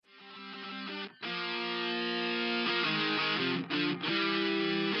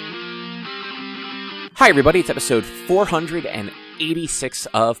Hi, everybody. It's episode 486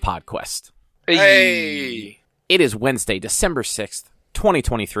 of PodQuest. Hey! It is Wednesday, December 6th,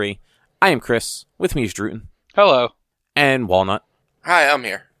 2023. I am Chris. With me is Druten. Hello. And Walnut. Hi, I'm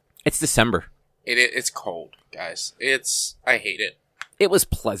here. It's December. It's cold, guys. I hate it. It was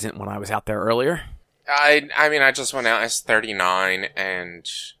pleasant when I was out there earlier. I mean, I just went out. It's 39, and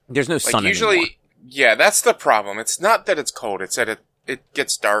there's no sun usually, anymore. Yeah, that's the problem. It's not that it's cold. It's that it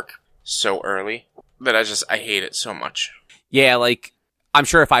gets dark so early that I hate it so much. Yeah, like, I'm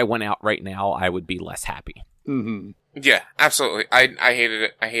sure if I went out right now, I would be less happy. Mm-hmm. Yeah, absolutely. I hated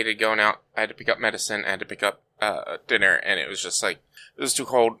it. I hated going out. I had to pick up medicine. I had to pick up dinner, and it was just like, it was too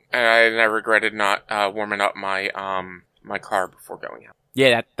cold, and I regretted not warming up my my car before going out.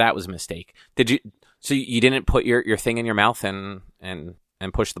 Yeah, that was a mistake. So you didn't put your thing in your mouth and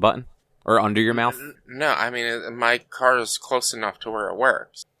push the button? Or under your mouth? No, I mean, my car is close enough to where it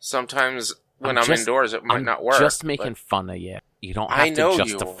works. Sometimes when I'm indoors, it might not work. I'm just making fun of you. You don't have to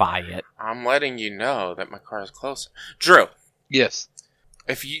justify it. I'm letting you know that my car is close. Drew. Yes.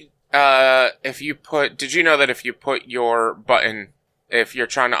 Did you know that if you put your button, if you're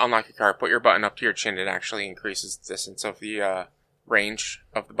trying to unlock your car, put your button up to your chin, it actually increases the distance of the range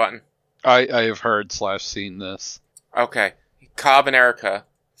of the button? I have heard / seen this. Okay. Cobb and Erica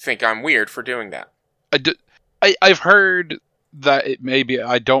think I'm weird for doing that. I've heard that it may be.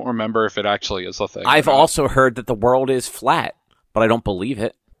 I don't remember if it actually is a thing. I've also heard that the world is flat, but I don't believe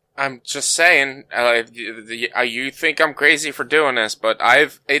it. I'm just saying, you think I'm crazy for doing this, but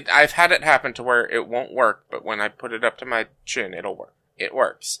I've had it happen to where it won't work, but when I put it up to my chin, it'll work. It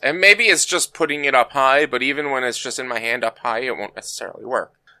works. And maybe it's just putting it up high, but even when it's just in my hand up high, it won't necessarily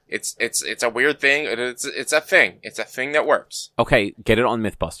work. It's a weird thing. It's a thing. It's a thing that works. Okay, get it on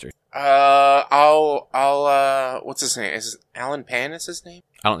Mythbusters. What's his name? Is it Alan Pan is his name?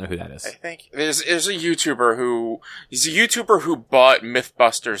 I don't know who that is. I think there's a YouTuber he's a YouTuber who bought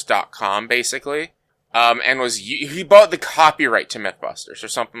Mythbusters.com basically. And he bought the copyright to Mythbusters or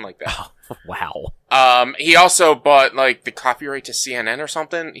something like that. Oh, wow. He also bought like the copyright to CNN or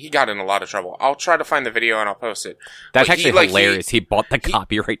something. He got in a lot of trouble. I'll try to find the video and I'll post it. That's actually hilarious. He bought the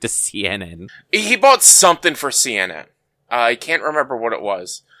copyright to CNN. He bought something for CNN. I can't remember what it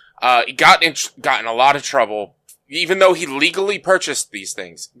was. He got in a lot of trouble, even though he legally purchased these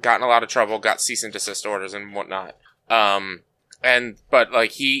things. Got in a lot of trouble, got cease and desist orders and whatnot. But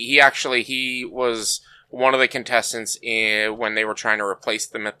like he was one of the contestants when they were trying to replace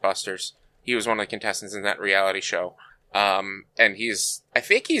the Mythbusters. He was one of the contestants in that reality show. And I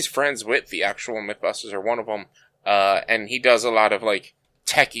think he's friends with the actual Mythbusters or one of them. And he does a lot of like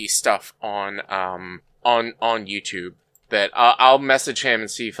techie stuff on YouTube that I'll message him and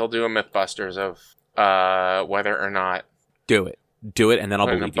see if he'll do a Mythbusters of, whether or not. Do it, and then I'll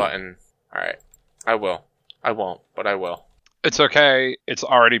believe you. Button. Alright. I will. I won't, but I will. It's okay. It's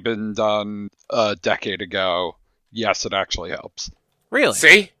already been done a decade ago. Yes, it actually helps. Really?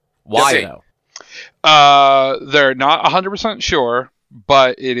 See? Why, though? They're not 100% sure,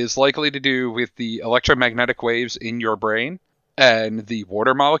 but it is likely to do with the electromagnetic waves in your brain and the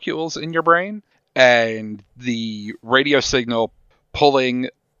water molecules in your brain and the radio signal pulling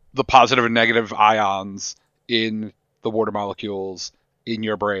the positive and negative ions in the water molecules in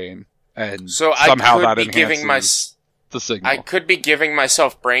your brain. And so somehow I that could be giving the signal. I could be giving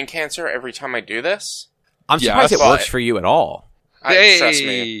myself brain cancer every time I do this. I'm surprised it works for you at all. Trust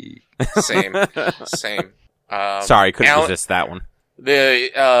me. Same. Sorry, couldn't resist that one.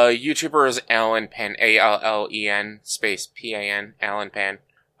 The YouTuber is Alan Pan, ALLEN space PAN, Alan Pan.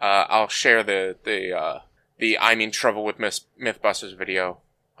 I'll share the I'm in trouble with Mythbusters video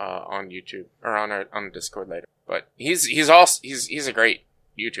on YouTube or on Discord later. But he's a great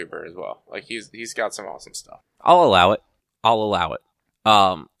YouTuber as well. Like he's got some awesome stuff. I'll allow it.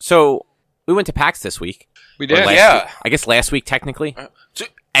 So we went to PAX this week. We did. Yeah. I guess last week technically.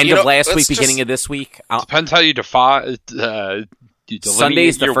 End of last week, beginning of this week. Depends how you define.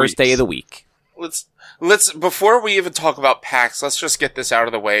 Sunday's the first day of the week. Let's before we even talk about PAX, let's just get this out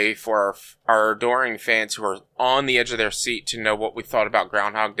of the way for our adoring fans who are on the edge of their seat to know what we thought about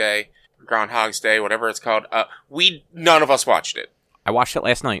Groundhog's Day, whatever it's called. None of us watched it. I watched it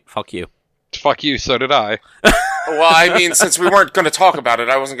last night. Fuck you. Fuck you. So did I. Well, I mean, since we weren't going to talk about it,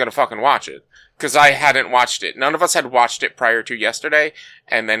 I wasn't going to fucking watch it. Because I hadn't watched it. None of us had watched it prior to yesterday,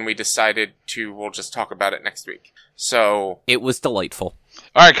 and then we decided we'll just talk about it next week. So... It was delightful.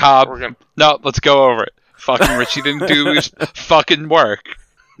 Alright, Cobb. No, let's go over it. Fucking Richie didn't do his fucking work.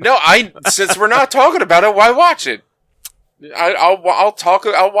 No, since we're not talking about it, why watch it? I'll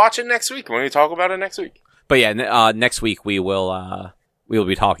watch it next week when we talk about it next week. But yeah, next week we will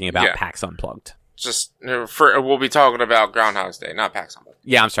be talking about PAX Unplugged. Just we'll be talking about Groundhog's Day, not PAX Unplugged.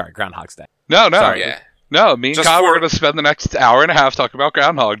 Yeah, I'm sorry, Groundhog's Day. No. Sorry. Yeah. No, me and Just Kyle for- are going to spend the next hour and a half talking about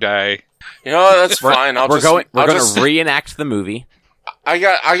Groundhog Day. You know, that's fine. We're going to reenact the movie. I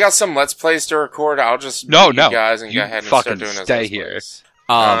got some Let's Plays to record. I'll just No, meet you guys and you go ahead and fucking start doing those stay Let's here. Plays.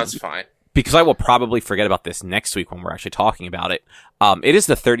 No, that's fine. Because I will probably forget about this next week when we're actually talking about it. It is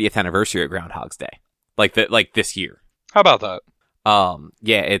the 30th anniversary of Groundhog's Day, like this year. How about that?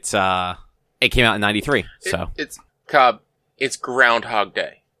 Yeah, it came out in '93, so It's Cobb. It's Groundhog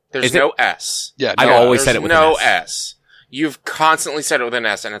Day. There's Is it? no S. Yeah, I've no, always said it There's with no an S. S. You've constantly said it with an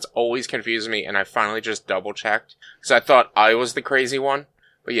S, and it's always confused me, and I finally just double-checked, because I thought I was the crazy one.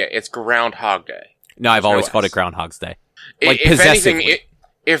 But yeah, it's Groundhog Day. No, I've There's always no called S. it Groundhog's Day. I- Like, if anything, possessively.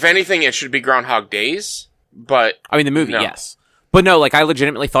 if anything, it should be Groundhog Days, but I mean, the movie, No. yes. But no, like, I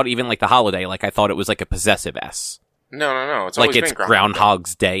legitimately thought even, like, the holiday, like, I thought it was, like, a possessive S. no. It's Like, always it's been Groundhog Day.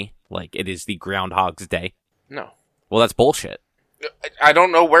 Groundhog's Day. Like, it is the Groundhog's Day. No. Well, that's bullshit. I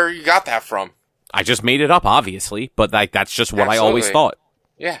don't know where you got that from. I just made it up, obviously, but, like, that's just what I always Absolutely. thought.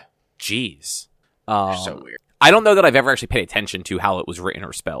 Yeah. Jeez. You're so weird. I don't know that I've ever actually paid attention to how it was written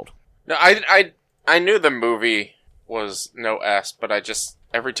or spelled. No, I knew the movie was no S, but I just,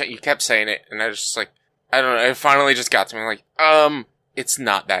 every time you kept saying it, and I was just like, I don't know, it finally just got to me, like, it's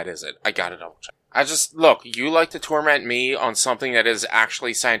not that, is it? I gotta double check. Look, you like to torment me on something that is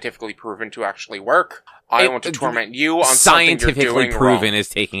actually scientifically proven to actually work. I want to torment you on something you're Scientifically doing proven wrong. is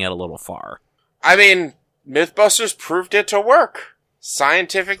taking it a little far. I mean, Mythbusters proved it to work.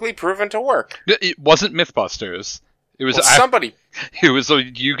 Scientifically proven to work. It wasn't Mythbusters. It was Well, somebody. It was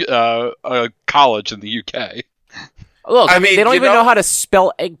a college in the UK. Look, I mean, they don't you even know- know how to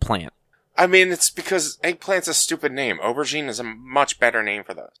spell eggplant. I mean, it's because eggplant's a stupid name. Aubergine is a much better name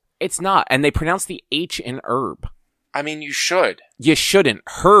for those. It's not, and they pronounce the H in herb. I mean, you should. You shouldn't.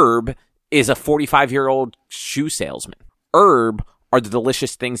 Herb is a 45-year-old shoe salesman. Herb are the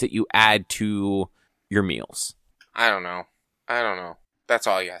delicious things that you add to your meals. I don't know. That's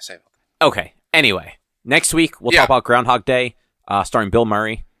all I gotta say about that. Okay, anyway. Next week, we'll Yeah. talk about Groundhog Day, starring Bill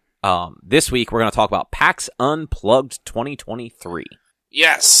Murray. This week, we're going to talk about PAX Unplugged 2023.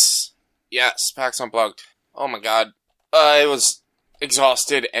 Yes, PAX Unplugged. Oh my god. I was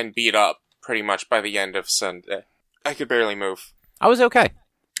exhausted and beat up pretty much by the end of Sunday. I could barely move. I was okay.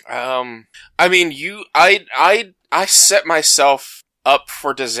 I mean, I set myself up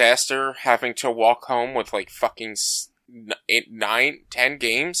for disaster having to walk home with like fucking 9, 10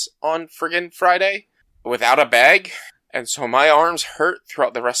 games on friggin' Friday without a bag. And so my arms hurt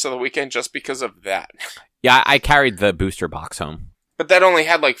throughout the rest of the weekend just because of that. Yeah, I carried the booster box home. But that only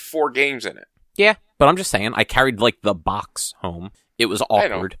had like 4 games in it. Yeah, but I'm just saying, I carried, like, the box home. It was I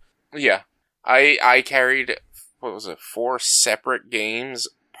know. awkward. Yeah. I carried, 4 separate games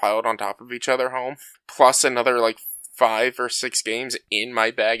piled on top of each other home, plus another like 5 or 6 games in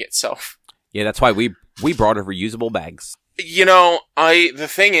my bag itself. Yeah, that's why we brought a reusable bags. You know, the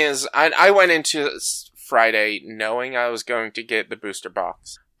thing is, I went into Friday knowing I was going to get the booster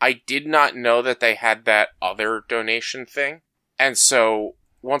box. I did not know that they had that other donation thing. And so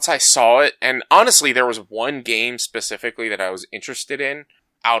once I saw it, and honestly, there was one game specifically that I was interested in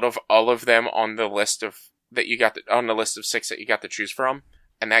out of all of them on the list of on the list of 6 that you got to choose from.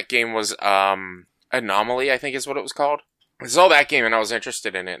 And that game was, Anomaly, I think is what it was called. I saw that game and I was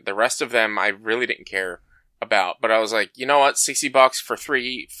interested in it. The rest of them I really didn't care about, but I was like, you know what, $60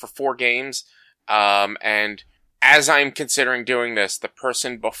 for 4 games. And as I'm considering doing this, the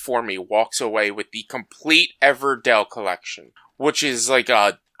person before me walks away with the complete Everdell collection, which is like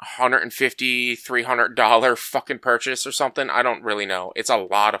a $150, $300 fucking purchase or something. I don't really know. It's a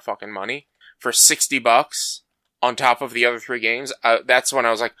lot of fucking money for $60 on top of the other 3 games. That's when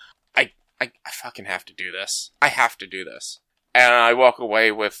I was like, I fucking have to do this. I have to do this. And I walk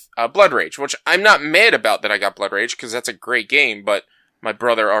away with Blood Rage, which I'm not mad about that I got Blood Rage, because that's a great game, but my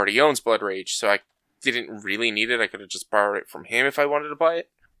brother already owns Blood Rage, so I didn't really need it. I could have just borrowed it from him if I wanted to buy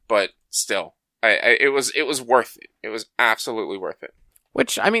it. But still, it was worth it. It was absolutely worth it.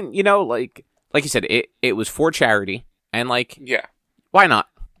 Which, I mean, you know, like you said, it was for charity, and, like, Yeah. why not?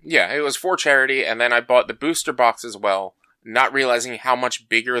 Yeah, it was for charity, and then I bought the booster box as well, not realizing how much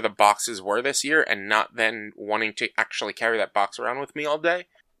bigger the boxes were this year, and not then wanting to actually carry that box around with me all day.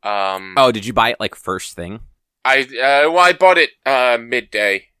 Oh, did you buy it, like, first thing? I bought it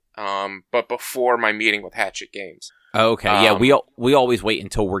midday, but before my meeting with Hatchet Games. Okay, yeah, we always wait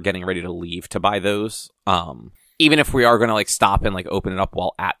until we're getting ready to leave to buy those. Even if we are going to, like, stop and, like, open it up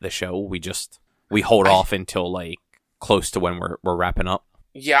while at the show, we hold off until, like, close to when we're wrapping up.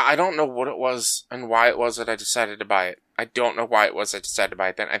 Yeah, I don't know what it was and why it was that I decided to buy it. I don't know why it was I decided to buy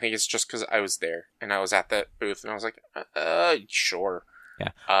it then. I think it's just because I was there and I was at that booth and I was like, sure.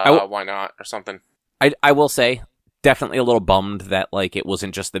 Yeah. Why not? Or something. I will say, definitely a little bummed that like it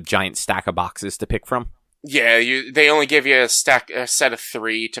wasn't just the giant stack of boxes to pick from. Yeah, they only give you a set of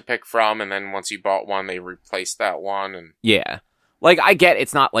 3 to pick from, and then once you bought one, they replaced that one. And Yeah. Like, I get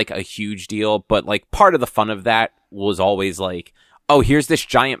it's not like a huge deal, but like part of the fun of that was always like, oh, here's this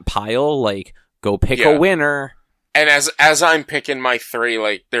giant pile, like, go pick a winner. And as I'm picking my 3,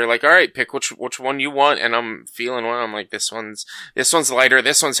 like, they're like, all right, pick which one you want, and I'm feeling one. I'm like, this one's lighter,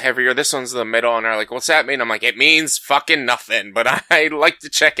 this one's heavier, this one's the middle, and they're like, what's that mean? I'm like, it means fucking nothing, but I like to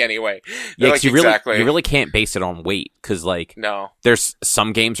check anyway. Yeah, like, you really can't base it on weight, because like, no, there's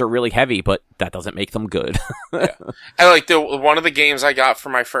some games are really heavy, but that doesn't make them good. Yeah. And like one of the games I got for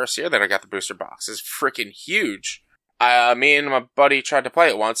my first year that I got the booster box is freaking huge. Me and my buddy tried to play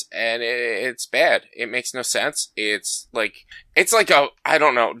it once, and it's bad. It makes no sense. It's like I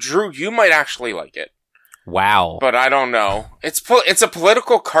don't know. Drew, you might actually like it. Wow. But I don't know. It's a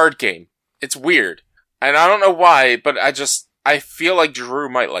political card game. It's weird. And I don't know why, but I feel like Drew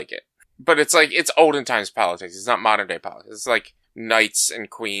might like it. But it's like, it's olden times politics. It's not modern day politics. It's like knights and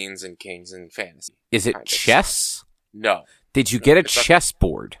queens and kings and fantasy. Is it chess? No. Did you get a chess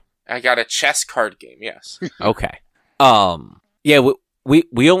board? I got a chess card game, yes. Okay. Yeah,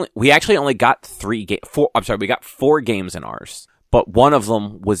 we actually only got we got 4 games in ours, but one of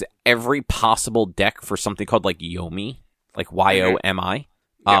them was every possible deck for something called like Yomi, like Yomi,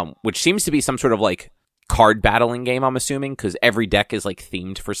 which seems to be some sort of like card battling game, I'm assuming, because every deck is like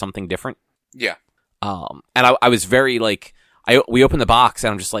themed for something different. Yeah. And I was very like, we opened the box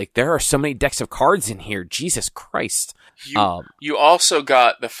and I'm just like, there are so many decks of cards in here, Jesus Christ. You also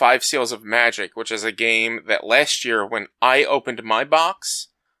got the 5 Seals of Magic, which is a game that last year when I opened my box,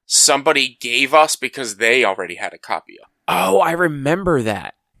 somebody gave us because they already had a copy of. Oh, I remember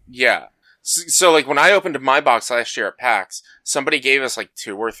that. Yeah. So like when I opened my box last year at PAX, somebody gave us like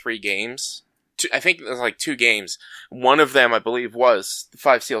 2 or 3 games. I think it was like 2 games. One of them, I believe, was the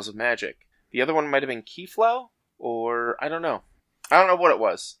 5 Seals of Magic. The other one might have been Keyflow, or I don't know. I don't know what it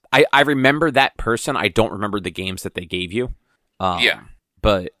was. I remember that person. I don't remember the games that they gave you. Yeah.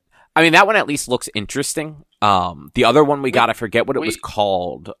 But, I mean, that one at least looks interesting. The other one we got, I forget what it was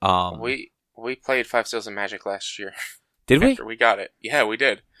called. We played 5 Seals of Magic last year. Did we? After we got it. Yeah, we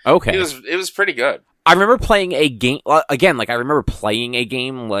did. Okay. It was pretty good. I remember playing a game, again, like, I remember playing a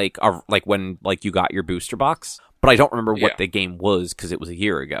game, like when, like, you got your booster box, but I don't remember what the game was, because it was a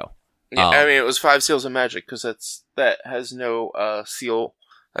year ago. Yeah, I mean, it was 5 Seals of Magic, because that has no seal,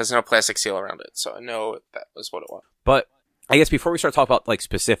 has no plastic seal around it, so I know that was what it was. But, I guess before we start talking about, like,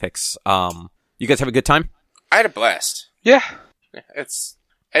 specifics, you guys have a good time? I had a blast. Yeah.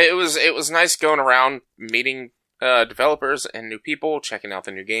 It was nice going around, meeting developers and new people, checking out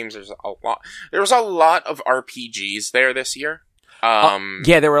the new games. There was a lot of RPGs there this year.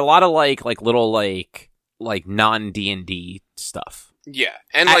 Yeah, there were a lot of, like little, like non-D&D stuff. Yeah,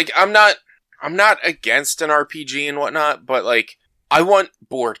 and like I'm not against an RPG and whatnot, but like I want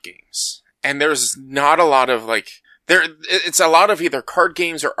board games, and there's not a lot of like it's a lot of either card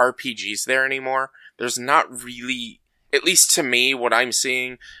games or RPGs there anymore. There's not really, at least to me, what I'm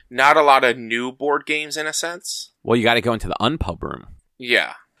seeing, not a lot of new board games in a sense. Well, you got to go into the Unpub room.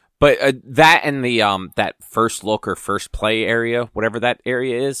 Yeah, but that and the that first look or first play area, whatever that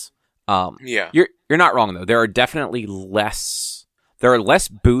area is. Yeah, you're not wrong though. There are definitely less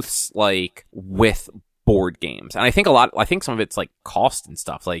booths like with board games, and I think some of it's like cost and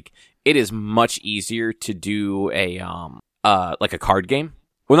stuff. Like it is much easier to do a like a card game.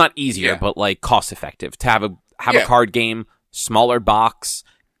 Well, not easier, but like cost effective to have a card game, smaller box,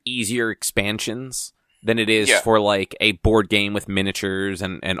 easier expansions than it is for like a board game with miniatures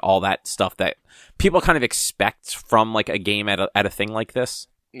and all that stuff that people kind of expect from like a game at a thing like this.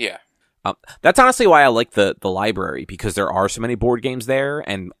 Yeah. That's honestly why I like the library, because there are so many board games there,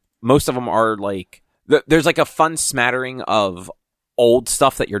 and most of them are like there's like a fun smattering of old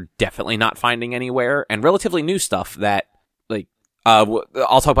stuff that you're definitely not finding anywhere, and relatively new stuff that like I'll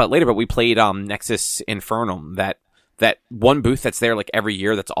talk about it later. But we played Nexus Infernum, that one booth that's there like every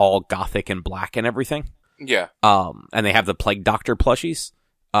year, that's all gothic and black and everything. Yeah. And they have the Plague Doctor plushies.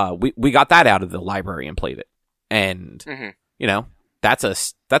 We got that out of the library and played it, and you know. That's a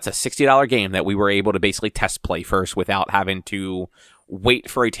 $60 game that we were able to basically test play first without having to wait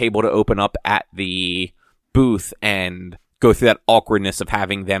for a table to open up at the booth and go through that awkwardness of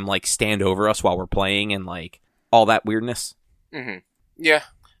having them like stand over us while we're playing and like all that weirdness. Mm-hmm. Yeah,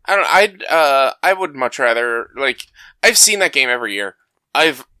 I would much rather, like, I've seen that game every year.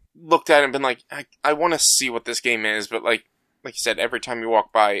 I've looked at it and been like, I want to see what this game is, but like you said, every time you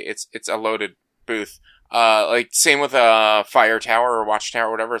walk by, it's a loaded booth. Like same with a Fire Tower or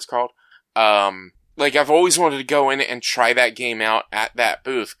Watchtower, whatever it's called. Like I've always wanted to go in and try that game out at that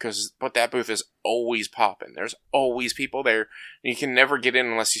booth, but that booth is always popping. There's always people there, and you can never get in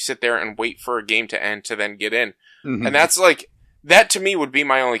unless you sit there and wait for a game to end to then get in. Mm-hmm. And that's like, that to me would be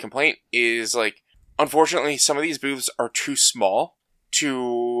my only complaint is like, unfortunately, some of these booths are too small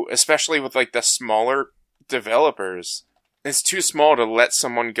especially with like the smaller developers. It's too small to let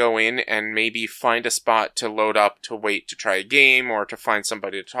someone go in and maybe find a spot to load up, to wait to try a game, or to find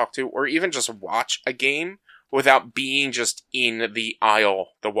somebody to talk to, or even just watch a game without being just in the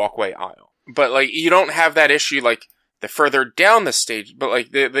aisle, the walkway aisle. But like, you don't have that issue like the further down the stage, but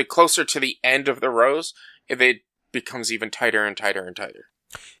like the closer to the end of the rows, it becomes even tighter and tighter and tighter.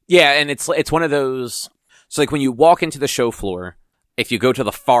 Yeah, and it's one of those, so like when you walk into the show floor, if you go to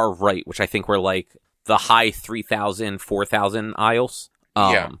the far right, which I think were like the high 3,000, 4,000 aisles,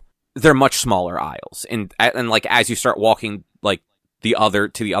 they're much smaller aisles. And like, as you start walking, like,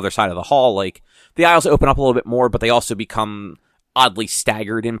 to the other side of the hall, like, the aisles open up a little bit more, but they also become oddly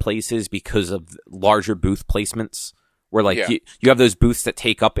staggered in places because of larger booth placements, where, like, you have those booths that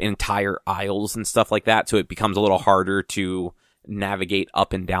take up entire aisles and stuff like that, so it becomes a little harder to navigate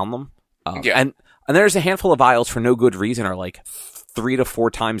up and down them. And there's a handful of aisles for no good reason are, like, 3 to 4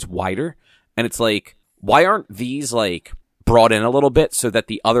 times wider. And it's like, why aren't these, like, brought in a little bit so that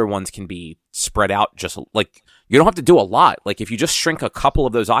the other ones can be spread out? Just, like, you don't have to do a lot. Like, if you just shrink a couple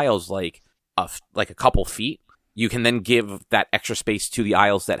of those aisles, like a couple feet, you can then give that extra space to the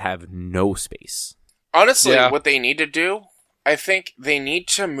aisles that have no space. Honestly, what they need to do, I think they need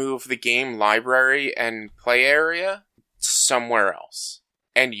to move the game library and play area somewhere else.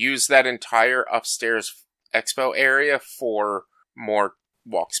 And use that entire upstairs expo area for more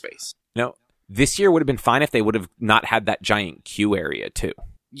walk space. No, this year would have been fine if they would have not had that giant queue area too.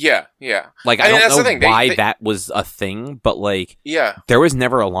 Yeah. Like, I don't know why that was a thing, but like, there was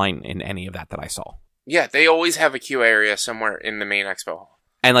never a line in any of that I saw. Yeah, they always have a queue area somewhere in the main expo hall.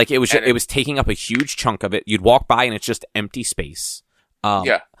 And like, it was taking up a huge chunk of it. You'd walk by and it's just empty space.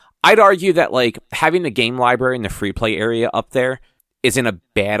 I'd argue that like having the game library and the free play area up there isn't a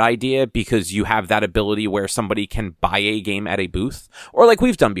bad idea, because you have that ability where somebody can buy a game at a booth, or like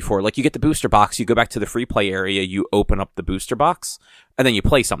we've done before, like you get the booster box, you go back to the free play area, you open up the booster box, and then you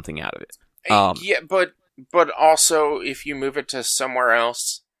play something out of it. But also if you move it to somewhere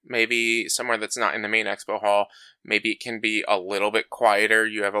else, maybe somewhere that's not in the main expo hall, maybe it can be a little bit quieter.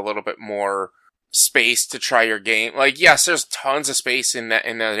 You have a little bit more space to try your game. Like, yes, there's tons of space in that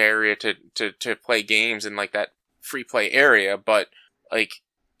area to play games in like that free play area, but like,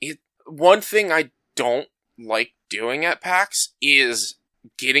 one thing I don't like doing at PAX is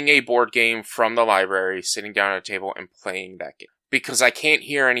getting a board game from the library, sitting down at a table, and playing that game. Because I can't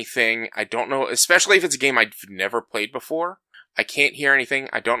hear anything. I don't know, especially if it's a game I've never played before. I can't hear anything.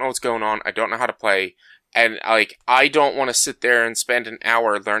 I don't know what's going on. I don't know how to play. And, like, I don't want to sit there and spend an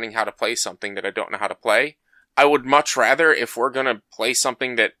hour learning how to play something that I don't know how to play. I would much rather, if we're going to play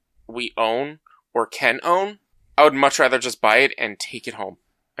something that we own or can own, I would much rather just buy it and take it home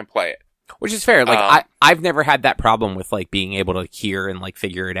and play it. Which is fair. Like, I've never had that problem with, like, being able to hear and, like,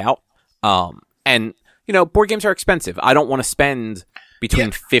 figure it out. And, you know, board games are expensive. I don't want to spend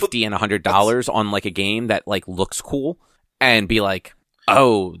between $50 and $100 on, like, a game that, like, looks cool and be like,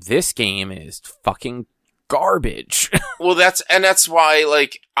 oh, this game is fucking garbage. Well, that's why,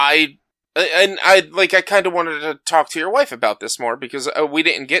 like, I kind of wanted to talk to your wife about this more, because we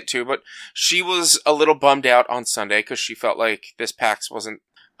didn't get to, but she was a little bummed out on Sunday because she felt like this PAX wasn't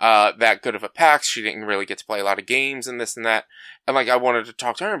that good of a PAX. She didn't really get to play a lot of games and this and that. And like, I wanted to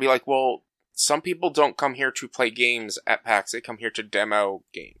talk to her and be like, well, some people don't come here to play games at PAX. They come here to demo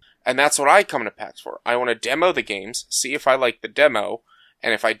games. And that's what I come to PAX for. I want to demo the games, see if I like the demo,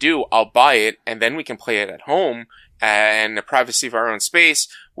 and if I do, I'll buy it, and then we can play it at home in the privacy of our own space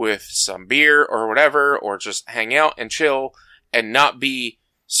with some beer or whatever, or just hang out and chill and not be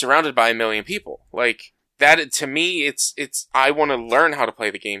surrounded by a million people. Like, that, to me, it's, I want to learn how to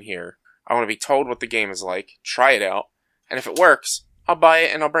play the game here. I want to be told what the game is like, try it out, and if it works, I'll buy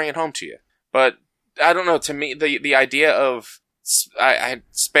it and I'll bring it home to you. But, I don't know, to me, the idea of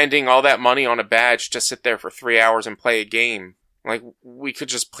spending all that money on a badge to sit there for 3 hours and play a game, like, we could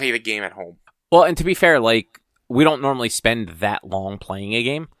just play the game at home. Well, and to be fair, like, we don't normally spend that long playing a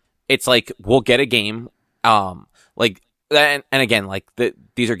game. It's like, we'll get a game, like, and again, like,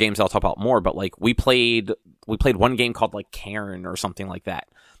 these are games I'll talk about more, but like, we played one game called like Karen or something like that.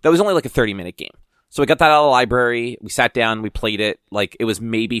 That was only like a 30-minute game. So we got that out of the library. We sat down. We played it. Like, it was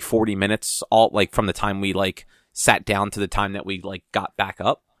maybe 40 minutes all, like, from the time we, like, sat down to the time that we, like, got back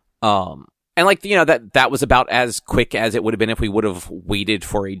up. And, like, you know, that was about as quick as it would have been if we would have waited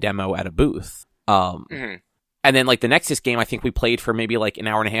for a demo at a booth. And then, like, the Nexus game, I think we played for maybe, like, an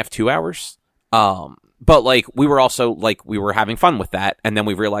hour and a half, 2 hours. But, like, we were also, like, we were having fun with that. And then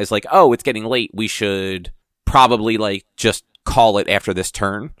we realized, like, oh, it's getting late. We should probably, like, just call it after this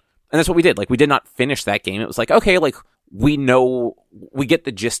turn. And that's what we did. Like, we did not finish that game. It was like, okay, like, we get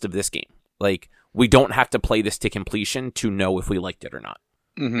the gist of this game. Like, we don't have to play this to completion to know if we liked it or not.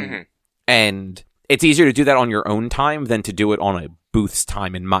 And it's easier to do that on your own time than to do it on a booth's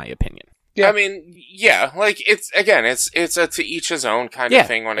time, in my opinion. Yeah. I mean, yeah, like, it's a to each his own kind of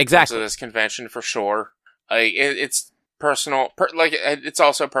thing when it comes to this convention, for sure. Like, it's personal, it's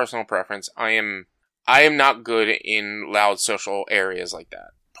also personal preference. I am not good in loud social areas like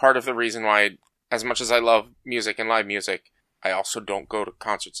that. Part of the reason why, as much as I love music and live music, I also don't go to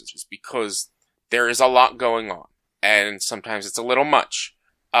concerts is just because there is a lot going on, and sometimes it's a little much.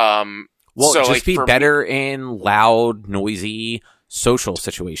 Well, so, just like, be better in loud, noisy, social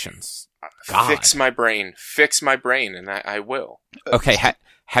situations. God. Fix my brain, and I will. Okay,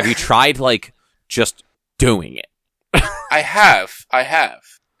 have you tried, like, just doing it? I have.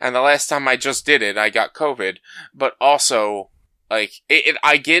 And the last time I just did it, I got COVID, but also, like,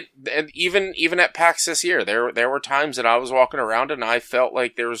 even at PAX this year, there were times that I was walking around and I felt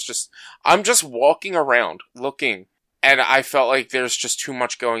like I'm just walking around looking, and I felt like there's just too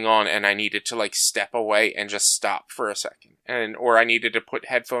much going on, and I needed to, like, step away and just stop for a second, or I needed to put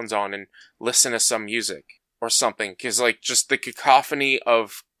headphones on and listen to some music or something, because, like, just the cacophony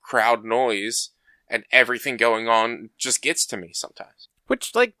of crowd noise and everything going on just gets to me sometimes.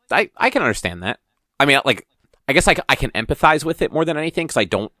 Which, like, I can understand that. I mean, like, I guess I can empathize with it more than anything, because I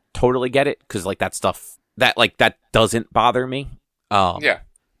don't totally get it, because, like, that stuff, that doesn't bother me. Yeah.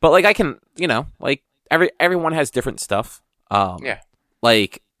 But, like, I can, you know, like, everyone has different stuff. Yeah.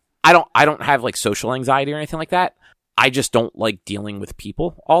 Like, I don't have, like, social anxiety or anything like that. I just don't like dealing with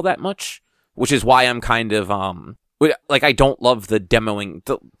people all that much, which is why I'm kind of, like, I don't love the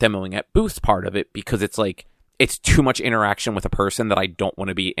demoing at booths part of it, because it's, like, it's too much interaction with a person that I don't want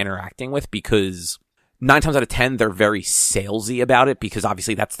to be interacting with, because 9 times out of 10, they're very salesy about it, because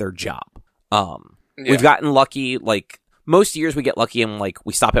obviously that's their job. We've gotten lucky, like, most years we get lucky and, like,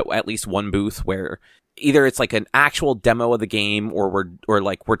 we stop at least one booth where either it's, like, an actual demo of the game, or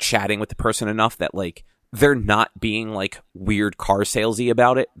we're chatting with the person enough that, like, they're not being, like, weird car salesy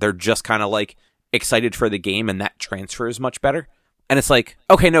about it. They're just kind of, like, excited for the game, and that transfers much better. And it's like,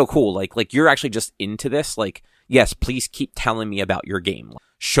 okay, no, cool. Like, you're actually just into this. Like, yes, please keep telling me about your game.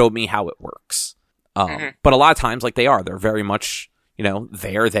 Show me how it works. But a lot of times, like, they're very much, you know,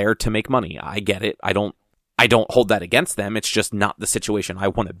 they're there to make money. I get it. I don't hold that against them. It's just not the situation I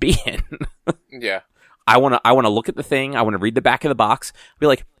want to be in. Yeah. I want to look at the thing. I want to read the back of the box. Be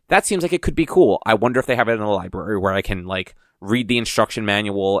like, that seems like it could be cool. I wonder if they have it in a library where I can, like, read the instruction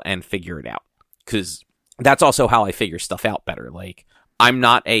manual and figure it out. Because that's also how I figure stuff out better. Like, I'm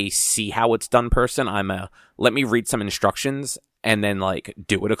not a see how it's done person. I'm a let me read some instructions and then, like,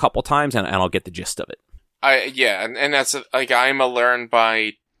 do it a couple times and I'll get the gist of it. And that's, like, I'm a learn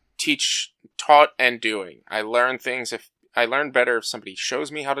by taught and doing. I learn better if somebody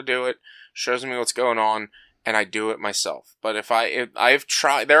shows me how to do it, shows me what's going on, and I do it myself. But if I've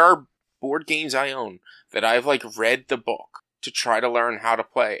tried, there are board games I own that I've, like, read the book to try to learn how to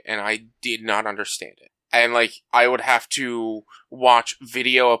play, and I did not understand it. And, like, I would have to watch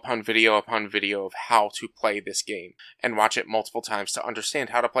video upon video upon video of how to play this game, and watch it multiple times to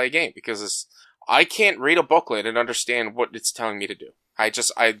understand how to play a game, because I can't read a booklet and understand what it's telling me to do. I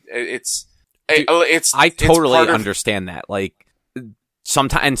totally understand that. Like,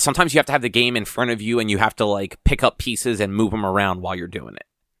 sometimes you have to have the game in front of you, and you have to, like, pick up pieces and move them around while you're doing it.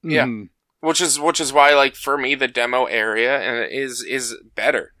 Yeah. Which is why, like, for me, the demo area is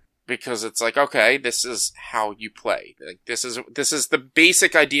better, because it's like, okay, this is how you play. Like, this is the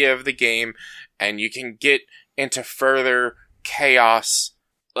basic idea of the game, and you can get into further chaos,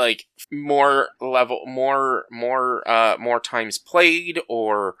 like, more times played,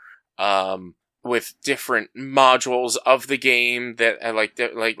 or with different modules of the game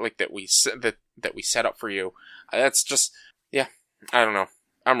that we set up for you. That's just, yeah, I don't know.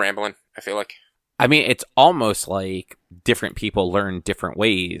 I'm rambling, I feel like. I mean, it's almost like different people learn different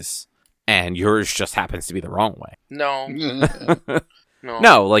ways, and yours just happens to be the wrong way. No.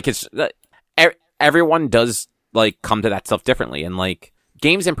 No, like, it's everyone does, like, come to that stuff differently, and, like,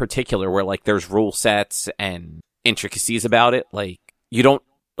 games in particular where, like, there's rule sets and intricacies about it, like, you don't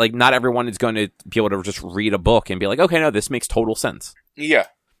Like, not everyone is going to be able to just read a book and be like, okay, no, this makes total sense. Yeah.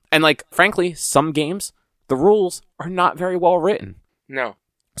 And, like, frankly, some games, the rules are not very well written. No.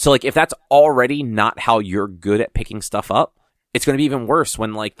 So, like, if that's already not how you're good at picking stuff up, it's going to be even worse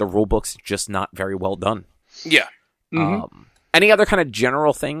when, like, the rule book's just not very well done. Yeah. Any other kind of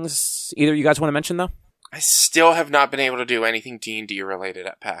general things either of you guys want to mention, though? I still have not been able to do anything D&D related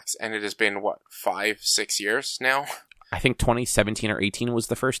at PAX, and it has been, 5-6 years now? I think 2017 or 18 was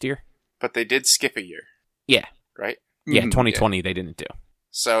the first year. But they did skip a year. Yeah. Right? Yeah, 2020 they didn't do.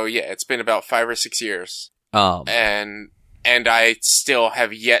 So, yeah, it's been about 5 or 6 years. Um, And I still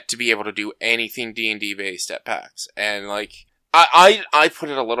have yet to be able to do anything D&D based at PAX. And, like, I put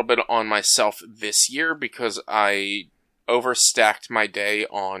it a little bit on myself this year because I overstacked my day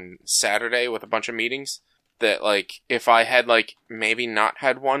on Saturday with a bunch of meetings. That, like, if I had, like, maybe not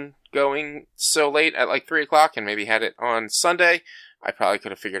had one going so late at, like, 3 o'clock and maybe had it on Sunday, I probably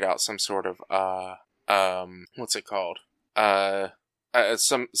could have figured out some sort of, what's it called?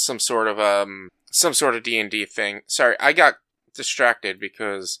 Some sort of D&D thing. Sorry, I got distracted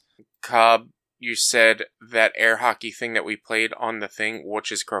because, Cobb, you said that air hockey thing that we played on the thing,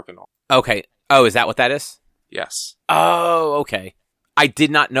 which is Crokinole. okay. Oh, is that what that is? Yes. Oh, okay. I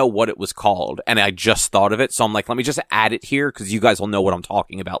did not know what it was called, and I just thought of it, so I'm like, let me just add it here, because you guys will know what I'm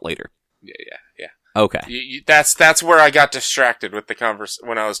talking about later. Yeah. Okay. That's where I got distracted with the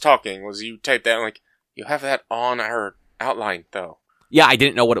when I was talking, was you typed that, like, you have that on our outline, though. Yeah, I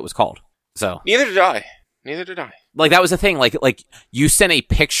didn't know what it was called, so. Neither did I. Like, that was the thing, like, you sent a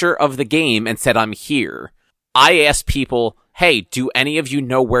picture of the game and said, I'm here. I asked people, hey, do any of you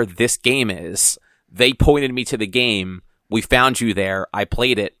know where this game is? They pointed me to the game. We found you there. I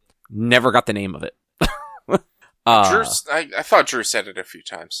played it. Never got the name of it. I thought Drew said it a few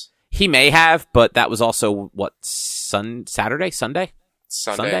times. He may have, but that was also, Sunday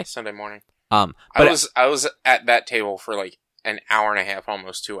morning. But I was at that table for like an hour and a half,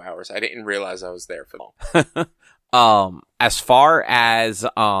 almost 2 hours. I didn't realize I was there for long. As far as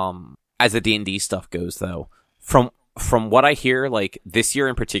the D&D stuff goes, though, from what I hear, like this year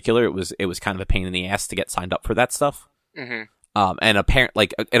in particular, it was kind of a pain in the ass to get signed up for that stuff. Mm-hmm. And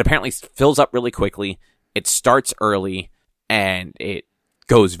it apparently fills up really quickly. It starts early, and it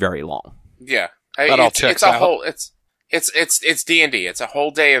goes very long. Yeah, It's D&D. It's a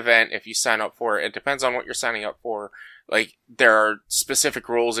whole day event if you sign up for it. It depends on what you're signing up for. Like, there are specific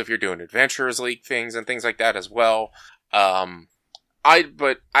rules if you're doing Adventurers League things and things like that as well. I've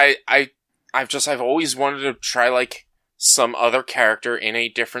always wanted to try, like, some other character in a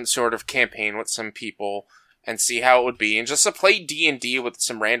different sort of campaign with some people and see how it would be, and just to play D&D with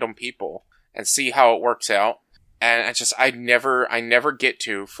some random people and see how it works out. And I never get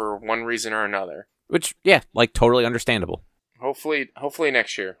to, for one reason or another. Which, yeah, like, totally understandable. Hopefully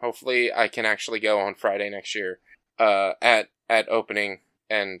next year. Hopefully I can actually go on Friday next year, at opening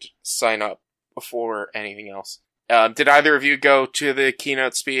and sign up before anything else. Did either of you go to the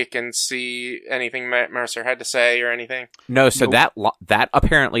keynote speak and see anything Matt Mercer had to say or anything? No, so nope. that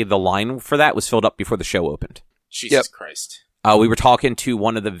apparently the line for that was filled up before the show opened. Jesus Christ. We were talking to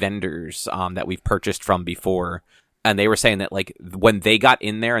one of the vendors that we've purchased from before, and they were saying that, like, when they got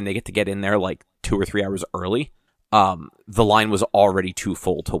in there, and they get in there like 2 or 3 hours early, the line was already too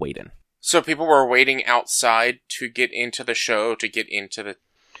full to wait in. So people were waiting outside to get into the show, to get into the...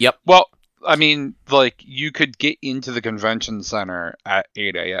 Yep. Well, I mean, like, you could get into the convention center at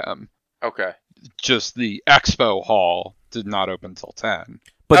 8 a.m. Okay. Just the expo hall did not open till 10.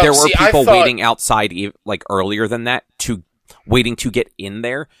 But there were people waiting outside, like, earlier than that, waiting to get in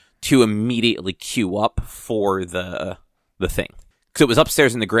there to immediately queue up for the thing. Because it was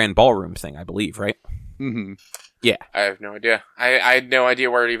upstairs in the grand ballroom thing, I believe, right? Mm-hmm. Yeah. I have no idea. I had no idea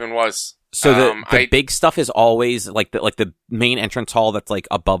where it even was. So the big stuff is always like the main entrance hall that's like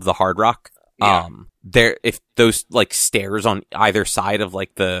above the Hard Rock. Yeah. If those like stairs on either side of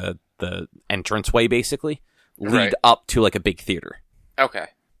like the entranceway basically lead up to like a big theater. Okay.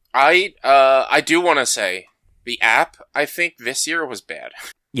 I do want to say the app, I think this year was bad.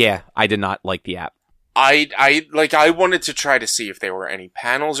 Yeah, I did not like the app. I wanted to try to see if there were any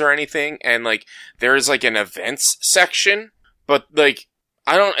panels or anything, and like there is like an events section, but like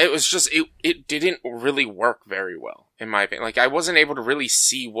it didn't really work very well in my opinion. Like I wasn't able to really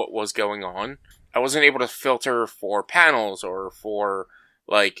see what was going on. I wasn't able to filter for panels or for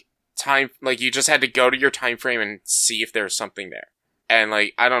like time. Like you just had to go to your time frame and see if there's something there. And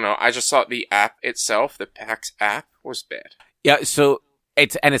like I don't know, I just thought the app itself, the PAX app, was bad. Yeah, so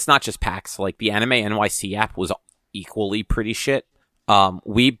it's not just PAX. Like the Anime NYC app was equally pretty shit.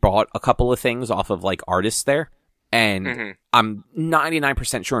 We bought a couple of things off of like artists there, And Mhm. I'm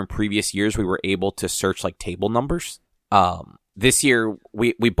 99% sure in previous years we were able to search like table numbers. This year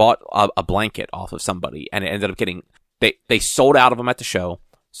we bought a blanket off of somebody, and it ended up getting they sold out of them at the show.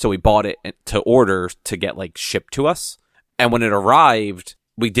 So we bought it to order to get like shipped to us. And when it arrived,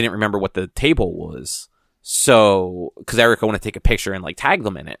 we didn't remember what the table was. So, because Erica wanted to take a picture and like tag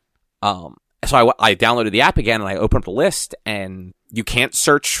them in it. So I downloaded the app again and I opened up the list, and you can't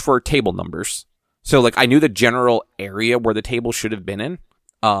search for table numbers. So like I knew the general area where the table should have been in.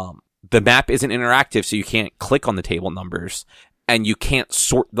 The map isn't interactive, so you can't click on the table numbers, and you can't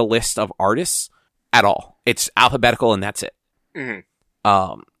sort the list of artists at all. It's alphabetical and that's it. Mhm.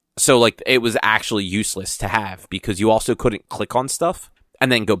 So like it was actually useless to have because you also couldn't click on stuff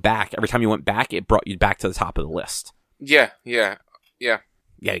and then go back. Every time you went back, it brought you back to the top of the list. Yeah. Yeah,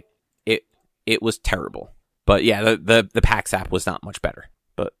 it was terrible. But yeah, the PAX app was not much better.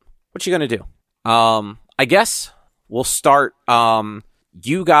 But what you gonna do? I guess we'll start.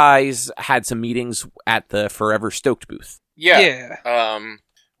 You guys had some meetings at the Forever Stoked booth. Yeah.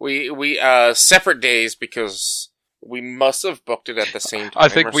 We separate days because we must have booked it at the same time. I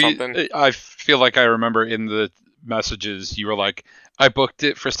think or something. I feel like I remember in the messages you were like, I booked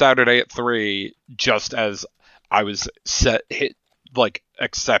it for Saturday at 3 just as I was hit like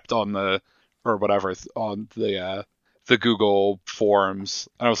accept on the or whatever on the Google forums,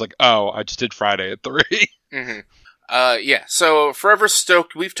 and I was like, oh, I just did Friday at 3. Mm-hmm. Yeah. So Forever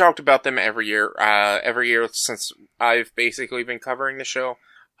Stoked, we've talked about them every year. Every year since I've basically been covering the show.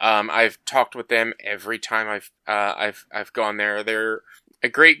 I've talked with them every time I've gone there. They're a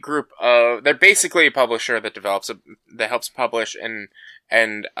great group of. They're basically a publisher that that helps publish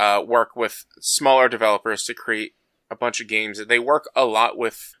and work with smaller developers to create a bunch of games. They work a lot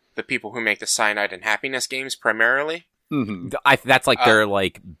with the people who make the Cyanide and Happiness games primarily. Mm-hmm. That's like their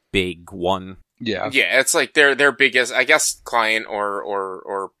like big one. Yeah, it's like their biggest, I guess, client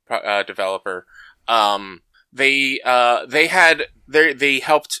or developer. They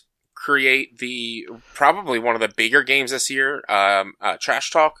helped create probably one of the bigger games this year,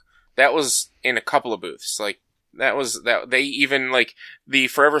 Trash Talk. That was in a couple of booths. Like they even like the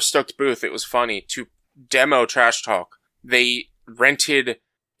Forever Stoked booth. It was funny to demo Trash Talk. They rented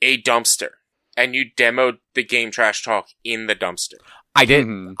a dumpster, and you demoed the game Trash Talk in the dumpster. I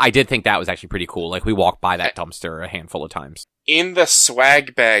did think that was actually pretty cool. Like we walked by that dumpster a handful of times. In the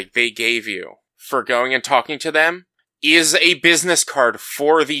swag bag they gave you for going and talking to them is a business card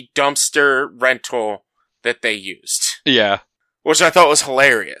for the dumpster rental that they used. Yeah. Which I thought was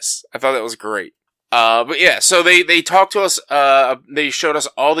hilarious. I thought that was great. But yeah, so they talked to us, they showed us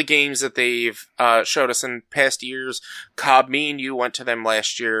all the games that they've, showed us in past years. Cobb, me and you went to them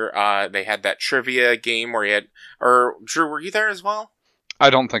last year. They had that trivia game where Drew, were you there as well? I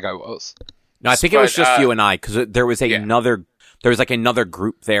don't think I was. No, I think it was just you and I, because there was another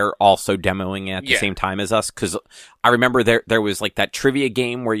group there also demoing it at the same time as us, because I remember there was like that trivia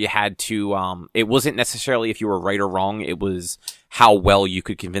game where you had to, it wasn't necessarily if you were right or wrong, it was how well you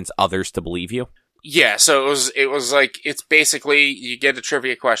could convince others to believe you. Yeah, so it was like, it's basically, you get a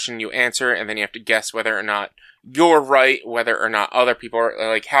trivia question, you answer, and then you have to guess whether or not you're right, whether or not other people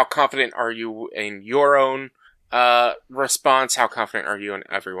are, like, how confident are you in your own, response, how confident are you in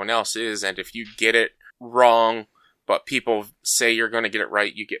everyone else's, and if you get it wrong, but people say you're gonna get it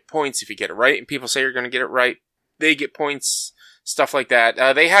right, you get points. If you get it right, and people say you're gonna get it right, they get points, stuff like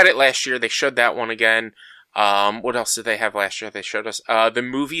that. They had it last year, they showed that one again. What else did they have last year? They showed us, the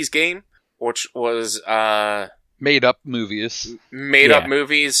movies game, which was made up movies. Up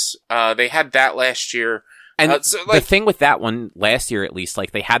movies. They had that last year. And so, like, the thing with that one last year, at least,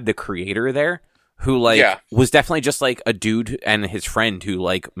 like they had the creator there who was definitely just like a dude and his friend who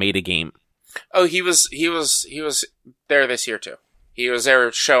like made a game. Oh, he was there this year too. He was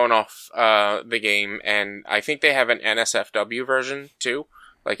there showing off the game, and I think they have an NSFW version too,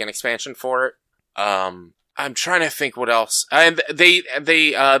 like an expansion for it. I'm trying to think what else. And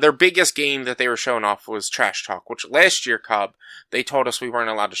their biggest game that they were showing off was Trash Talk, which last year, Cobb, they told us we weren't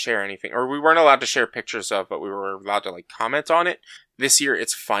allowed to share anything, or we weren't allowed to share pictures of, but we were allowed to like comment on it. This year,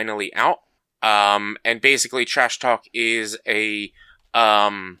 it's finally out. And basically, Trash Talk is a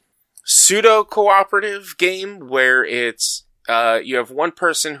pseudo cooperative game where it's you have one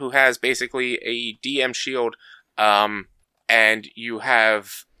person who has basically a DM shield, and you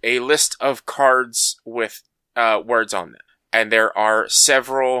have a list of cards with words on them. And there are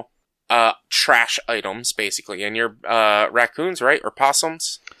several trash items, basically. And you're raccoons, right? Or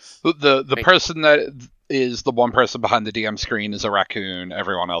possums? The person that is the one person behind the DM screen is a raccoon.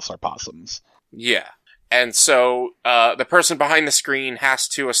 Everyone else are possums. Yeah. And so the person behind the screen has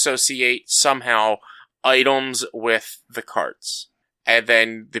to associate somehow items with the cards. And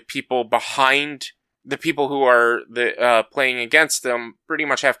then the people who are playing against them pretty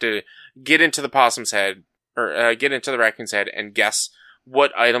much have to get into the possum's head, or get into the raccoon's head and guess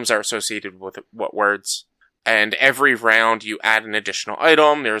what items are associated with what words. And every round you add an additional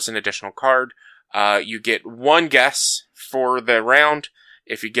item, there's an additional card. You get one guess for the round.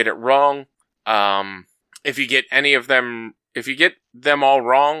 If you get it wrong, if you get them all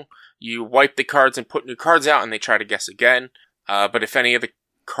wrong, you wipe the cards and put new cards out and they try to guess again. But if any of the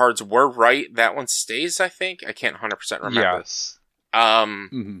cards were right, that one stays, I think. I can't 100% remember. Yes.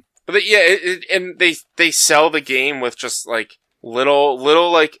 But and they sell the game with just like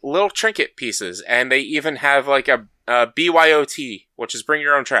little trinket pieces, and they even have like a BYOT, which is bring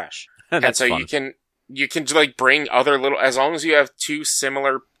your own trash. That's and so fun. you can like bring other little, as long as you have two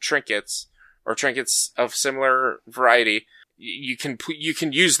similar trinkets or trinkets of similar variety, you can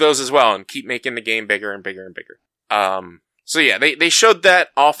use those as well and keep making the game bigger and bigger and bigger. So yeah, they showed that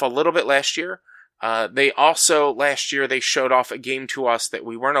off a little bit last year. They also, last year, they showed off a game to us that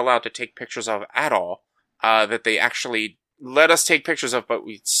we weren't allowed to take pictures of at all, that they actually let us take pictures of, but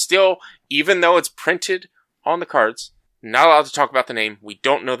we still, even though it's printed on the cards, not allowed to talk about the name. We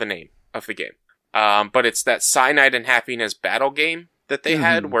don't know the name of the game. But it's that Cyanide and Happiness battle game that they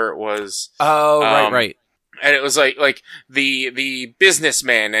had, where it was... Oh, right. And it was like the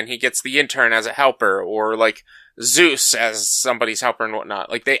businessman, and he gets the intern as a helper, or like Zeus as somebody's helper and whatnot.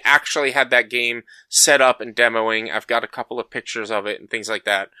 Like, they actually had that game set up and demoing. I've got a couple of pictures of it and things like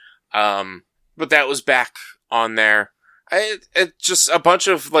that. But that was back on there. It just a bunch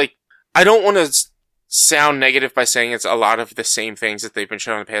of, like, I don't want to sound negative by saying it's a lot of the same things that they've been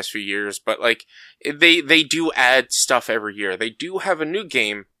showing the past few years, but like, they do add stuff every year. They do have a new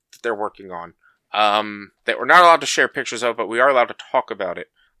game that they're working on, that we're not allowed to share pictures of, but we are allowed to talk about it.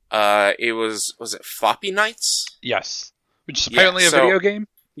 It was it Floppy Nights? Yes. Which is apparently a video game?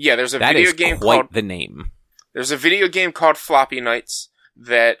 Yeah, there's a video game called... That is quite the name. There's a video game called Floppy Nights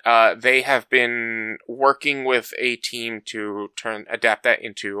that, they have been working with a team to adapt that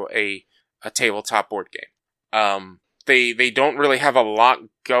into a tabletop board game. They don't really have a lot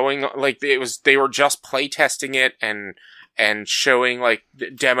going, like, they were just playtesting it and showing, like,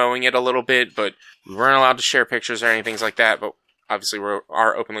 demoing it a little bit, but we weren't allowed to share pictures or anything like that, but obviously we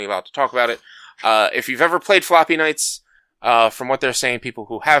are openly allowed to talk about it. If you've ever played Floppy Nights, from what they're saying, people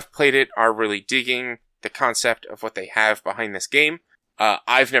who have played it are really digging the concept of what they have behind this game.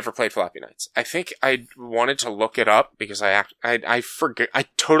 I've never played Floppy Nights. I think I wanted to look it up because I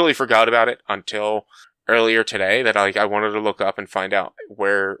totally forgot about it until earlier today, that I wanted to look up and find out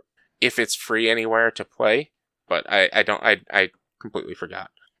if it's free anywhere to play, but I completely forgot.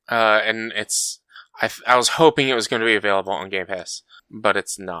 And I was hoping it was going to be available on Game Pass, but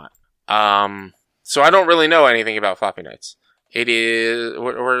it's not. So I don't really know anything about Floppy Nights. It is,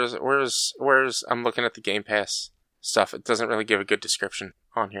 where's, I'm looking at the Game Pass stuff. It doesn't really give a good description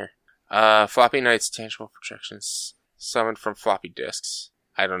on here. Floppy Nights, tangible projections, summoned from floppy disks.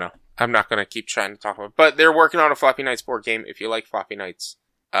 I don't know. I'm not gonna keep trying to talk about it, but they're working on a Floppy Nights board game. If you like Floppy Nights,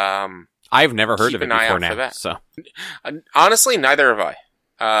 I've never heard of it before now. So honestly, neither have I.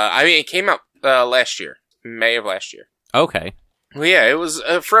 I mean, it came out last year, May of last year. Okay. Well, yeah, it was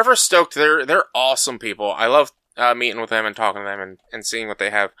forever stoked. They're awesome people. I love meeting with them and talking to them and seeing what they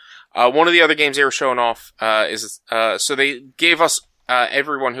have. One of the other games they were showing off is so they gave us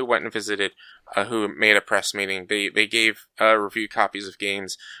everyone who went and visited, who made a press meeting. They gave review copies of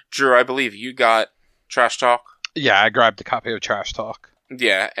games. Drew, I believe you got Trash Talk. Yeah, I grabbed a copy of Trash Talk.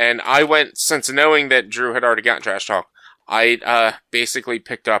 Yeah, and I went, since knowing that Drew had already gotten Trash Talk, I basically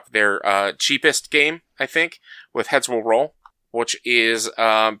picked up their cheapest game, I think, with Heads Will Roll, which is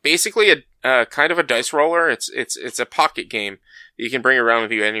basically a kind of a dice roller. It's a pocket game that you can bring around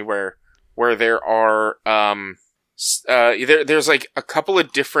with you anywhere, where there are there's like a couple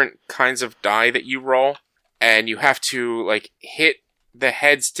of different kinds of die that you roll, and you have to like hit the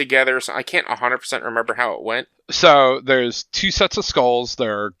heads together. So I can't 100% remember how it went. So there's two sets of skulls.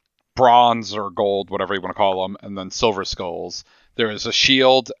 They're bronze or gold, whatever you want to call them, and then silver skulls. There is a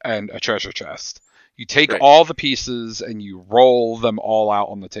shield and a treasure chest. You take all the pieces and you roll them all out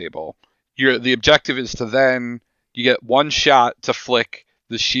on the table. The objective is to then, you get one shot to flick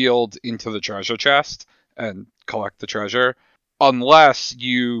the shield into the treasure chest and collect the treasure, unless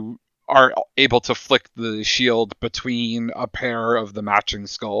you are able to flick the shield between a pair of the matching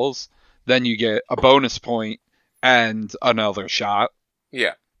skulls. Then you get a bonus point and another shot.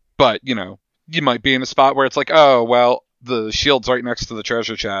 Yeah. But, you might be in a spot where it's like, oh, well, the shield's right next to the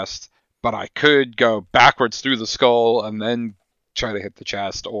treasure chest, but I could go backwards through the skull and then try to hit the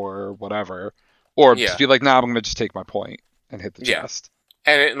chest or whatever. Or Yeah. just be like, nah, I'm going to just take my point and hit the Yeah. chest.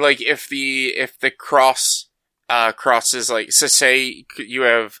 And like if the cross crosses, like, so say you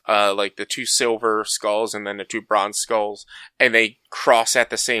have like the 2 silver skulls and then the 2 bronze skulls, and they cross at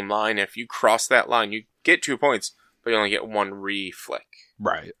the same line. If you cross that line, you get 2 points, but you only get 1 re-flick.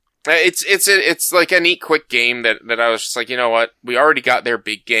 Right. It's like a neat quick game that I was just like, you know what, we already got their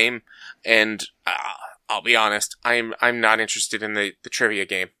big game, and I'll be honest, I'm not interested in the trivia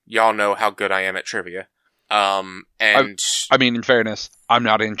game. Y'all know how good I am at trivia. And I mean, in fairness, I'm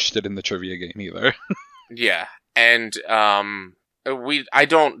not interested in the trivia game either. yeah, and I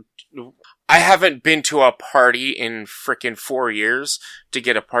haven't been to a party in frickin' 4 years to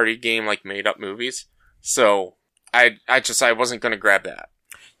get a party game like Made Up Movies, so I wasn't gonna grab that.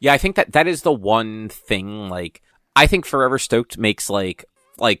 Yeah, I think that is the one thing, like, I think Forever Stoked makes, like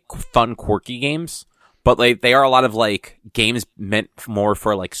fun, quirky games, but, like, they are a lot of, like, games meant more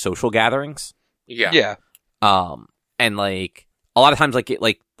for, like, social gatherings. Yeah. Yeah. And, like, a lot of times, like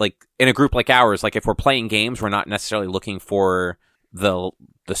in a group like ours, like, if we're playing games, we're not necessarily looking for the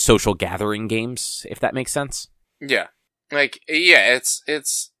social gathering games, if that makes sense. Yeah. Like, yeah,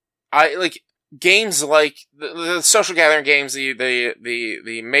 I like games like the social gathering games,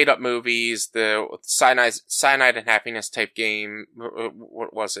 the made up movies, the cyanide and happiness type game.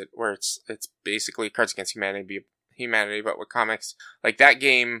 What was it? Where it's basically Cards Against Humanity, but with comics. Like that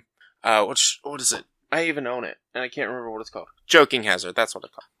game. What is it? I even own it, and I can't remember what it's called. Joking Hazard. That's what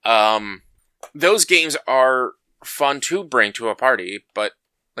it's called. Those games are fun to bring to a party, but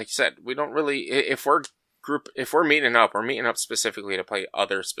like you said, we don't really. If we're meeting up, we're meeting up specifically to play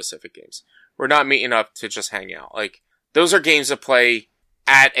other specific games. We're not meeting up to just hang out. Like, those are games to play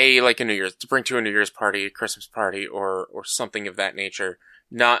at to bring to a New Year's party, a Christmas party, or something of that nature.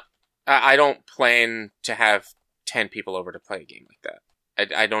 I don't plan to have 10 people over to play a game like that.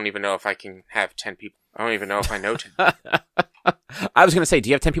 I don't even know if I can have 10 people. I don't even know if I know 10. I was going to say, do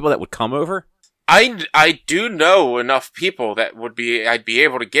you have 10 people that would come over? I do know enough people that I'd be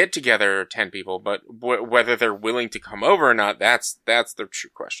able to get together 10 people, but whether they're willing to come over or not, that's the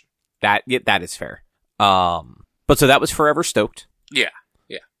true question. That is fair. But so that was Forever Stoked. Yeah.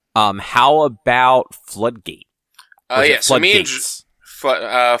 How about Floodgate? So me and Floodgates?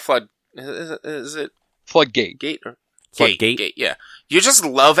 Flood, is it Floodgate. Gate or Floodgate? Gate, yeah. You just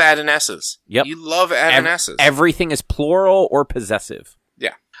love adding S's. Yep. You love adding S's. Everything is plural or possessive.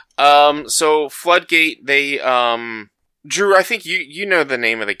 Yeah. So Floodgate, they, Drew, I think you know the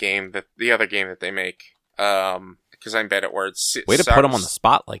name of the game, the other game that they make. Because I'm bad at words. Way to put him on the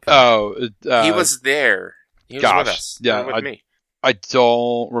spot like that. Oh, he was there. He was with us. Yeah, with me. I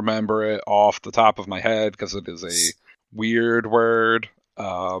don't remember it off the top of my head because it is a weird word.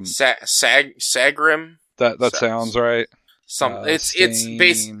 Sagrim. That sounds right. It's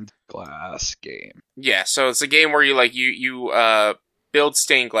based glass game. Yeah, so it's a game where you build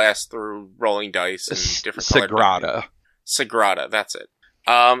stained glass through rolling dice and different colored Sagrada, that's it.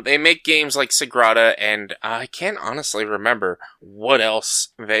 They make games like Sagrada, and I can't honestly remember what else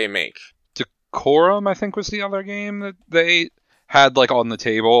they make. Decorum, I think, was the other game that they had like on the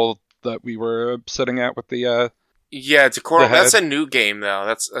table that we were sitting at with the yeah, Decorum. That's a new game though.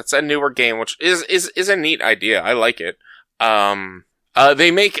 That's a newer game, which is a neat idea. I like it.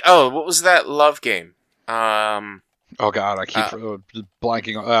 They make what was that love game? Oh god, I keep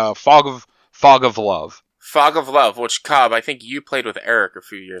blanking. Fog of Love. Fog of Love, which Cobb, I think you played with Eric a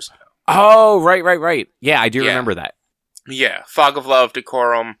few years ago. Oh, right. Yeah, I do remember that. Yeah, Fog of Love,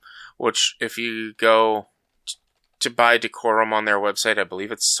 Decorum, which if you go to buy Decorum on their website, I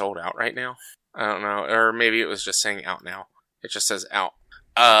believe it's sold out right now. I don't know, or maybe it was just saying out now. It just says out.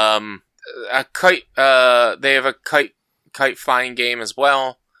 A kite. They have a kite flying game as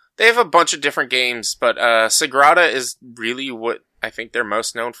well. They have a bunch of different games, but Sagrada is really what I think they're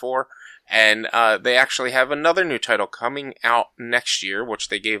most known for. And they actually have another new title coming out next year, which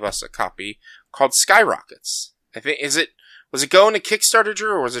they gave us a copy, called Skyrockets. I think was it going to Kickstarter,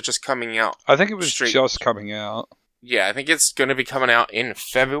 Drew, or was it just coming out? I think it was just coming out. Yeah, I think it's going to be coming out in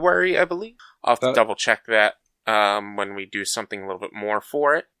February, I believe. I'll have to double check that when we do something a little bit more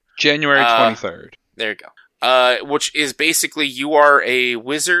for it. January 23rd. There you go. Which is basically you are a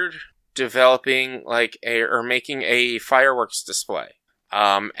wizard developing or making a fireworks display.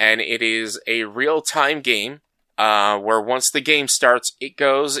 And it is a real-time game, where once the game starts, it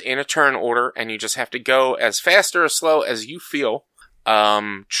goes in a turn order, and you just have to go as fast or as slow as you feel,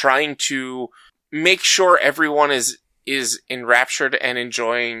 trying to make sure everyone is enraptured and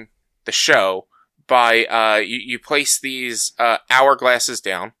enjoying the show by, you place these, hourglasses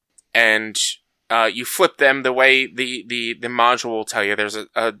down, and, you flip them the way the module will tell you. There's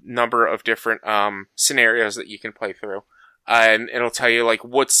a number of different scenarios that you can play through. And it'll tell you like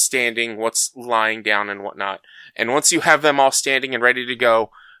what's standing, what's lying down, and whatnot. And once you have them all standing and ready to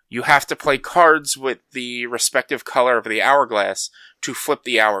go, you have to play cards with the respective color of the hourglass to flip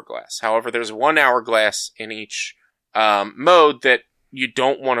the hourglass. However, there's one hourglass in each mode that you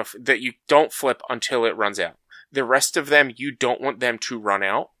don't flip until it runs out. The rest of them, you don't want them to run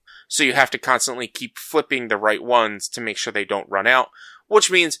out. So you have to constantly keep flipping the right ones to make sure they don't run out,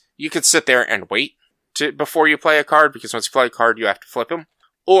 which means you could sit there and wait before you play a card, because once you play a card, you have to flip them.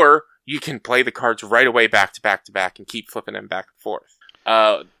 Or you can play the cards right away back to back to back and keep flipping them back and forth.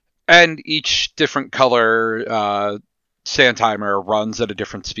 And each different color sand timer runs at a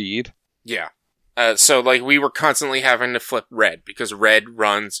different speed. Yeah. So like we were constantly having to flip red because red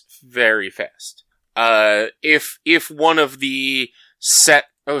runs very fast. If one of the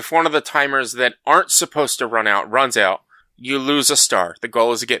timers that aren't supposed to run out runs out, you lose a star. The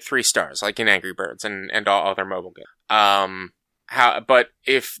goal is to get 3 stars, like in Angry Birds and all other mobile games. But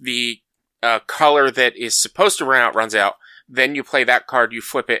if the color that is supposed to run out runs out, then you play that card, you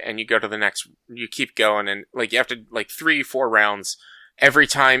flip it, and you go to the next. You keep going, and like you have to 3-4 rounds. Every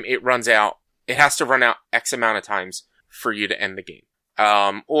time it runs out, it has to run out X amount of times for you to end the game.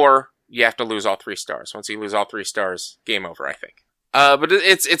 Or you have to lose all 3 stars. Once you lose all 3 stars, game over, I think. But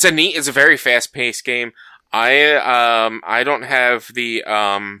it's a very fast-paced game. I don't have the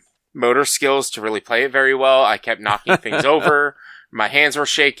motor skills to really play it very well. I kept knocking things over. My hands were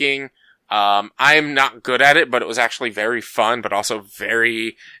shaking. I'm not good at it, but it was actually very fun, but also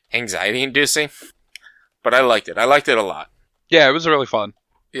very anxiety-inducing. But I liked it. I liked it a lot. Yeah, it was really fun.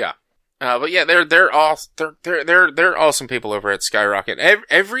 Yeah. But yeah, they're awesome people over at Skyrocket.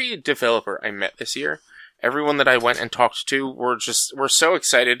 Every developer I met this year, everyone that I went and talked to were so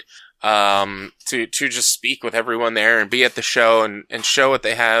excited to just speak with everyone there and be at the show and show what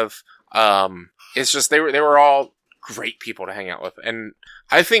they have. It's just they were all great people to hang out with, and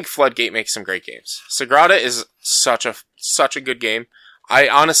I think Floodgate makes some great games. Sagrada is such a good game. I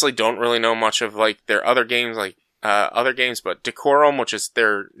honestly don't really know much of like their other games, but Decorum, which is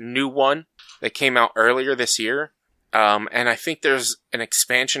their new one that came out earlier this year. And I think there's an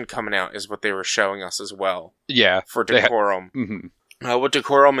expansion coming out, is what they were showing us as well. Yeah. For Decorum. Mm-hmm. What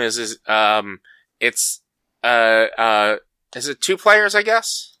Decorum is it 2 players, I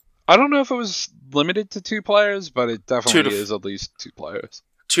guess? I don't know if it was limited to 2 players, but it definitely is at least 2 players.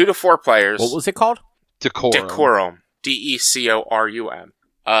 2 to 4 players. What was it called? Decorum. Decorum. Decorum.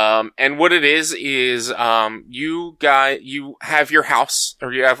 And what it is you have your house,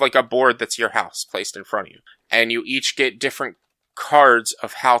 or you have like a board that's your house placed in front of you. And you each get different cards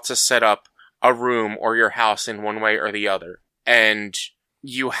of how to set up a room or your house in one way or the other. And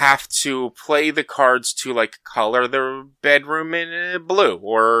you have to play the cards to like color the bedroom in blue,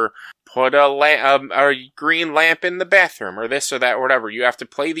 or put a green lamp in the bathroom, or this or that or whatever. You have to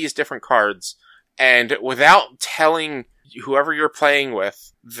play these different cards, and without telling whoever you're playing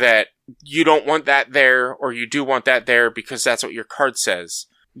with that you don't want that there, or you do want that there because that's what your card says,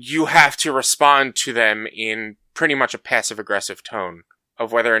 you have to respond to them in pretty much a passive-aggressive tone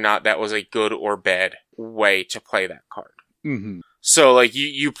of whether or not that was a good or bad way to play that card. Mm-hmm. So, like,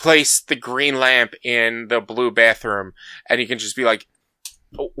 you place the green lamp in the blue bathroom, and you can just be like,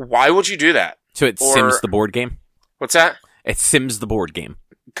 why would you do that? So it Sims the board game? What's that? It Sims the board game.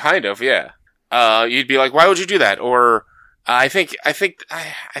 Kind of, yeah. You'd be like, why would you do that? Or, I think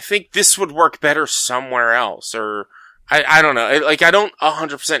this would work better somewhere else, or, I don't know. I don't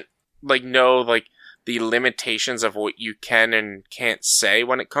 100%, know, the limitations of what you can and can't say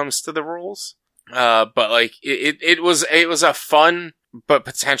when it comes to the rules. But it was a fun, but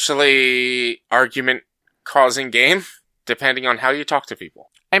potentially argument-causing game, depending on how you talk to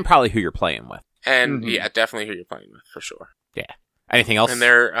people. And probably who you're playing with. And, yeah, definitely who you're playing with, for sure. Yeah. Anything else? And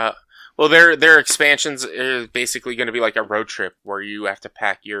their expansions is basically going to be like a road trip where you have to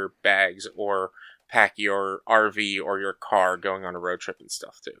pack your bags or pack your RV or your car going on a road trip and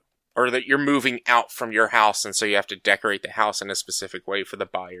stuff too. Or that you're moving out from your house, and so you have to decorate the house in a specific way for the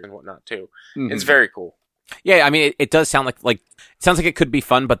buyer and whatnot too. Mm-hmm. It's very cool. Yeah, I mean, it does sound like it sounds like it could be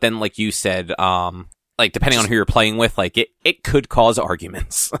fun, but then like you said, depending on who you're playing with, it could cause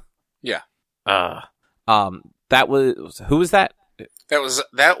arguments. Yeah. That was, who was that?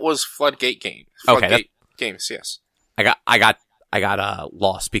 That was Floodgate Games. Floodgate Games, yes. I got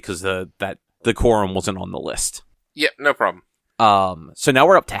lost because that Decorum wasn't on the list. Yeah, no problem. So now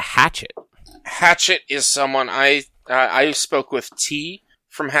we're up to Hatchet. Hatchet is someone I spoke with T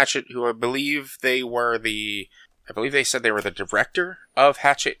from Hatchet, who I believe they said they were the director of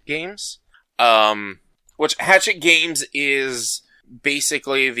Hatchet Games. which Hatchet Games is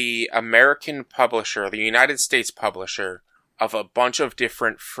basically the American publisher, the United States publisher of a bunch of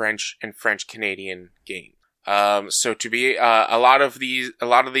different French and French Canadian games. So to be a lot of the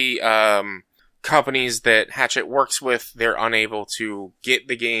companies that Hatchet works with, they're unable to get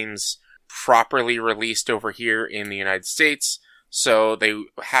the games properly released over here in the United States. So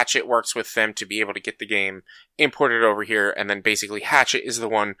Hatchet works with them to be able to get the game imported over here, and then basically Hatchet is the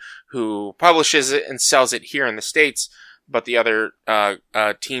one who publishes it and sells it here in the States, but the other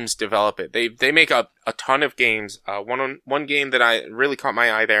teams develop it. They make a ton of games. One game that I really caught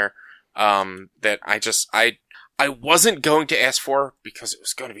my eye there, that I wasn't going to ask for because it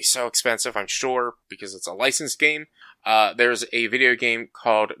was going to be so expensive, I'm sure, because it's a licensed game. There's a video game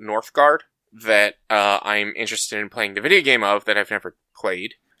called Northgard that I'm interested in playing the video game of that I've never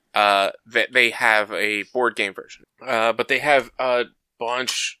played. That they have a board game version. But they have there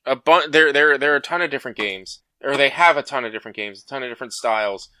are a ton of different games. Or they have a ton of different games, a ton of different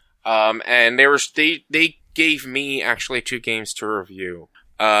styles. And they gave me actually 2 games to review.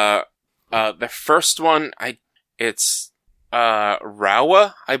 The first one, it's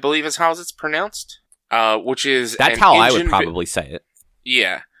Rawa, I believe is how it's pronounced. Which is that's how I would probably say it.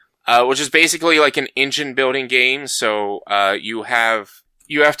 Yeah. Which is basically like an engine building game. So you have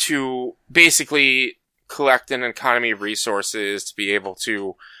to basically collect an economy of resources to be able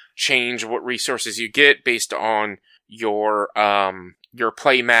to change what resources you get based on your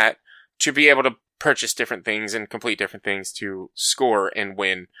play mat to be able to purchase different things and complete different things to score and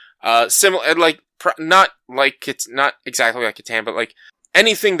win. Similar, like, not exactly like Catan, but like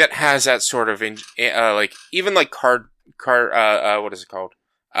anything that has that sort of, like, even like what is it called?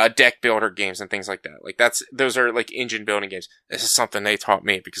 Deck builder games and things like that. Like those are like engine building games. This is something they taught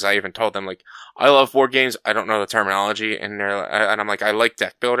me because I even told them, like, I love board games. I don't know the terminology. And I'm like, I like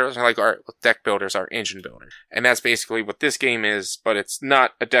deck builders. I'm like, all right, well, deck builders are engine builders. And that's basically what this game is, but it's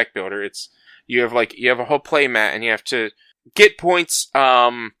not a deck builder. You have a whole play mat and you have to get points.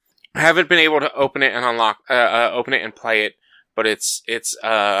 Haven't been able to open it and open it and play it, but it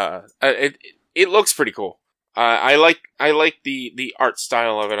looks pretty cool. I like the art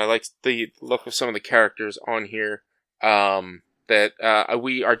style of it. I like the look of some of the characters on here. That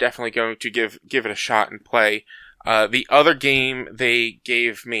we are definitely going to give it a shot and play. The other game they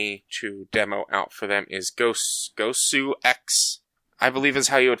gave me to demo out for them is Gosu X, I believe is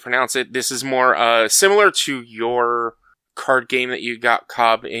how you would pronounce it. This is more similar to your card game that you got,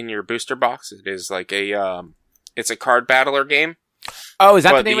 Cobb, in your booster box. It is like it's a card battler game. Oh, is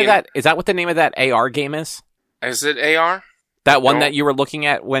that the name of that? Is that what the name of that AR game is? Is it AR? That one that you were looking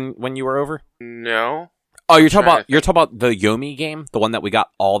at when you were over? No. Oh, you're talking about the Yomi game, the one that we got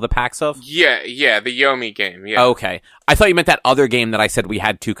all the packs of? Yeah, the Yomi game. Yeah. Okay, I thought you meant that other game that I said we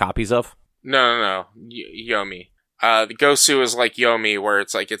had 2 copies of. No. Yomi. The Gosu is like Yomi, where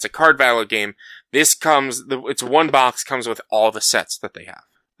it's a card battle game. This it's one box, comes with all the sets that they have,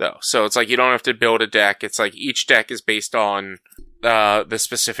 though. So it's like you don't have to build a deck. It's like each deck is based on the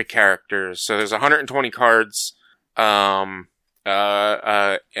specific characters. So there's 120 cards, dominated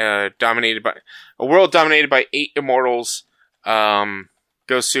by a world dominated by 8 immortals.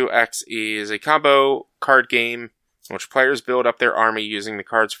 Gosu X is a combo card game in which players build up their army using the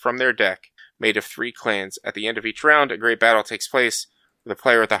cards from their deck, made of 3 clans. At the end of each round, a great battle takes place. The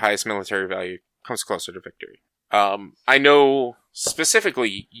player with the highest military value comes closer to victory. I know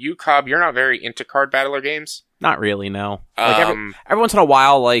specifically you, Cobb, you're not very into card battler games. Not really, no. Like every once in a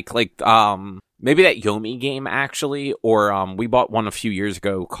while, like maybe that Yomi game actually, or we bought one a few years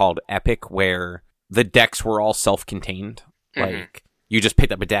ago called Epic, where the decks were all self-contained. Mm-hmm. Like you just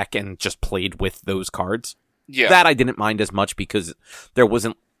picked up a deck and just played with those cards. Yeah, that I didn't mind as much because there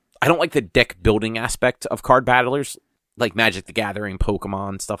wasn't. I don't like the deck building aspect of card battlers, like Magic the Gathering,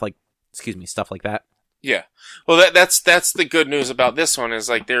 Pokemon, stuff like that. Yeah. Well, that's the good news about this one is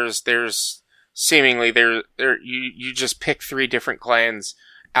like there's seemingly you just pick 3 different clans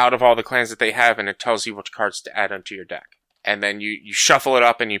out of all the clans that they have, and it tells you which cards to add onto your deck, and then you shuffle it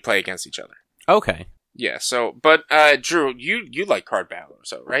up and you play against each other. Okay. Yeah. So, but Drew, you like card battlers,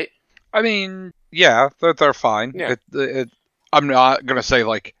 so right? I mean, yeah, they're fine. Yeah. I'm not gonna say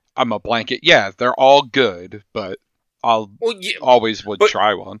like I'm a blanket. Yeah, they're all good, but always would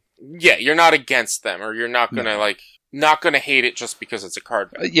try one. Yeah, you're not against them, or you're not gonna not gonna hate it just because it's a card.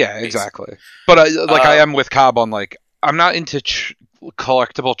 Yeah, exactly. But I am with Cobb on like I'm not into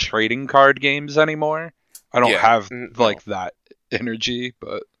collectible trading card games anymore. I don't have like that energy,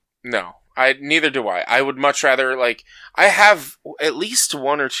 but no, neither do I. I would much rather I have at least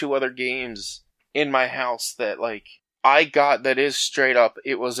 1 or 2 other games in my house that I got that is straight up,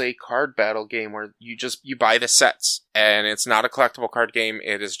 it was a card battle game where you buy the sets, and it's not a collectible card game.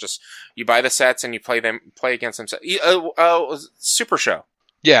 It is just, you buy the sets and you play against them. Super Show.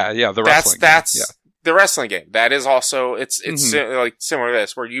 Yeah, the wrestling game. That's the wrestling game. That is also, it's like similar to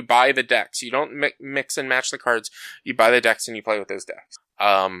this, where you buy the decks. You don't mix and match the cards. You buy the decks and you play with those decks.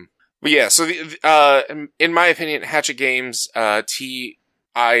 But yeah, so in my opinion, Hatchet Games,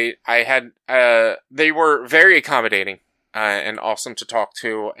 I had, they were very accommodating, and awesome to talk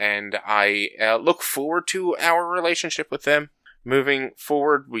to, and I, look forward to our relationship with them moving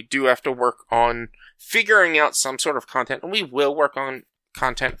forward. We do have to work on figuring out some sort of content, and we will work on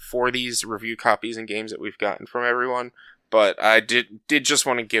content for these review copies and games that we've gotten from everyone, but I did just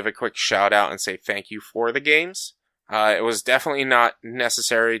want to give a quick shout out and say thank you for the games. It was definitely not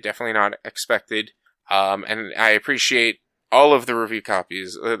necessary, definitely not expected, and I appreciate all of the review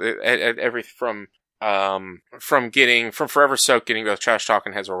copies, everything from Forever Soak getting both Trash Talk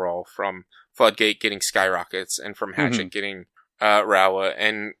and Heads Will Roll, from Floodgate getting Skyrockets, and from Hatchet getting Rawa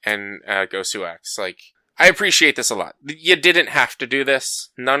and Gosu X. Like, I appreciate this a lot. You didn't have to do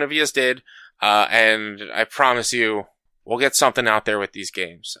this. None of yous did. And I promise you, we'll get something out there with these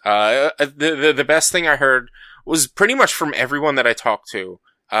games. The best thing I heard was pretty much from everyone that I talked to,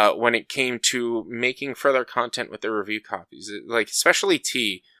 when it came to making further content with the review copies. Like, especially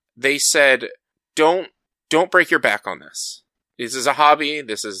T, they said, don't break your back on this. This is a hobby.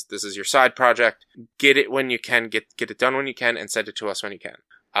 This is your side project. Get it when you can. Get it done when you can, and send it to us when you can.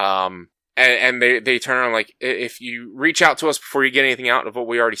 And they turn around like, if you reach out to us before you get anything out of what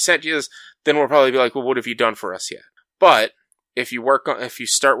we already sent you, then we'll probably be like, well, what have you done for us yet? But if you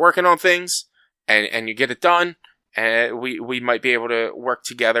start working on things and you get it done, and we might be able to work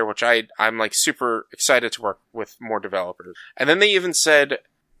together, which I'm like super excited to work with more developers. And then they even said,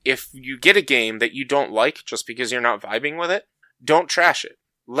 if you get a game that you don't like just because you're not vibing with it, don't trash it.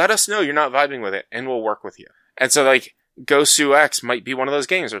 Let us know you're not vibing with it, and we'll work with you. And so, like, Gosu X might be one of those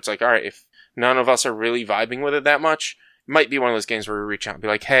games where it's like, all right, if none of us are really vibing with it that much, it might be one of those games where we reach out and be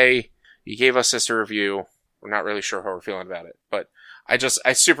like, hey, you gave us this a review. We're not really sure how we're feeling about it. But I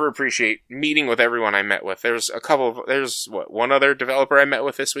super appreciate meeting with everyone I met with. There's one other developer I met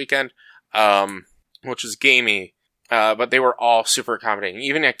with this weekend, which is Gamey. But they were all super accommodating.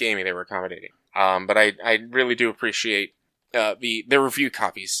 Even at Gamey, they were accommodating. But I really do appreciate, the review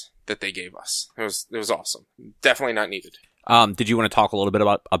copies that they gave us. It was awesome. Definitely not needed. Did you want to talk a little bit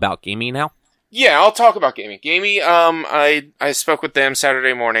about Gamey now? Yeah, I'll talk about Gamey. Gamey, I spoke with them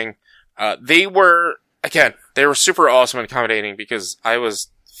Saturday morning. They were super awesome and accommodating, because I was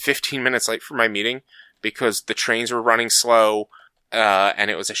 15 minutes late for my meeting because the trains were running slow,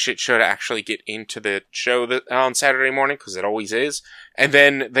 and it was a shit show to actually get into the show on Saturday morning, because it always is. And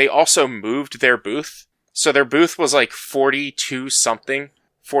then they also moved their booth. So their booth was like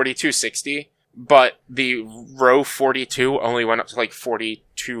 4260, but the row 42 only went up to like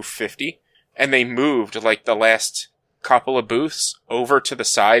 4250. And they moved like the last couple of booths over to the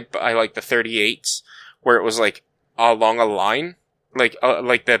side by like the 38s, where it was like along a line,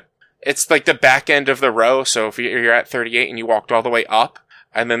 it's like the back end of the row. So if you're at 38 and you walked all the way up,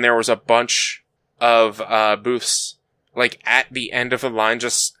 and then there was a bunch of booths like at the end of the line,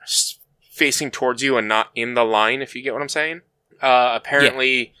 just facing towards you and not in the line, if you get what I'm saying.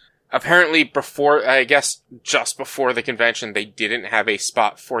 Apparently before, I guess just before the convention, they didn't have a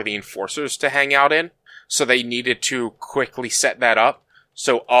spot for the enforcers to hang out in, so they needed to quickly set that up.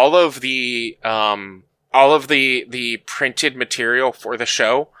 So all of the printed material for the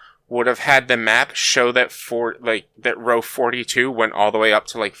show would have had the map show that that row 42 went all the way up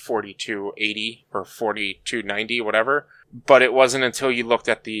to like 4280 or 4290, whatever. But it wasn't until you looked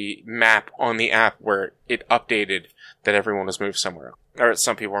at the map on the app where it updated that everyone was moved somewhere else. Or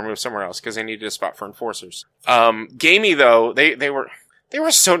some people were moved somewhere else because they needed a spot for enforcers. Gamey though, they were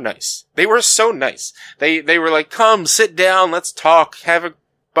so nice. They were so nice. They were like, come, sit down, let's talk, have a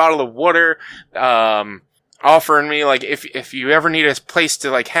bottle of water, offering me, like, if you ever need a place to,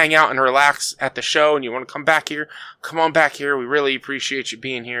 like, hang out and relax at the show and you want to come back here, come on back here. We really appreciate you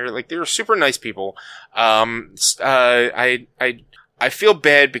being here. Like, they were super nice people. I feel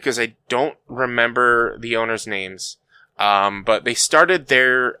bad because I don't remember the owners' names. But they started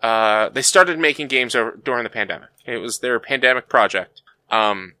making games during the pandemic. It was their pandemic project.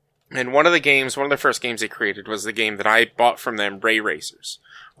 And one of the first games they created was the game that I bought from them, Ray Racers,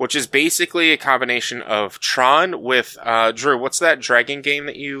 which is basically a combination of Tron with, Drew, what's that dragon game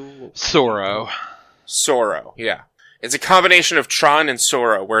that you... Sorrow, yeah. It's a combination of Tron and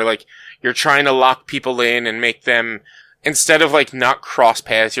Sorrow, where, like, you're trying to lock people in and make them, instead of, like, not cross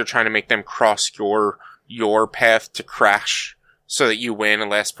paths, you're trying to make them cross your path to crash so that you win,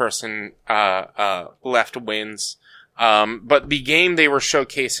 and last person left wins. But the game they were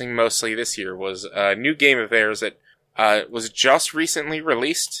showcasing mostly this year was a new game of theirs that was just recently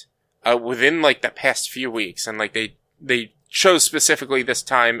released within like the past few weeks, and like they chose specifically this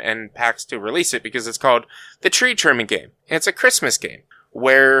time and PAX to release it because it's called the Tree Trimming Game. And it's a Christmas game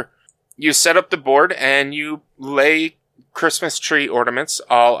where you set up the board and you lay Christmas tree ornaments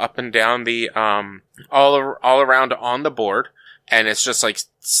all up and down the all around on the board, and it's just like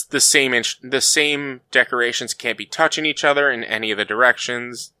the same decorations can't be touching each other in any of the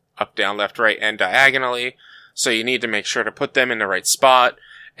directions, up, down, left, right, and diagonally. So you need to make sure to put them in the right spot.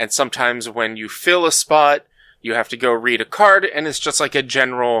 And sometimes when you fill a spot, you have to go read a card, and it's just like a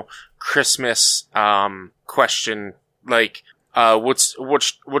general Christmas question, like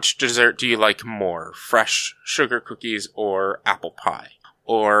which dessert do you like more? Fresh sugar cookies or apple pie?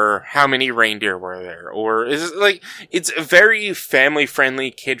 Or how many reindeer were there? Or is it like, it's a very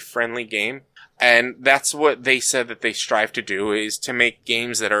family-friendly, kid-friendly game. And that's what they said that they strive to do, is to make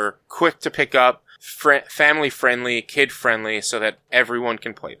games that are quick to pick up, family-friendly, kid-friendly, so that everyone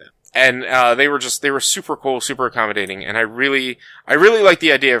can play them. And they were super cool, super accommodating, and I really like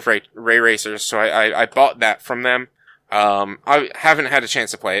the idea of Ray Racers, so I bought that from them. I haven't had a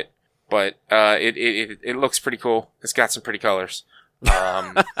chance to play it, but it looks pretty cool. It's got some pretty colors.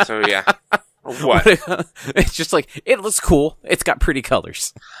 So yeah. What? It's just like, it looks cool. It's got pretty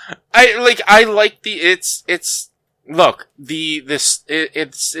colors. I like it's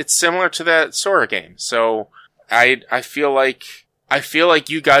similar to that Sora game. So I feel like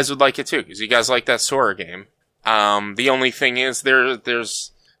you guys would like it too, because you guys like that Sora game. The only thing is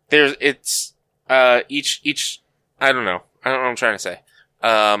each I don't know what I'm trying to say.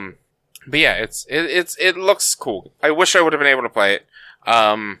 But yeah, it looks cool. I wish I would have been able to play it.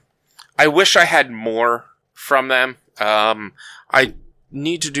 I wish I had more from them. I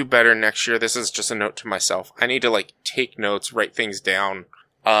need to do better next year. This is just a note to myself. I need to like take notes, write things down,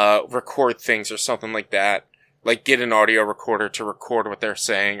 record things or something like that. Like get an audio recorder to record what they're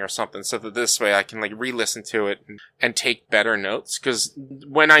saying or something, so that this way I can like re-listen to it and take better notes. Cause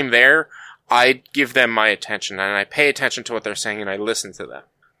when I'm there, I give them my attention and I pay attention to what they're saying and I listen to them.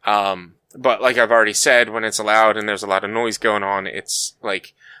 But like I've already said, when it's loud and there's a lot of noise going on, it's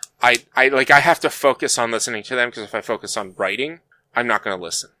like, I have to focus on listening to them, because if I focus on writing, I'm not going to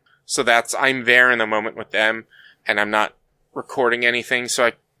listen. So I'm there in the moment with them, and I'm not recording anything.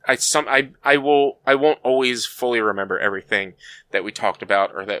 So I won't always fully remember everything that we talked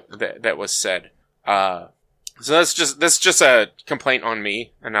about or that was said. So that's just a complaint on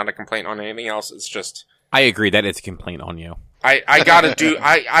me and not a complaint on anything else. It's just, I agree that it's a complaint on you. I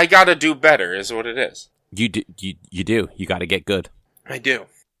gotta do better is what it is. You do. You gotta get good. I do.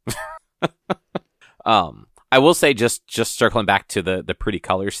 I will say, just circling back to the pretty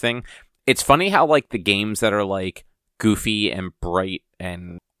colors thing, it's funny how like the games that are like goofy and bright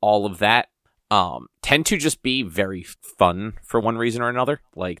and all of that tend to just be very fun for one reason or another.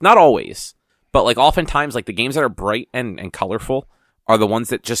 Like, not always, but like oftentimes, like the games that are bright and colorful are the ones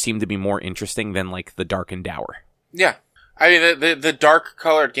that just seem to be more interesting than like the dark and dour. Yeah. I mean, the dark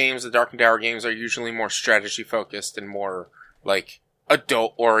colored games, the dark and dour games are usually more strategy focused and more like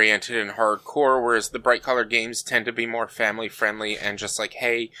adult oriented and hardcore, whereas the bright colored games tend to be more family friendly and just like,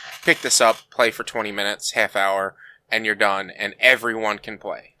 hey, pick this up, play for 20 minutes, half hour, and you're done, and everyone can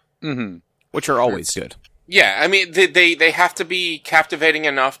play. Mm-hmm. Which are always good. Yeah, I mean, they have to be captivating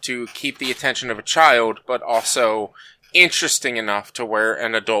enough to keep the attention of a child, but also interesting enough to where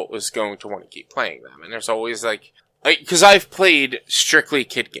an adult is going to want to keep playing them. And there's always like, because I've played strictly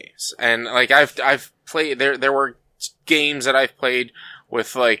kid games, and like I've played, there were games that I've played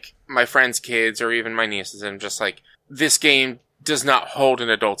with like my friends' kids or even my nieces, and just like, this game does not hold an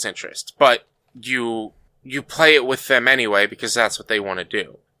adult's interest, but you play it with them anyway because that's what they want to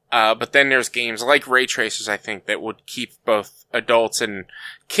do. But then there's games like Ray Tracers, I think, that would keep both adults and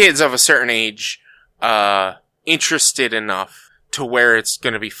kids of a certain age interested enough to where it's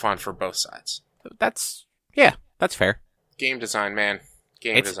going to be fun for both sides. That's fair. Game design, man.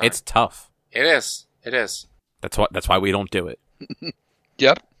 Design. It's tough. It is. That's why we don't do it.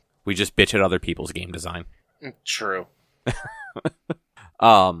 Yep. We just bitch at other people's game design. True.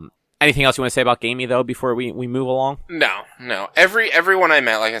 Anything else you want to say about Gamey, though, before we move along? No. Everyone I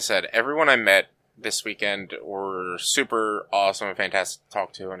met, like I said, everyone I met this weekend were super awesome and fantastic to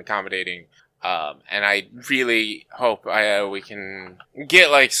talk to and accommodating. And I really hope we can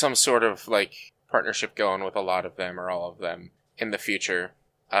get like some sort of like partnership going with a lot of them or all of them in the future.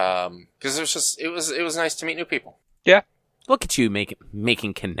 Because it was nice to meet new people. Yeah. Look at you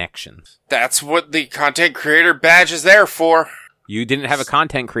making connections. That's what the content creator badge is there for. You didn't have a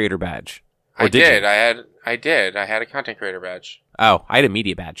content creator badge. I did. I had a content creator badge. Oh, I had a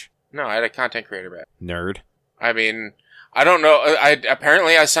media badge. No, I had a content creator badge. Nerd. I mean, I don't know.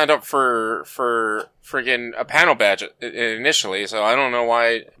 Apparently I signed up for friggin' a panel badge initially, so I don't know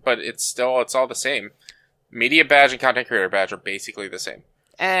why, but it's all the same. Media badge and content creator badge are basically the same.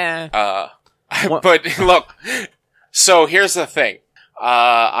 But look, so here's the thing.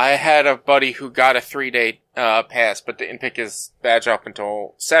 I had a buddy who got a 3-day pass, but didn't pick his badge up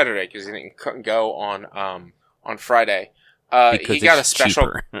until Saturday because he couldn't go on Friday. He got a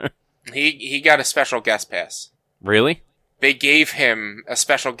special. he got a special guest pass. Really? They gave him a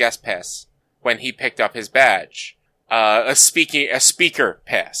special guest pass when he picked up his badge. A speaker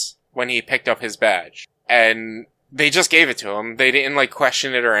pass when he picked up his badge, and they just gave it to him. They didn't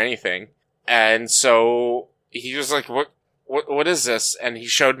question it or anything, and so he was like, What is this? And he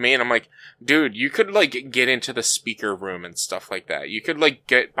showed me, and I'm like, dude, you could, get into the speaker room and stuff like that. You could,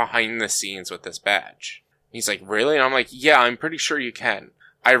 get behind the scenes with this badge. He's like, really? And I'm like, yeah, I'm pretty sure you can.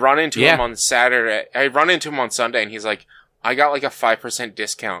 I run into him on Saturday. I run into him on Sunday, and he's like, I got, a 5%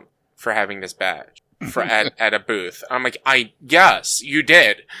 discount for having this badge at a booth. I'm like, yes, you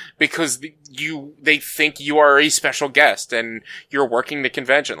did. Because they think you are a special guest and you're working the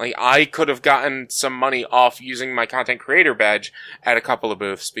convention. I could have gotten some money off using my content creator badge at a couple of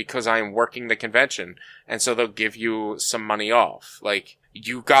booths because I'm working the convention. And so they'll give you some money off.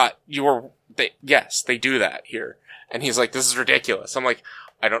 Yes, they do that here. And he's like, this is ridiculous. I'm like,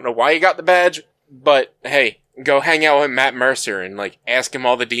 I don't know why you got the badge, but hey, go hang out with Matt Mercer and ask him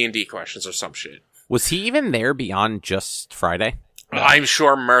all the D&D questions or some shit. Was he even there beyond just Friday? I'm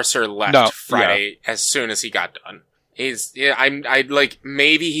sure Mercer left Friday as soon as he got done.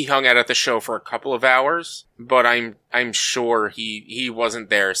 Maybe he hung out at the show for a couple of hours, but I'm sure he wasn't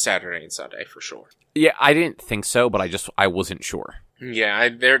there Saturday and Sunday for sure. Yeah, I didn't think so, but I wasn't sure. Yeah,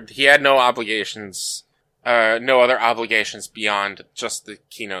 he had no obligations, no other obligations beyond just the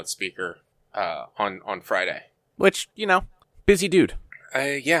keynote speaker, on Friday. Which, busy dude.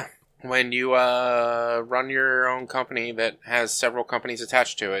 Yeah. When you run your own company that has several companies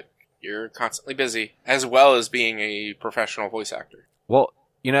attached to it, you're constantly busy, as well as being a professional voice actor. Well,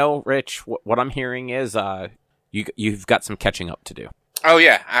 Rich, what I'm hearing is you've got some catching up to do. Oh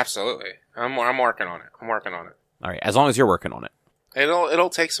yeah, absolutely. I'm working on it. All right, as long as you're working on it. It'll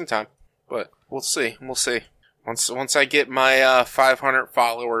take some time, but we'll see. Once I get my 500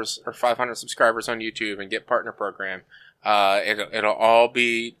 followers or 500 subscribers on YouTube and get partner program, it'll all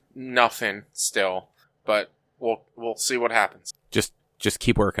be nothing still, but we'll see what happens. Just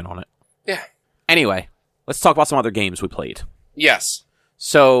keep working on it. Yeah. Anyway, let's talk about some other games we played. Yes.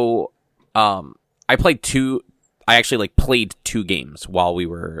 So, I actually played 2 games while we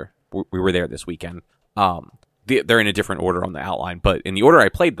were there this weekend. They're in a different order on the outline, but in the order I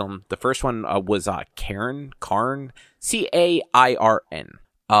played them, the first one was Cairn, Cairn. It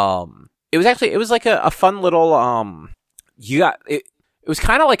was like a fun little it was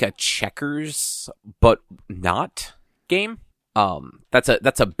kind of like a checkers but not game.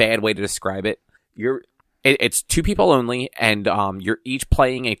 That's a bad way to describe it. It's 2 people only, and you're each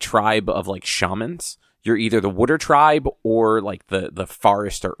playing a tribe of shamans. You're either the water tribe or the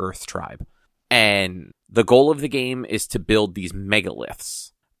forest or earth tribe. And the goal of the game is to build these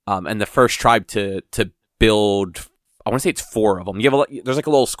megaliths. And the first tribe to build, I want to say it's 4 of them. There's a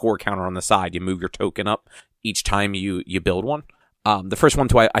little score counter on the side. You move your token up each time you build one. The first one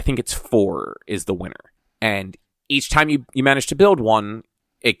to, I think it's 4, is the winner. And each time you manage to build one,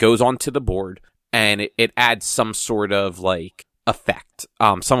 it goes onto the board, and it adds some sort of effect.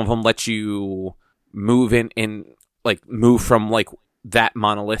 Some of them let you move move from that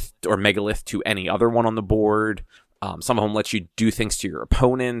monolith or megalith to any other one on the board. Some of them let you do things to your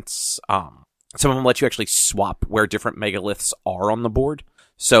opponents. Some of them let you actually swap where different megaliths are on the board.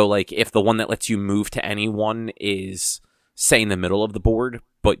 So if the one that lets you move to any one is, say, in the middle of the board,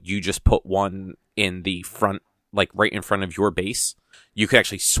 but you just put one in the front, right in front of your base, you could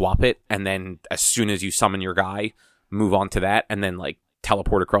actually swap it, and then as soon as you summon your guy, move on to that, and then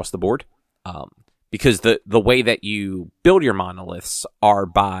teleport across the board. Because the way that you build your monoliths are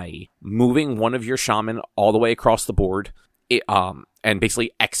by moving one of your shaman all the way across the board, and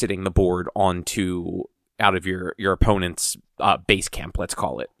basically exiting the board out of your opponent's base camp, let's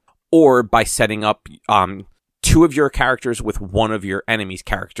call it. Or by setting up 2 of your characters with one of your enemy's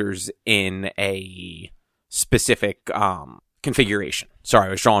characters in a specific configuration. Sorry,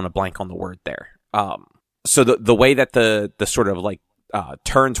 I was drawing a blank on the word there. So the way that the sort of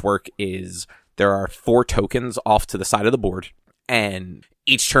turns work is there are 4 tokens off to the side of the board, and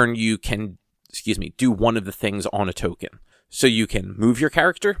each turn you can, do one of the things on a token. So you can move your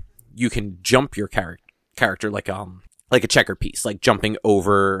character, you can jump your character like a checker piece, like jumping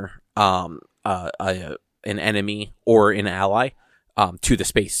over an enemy or an ally to the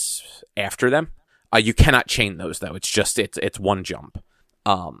space after them. You cannot chain those though. It's one jump.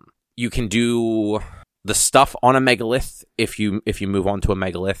 You can do the stuff on a megalith if you move on to a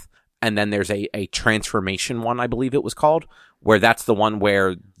megalith, and then there's a transformation one, I believe it was called, where that's the one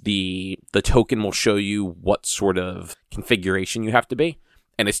where the token will show you what sort of configuration you have to be,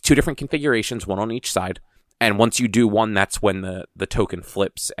 and it's 2 different configurations, one on each side. And once you do one, that's when the token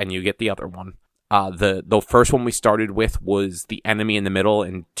flips and you get the other one. The first one we started with was the enemy in the middle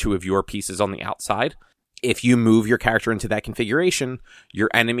and 2 of your pieces on the outside. If you move your character into that configuration,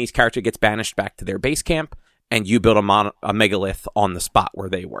 your enemy's character gets banished back to their base camp, and you build a megalith on the spot where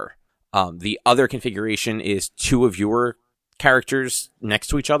they were. The other configuration is 2 of your characters next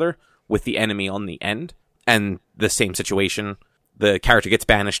to each other with the enemy on the end, and the same situation. The character gets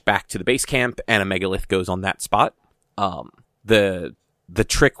banished back to the base camp, and a megalith goes on that spot. The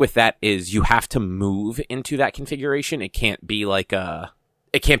trick with that is you have to move into that configuration. It can't be a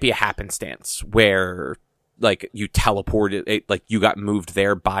happenstance where like you teleported it, like you got moved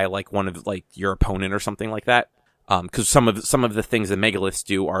there by like one of like your opponent or something like that. Because some of the things the megaliths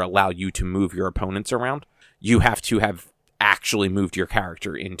do are allow you to move your opponents around. You have to have actually moved your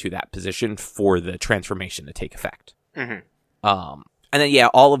character into that position for the transformation to take effect. Mm-hmm. And then, yeah,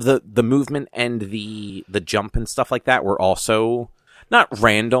 all of the movement and the jump and stuff like that were also not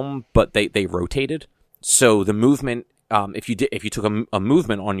random, but they rotated. So the movement, if you took a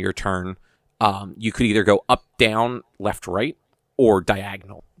movement on your turn, you could either go up, down, left, right, or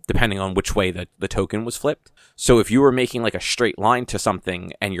diagonal, depending on which way the token was flipped. So if you were making like a straight line to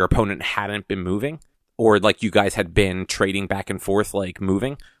something and your opponent hadn't been moving, or like you guys had been trading back and forth, like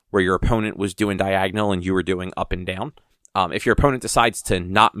moving, where your opponent was doing diagonal and you were doing up and down, if your opponent decides to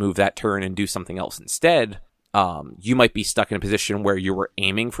not move that turn and do something else instead, you might be stuck in a position where you were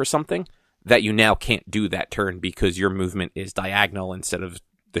aiming for something that you now can't do that turn because your movement is diagonal instead of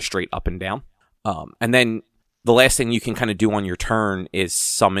the straight up and down. And then the last thing you can kind of do on your turn is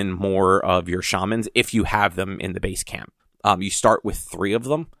summon more of your shamans if you have them in the base camp. You start with 3 of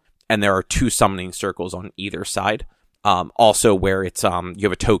them, and there are 2 summoning circles on either side. Also where it's, you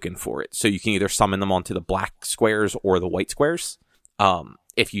have a token for it. So you can either summon them onto the black squares or the white squares.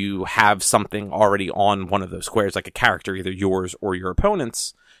 If you have something already on one of those squares, like a character, either yours or your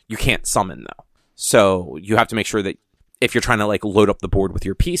opponent's, you can't summon though. So you have to make sure that if you're trying to like load up the board with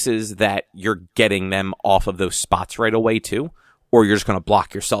your pieces, that you're getting them off of those spots right away too, or you're just going to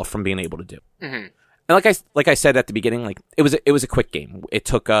block yourself from being able to do. Mm-hmm. And like I said at the beginning, like it was a quick game. It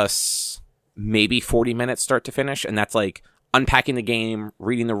took us maybe 40 minutes start to finish, and that's like unpacking the game,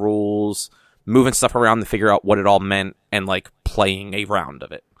 reading the rules, moving stuff around to figure out what it all meant, and like playing a round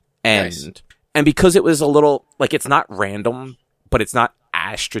of it. And Nice. And because it was a little like, it's not random, but it's not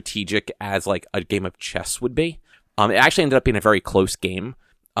as strategic as like a game of chess would be. It actually ended up being a very close game.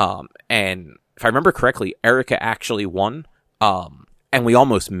 And if I remember correctly, Erica actually won. And we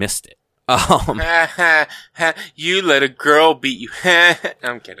almost missed it. You let a girl beat you.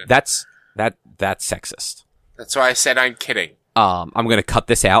 I'm kidding. That's sexist. That's why I said I'm kidding. I'm going to cut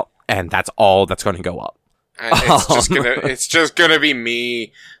this out, and that's all that's going to Okay. It's just gonna be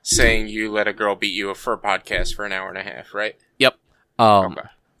me saying you let a girl beat you for a podcast for an hour and a half, right? Yep. Okay.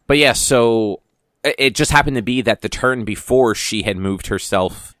 But yeah, so it just happened to be that the turn before she had moved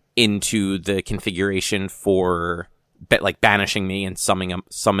herself into the configuration for like banishing me and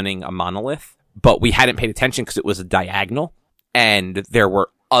summoning a monolith, but we hadn't paid attention because it was a diagonal, and there were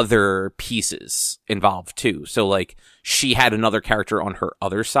other pieces involved too. So like she had another character on her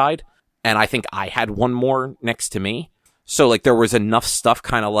other side, and I think I had one more next to me. So like there was enough stuff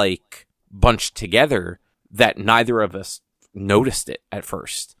kind of like bunched together that neither of us noticed it at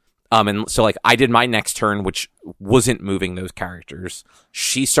first. And so like I did my next turn, which wasn't moving those characters.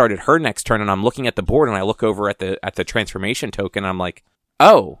 She started her next turn, and I'm looking at the board, and I look over at the transformation token, and I'm like,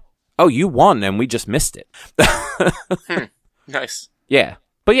 oh, you won, and we just missed it. Nice. Yeah.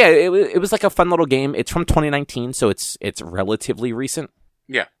 But yeah, it was like a fun little game. It's from 2019, so it's relatively recent.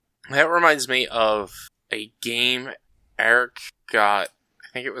 Yeah. That reminds me of a game Eric got, I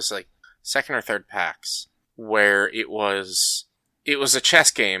think it was like 2nd or 3rd PAX, where it was a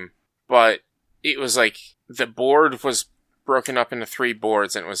chess game, but it was like the board was broken up into 3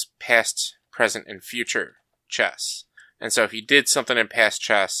 boards, and it was past, present, and future chess. And so if you did something in past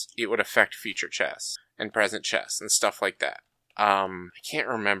chess, it would affect future chess and present chess and stuff like that. I can't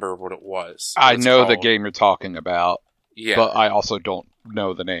remember what it was. I know the game you're talking about, yeah, but I also don't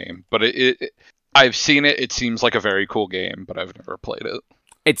know the name. But I've seen it. It seems like a very cool game, but I've never played it.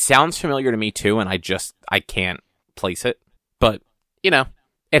 It sounds familiar to me too, and I can't place it. But,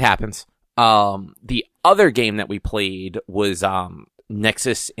 it happens. The other game that we played was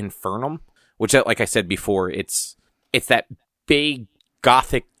Nexus Infernum, which, like I said before, it's that big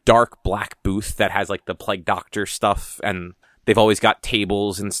gothic dark black booth that has like the Plague Doctor stuff, and they've always got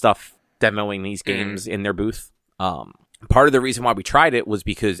tables and stuff demoing these games in their booth. Part of the reason why we tried it was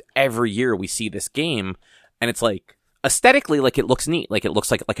because every year we see this game, and it's like aesthetically, like it looks neat, like it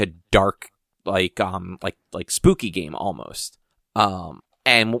looks like a dark, like spooky game almost.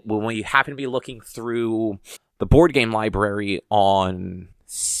 And when we happen to be looking through the board game library on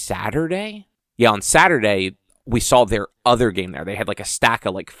Saturday, we saw their other game there. They had like a stack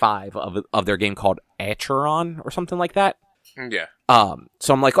of like 5 of their game called Acheron or something like that. Yeah.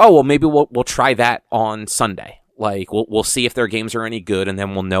 So I'm like, oh well, maybe we'll try that on Sunday. Like we'll see if their games are any good, and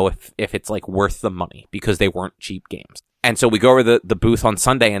then we'll know if it's like worth the money, because they weren't cheap games. And so we go over the booth on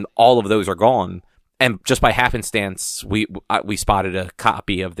Sunday, and all of those are gone. And just by happenstance, we spotted a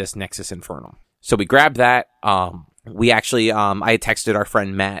copy of this Nexus Infernum. So we grabbed that. We actually, I had texted our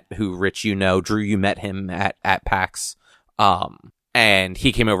friend Matt, who, Rich, Drew, you met him at PAX. And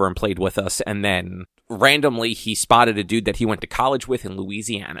he came over and played with us. And then randomly, he spotted a dude that he went to college with in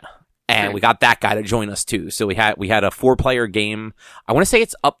Louisiana. And we got that guy to join us too. So we had a 4-player game. I want to say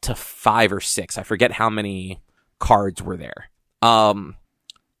it's up to 5 or 6. I forget how many cards were there.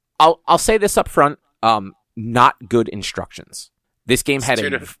 I'll say this up front. Not good instructions. This game had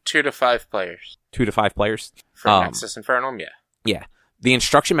 2 to 5 players. 2 to 5 players. For Nexus Infernum, yeah. Yeah. The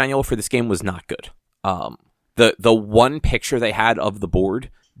instruction manual for this game was not good. The one picture they had of the board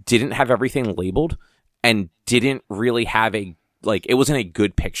didn't have everything labeled, and didn't really have it wasn't a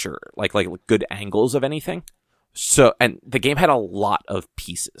good picture, like good angles of anything. So, and the game had a lot of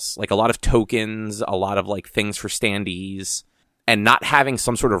pieces, like a lot of tokens, a lot of like things for standees, and not having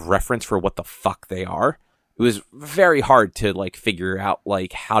some sort of reference for what the fuck they are. It was very hard to like figure out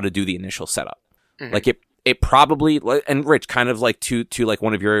like how to do the initial setup. Mm-hmm. Like it probably, and Rich, kind of like to like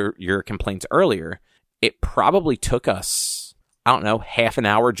one of your complaints earlier, it probably took us, I don't know, half an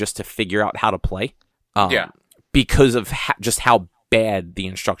hour just to figure out how to play. Yeah. Because of just how bad the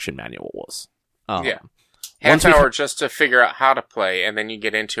instruction manual was. Yeah. Half hour just to figure out how to play, and then you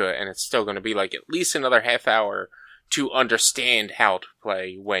get into it, and it's still going to be like at least another half hour to understand how to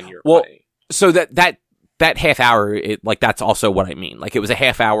play when you're playing. So that half hour, that's also what I mean. Like, it was a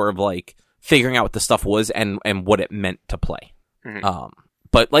half hour of like figuring out what the stuff was and what it meant to play. Mm-hmm.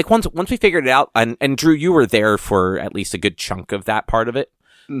 But like once we figured it out, and Drew, you were there for at least a good chunk of that part of it.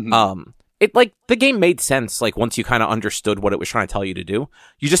 Mm-hmm. It like the game made sense. Like once you kind of understood what it was trying to tell you to do,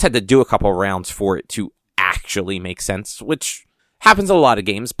 you just had to do a couple rounds for it to actually make sense, which happens in a lot of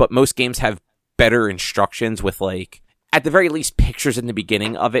games, but most games have better instructions with like, at the very least, pictures in the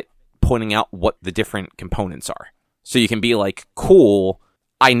beginning of it pointing out what the different components are. So you can be like, cool,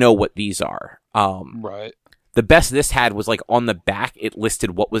 I know what these are. Right. The best this had was like on the back, it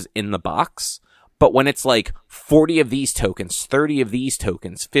listed what was in the box. But when it's like 40 of these tokens, 30 of these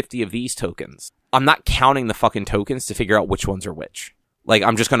tokens, 50 of these tokens, I'm not counting the fucking tokens to figure out which ones are which. Like,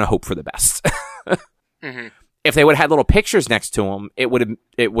 I'm just going to hope for the best. Mm-hmm. If they would have had little pictures next to them, it would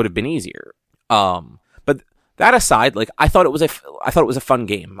have been easier. But that aside, like, I thought it was a fun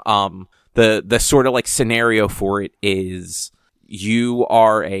game. The sort of like scenario for it is you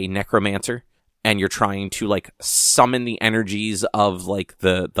are a necromancer, and you're trying to like summon the energies of like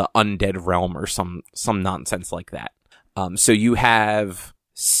the undead realm or some nonsense like that. So you have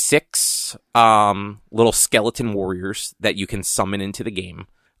 6 little skeleton warriors that you can summon into the game.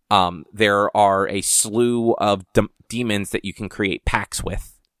 There are a slew of demons that you can create PAX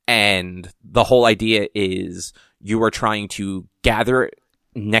with. And the whole idea is you are trying to gather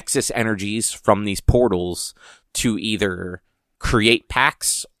Nexus energies from these portals to either create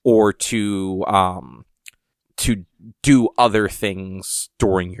PAX or to do other things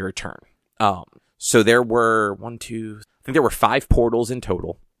during your turn. So there were I think there were 5 portals in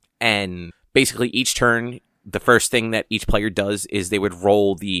total. And basically each turn, the first thing that each player does is they would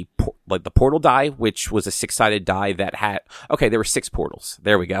roll the portal die, which was a 6-sided die that had, there were 6 portals.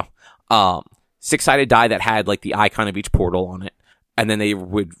 There we go. 6-sided die that had like the icon of each portal on it. And then they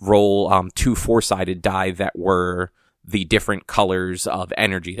would roll 2 4-sided die that were the different colors of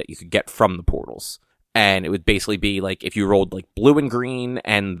energy that you could get from the portals. And it would basically be like, if you rolled like blue and green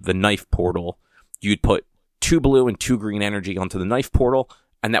and the knife portal, you'd put 2 blue and 2 green energy onto the knife portal,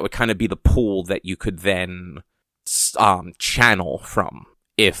 and that would kind of be the pool that you could then channel from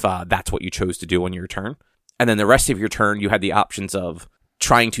if that's what you chose to do on your turn. And then the rest of your turn, you had the options of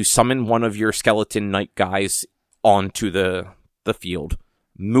trying to summon one of your skeleton knight guys onto the field,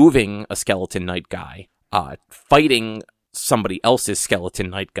 moving a skeleton knight guy, fighting somebody else's skeleton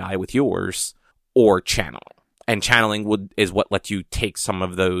knight guy with yours, or channeling. And channeling is what lets you take some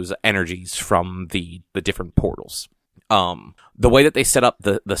of those energies from the different portals. The way that they set up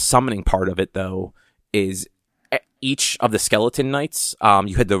the summoning part of it, though, is each of the skeleton knights,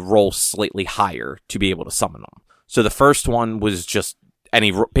 you had to roll slightly higher to be able to summon them. So the first one was just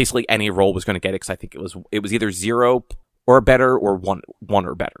basically any roll was going to get it, because I think it was either 0 or better or 1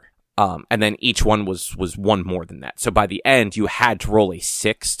 or better. And then each one was 1 more than that. So by the end, you had to roll a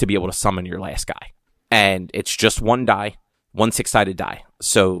 6 to be able to summon your last guy. And it's just 1 die, 1 6-sided die.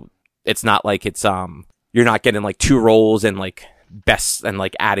 So it's not like it's you're not getting like 2 rolls and like best and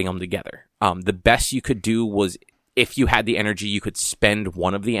like adding them together. The best you could do was, if you had the energy, you could spend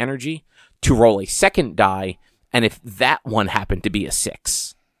 1 of the energy to roll a second die, and if that one happened to be a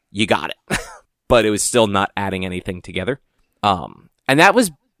 6, you got it. But it was still not adding anything together. And that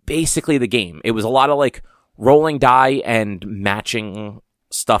was basically the game. It was a lot of like rolling die and matching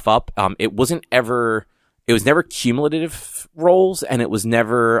stuff up. It was never cumulative rolls, and it was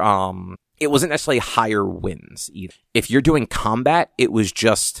never it wasn't necessarily higher wins either. If you're doing combat, it was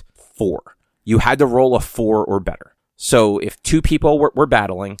just 4. You had to roll a 4 or better. So if 2 people were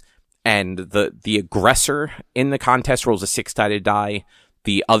battling, and the aggressor in the contest rolls a 6-sided die,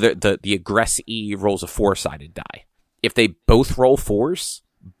 the aggressee rolls a 4-sided die. If they both roll 4s,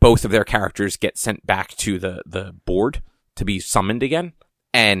 both of their characters get sent back to the board to be summoned again,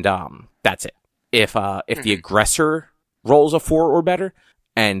 and that's it. If the aggressor rolls a 4 or better,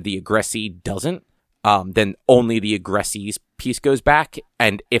 and the aggressee doesn't, then only the aggressee's piece goes back,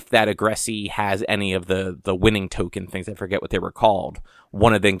 and if that aggressee has any of the winning token things, I forget what they were called,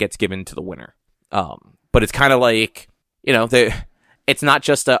 one of them gets given to the winner. But it's kind of like, it's not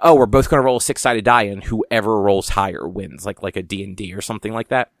just we're both going to roll a 6-sided die, and whoever rolls higher wins, like a D&D or something like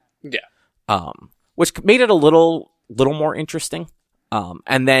that. Yeah. Which made it a little more interesting.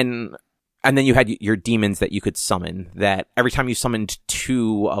 And then you had your demons that you could summon, that every time you summoned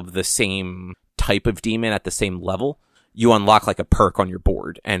 2 of the same type of demon at the same level, you unlock like a perk on your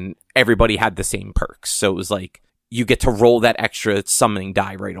board, and everybody had the same perks. So it was like, you get to roll that extra summoning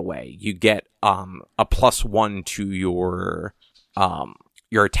die right away. You get a +1 to your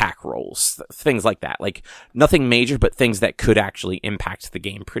attack rolls, things like that. Like nothing major, but things that could actually impact the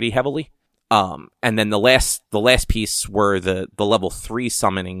game pretty heavily. And then the last piece were the level 3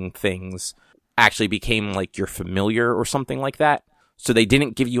 summoning things actually became like your familiar or something like that. So they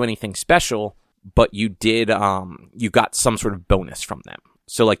didn't give you anything special, but you did, you got some sort of bonus from them.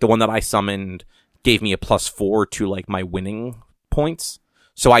 So like the one that I summoned gave me a +4 to like my winning points.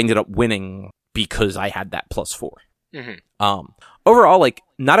 So I ended up winning because I had that +4. Mm-hmm. Overall, like,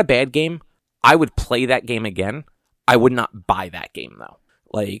 not a bad game. I would play that game again. I would not buy that game though.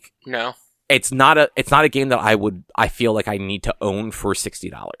 Like, no, it's not a game that I feel like I need to own for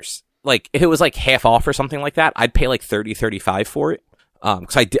 $60. Like, if it was like half off or something like that, I'd pay like $30-$35 for it.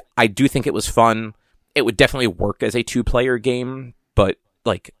 Cause I do think it was fun. It would definitely work as a 2-player game, but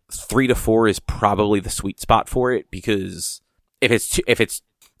like 3 to 4 is probably the sweet spot for it, because if it's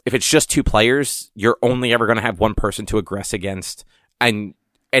just 2 players, you're only ever going to have one person to aggress against, and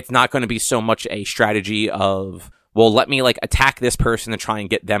it's not going to be so much a strategy of, well, let me like attack this person and try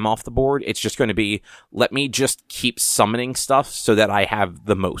and get them off the board. It's just going to be, let me just keep summoning stuff so that I have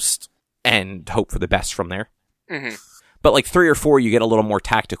the most and hope for the best from there. Mm-hmm. But like 3 or 4, you get a little more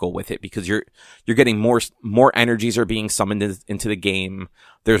tactical with it, because you're getting more energies are being summoned into the game.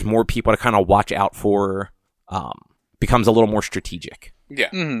 There's more people to kind of watch out for. Becomes a little more strategic.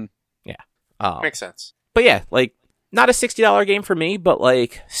 Yeah. Mm-hmm. Yeah. Makes sense. But yeah, like, not a $60 game for me, but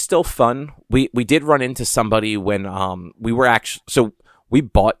like still fun. We did run into somebody when we were actually, so we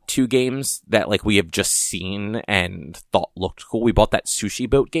bought 2 games that like we have just seen and thought looked cool. We bought that sushi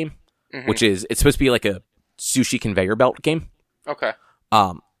boat game, mm-hmm. which it's supposed to be like a sushi conveyor belt game. Okay.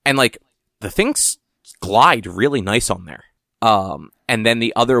 And like the things glide really nice on there. And then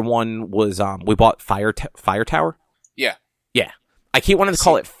the other one was we bought Fire Tower. Yeah. Yeah. I keep wanting to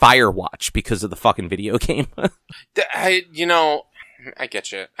call it Firewatch because of the fucking video game. I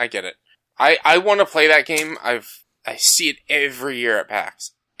get you. I get it. I want to play that game. I see it every year at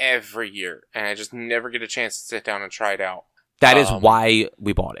PAX. Every year. And I just never get a chance to sit down and try it out. That is why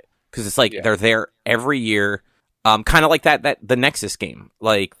we bought it. Because it's like, they're there every year. Kind of like that the Nexus game.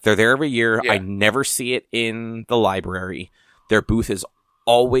 Like, they're there every year. Yeah. I never see it in the library. Their booth is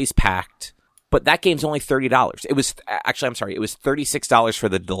always packed. but that game's only $30. It was actually, I'm sorry, it was $36 for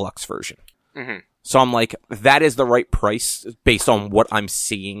the deluxe version. Mm-hmm. So I'm like, that is the right price based on what I'm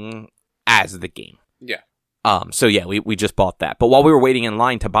seeing as the game. Yeah. So yeah, we just bought that. But while we were waiting in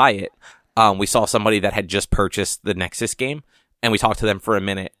line to buy it, we saw somebody that had just purchased the Nexus game, and we talked to them for a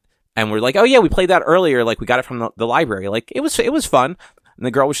minute, and we're like, oh yeah, we played that earlier. Like, we got it from the library. Like, it was fun. And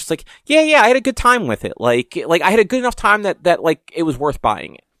the girl was just like, yeah, I had a good time with it. Like I had a good enough time that like it was worth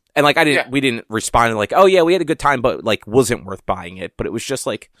buying it. And like we didn't respond like, oh yeah, we had a good time, but like wasn't worth buying it. But it was just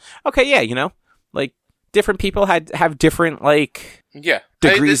like, okay, yeah, you know, like different people have different like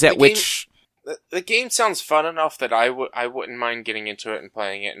degrees at which. The game sounds fun enough that I wouldn't mind getting into it and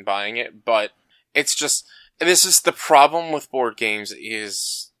playing it and buying it, but it's just, this is the problem with board games,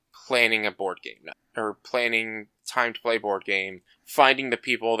 is planning a board game night, or planning time to play board game, finding the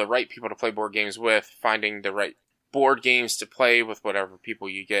right people to play board games with, finding the right board games to play with whatever people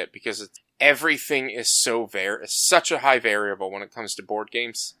you get, because everything is it's such a high variable when it comes to board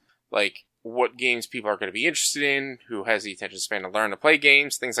games. Like, what games people are going to be interested in, who has the attention span to learn to play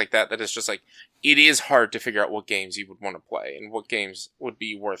games, things like that. That is just like, it is hard to figure out what games you would want to play and what games would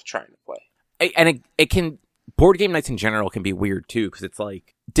be worth trying to play. And it can, board game nights in general can be weird too, because it's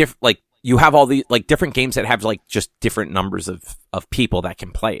like like you have all these like different games that have like just different numbers of people that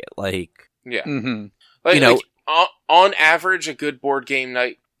can play it. Like, yeah, you know, on average, a good board game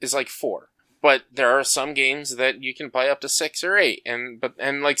night is like 4. But there are some games that you can play up to 6 or 8, and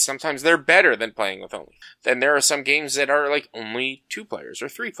like sometimes they're better than playing with only. Then there are some games that are like only 2 players or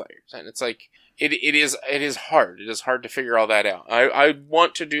 3 players, and it's like it is hard. It is hard to figure all that out. I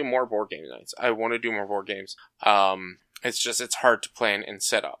want to do more board game nights. I want to do more board games. It's hard to plan and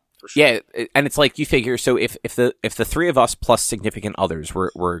set up. For sure. Yeah, and it's like you figure. So if the 3 of us plus significant others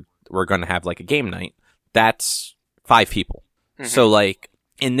we're going to have like a game night, that's 5 people. Mm-hmm. So like.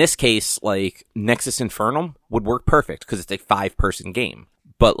 In this case, like, Nexus Infernum would work perfect, because it's a 5-person game.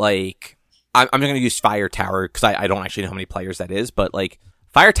 But, like, I'm going to use Fire Tower, because I don't actually know how many players that is, but, like,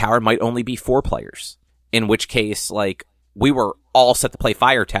 Fire Tower might only be 4 players. In which case, like, we were all set to play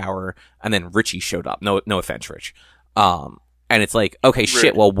Fire Tower, and then Richie showed up. No offense, Rich. And it's like, okay,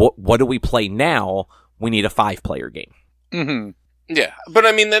 shit, well, what do we play now? We need a 5-player game. Mm-hmm. Yeah, but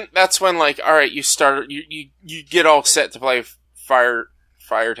I mean, then that's when, like, alright, you get all set to play Fire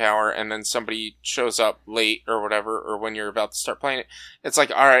Tower, and then somebody shows up late or whatever, or when you're about to start playing it, it's like,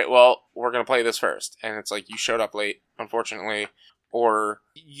 alright, well, we're gonna play this first. And it's like, you showed up late, unfortunately, or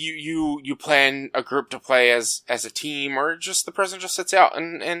you plan a group to play as a team, or just the person just sits out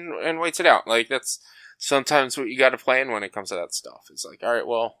and waits it out. Like, that's sometimes what you gotta plan when it comes to that stuff. It's like, alright,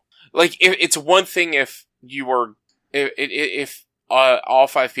 well, like, it's one thing if all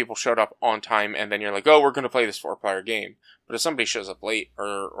 5 people showed up on time, and then you're like, oh, we're gonna play this 4-player game. But if somebody shows up late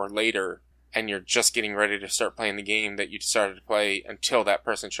or later, and you're just getting ready to start playing the game that you started to play until that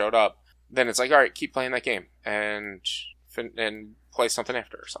person showed up, then it's like, all right, keep playing that game and play something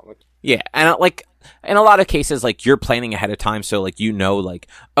after or something. Yeah, and like in a lot of cases, like you're planning ahead of time, so like you know, like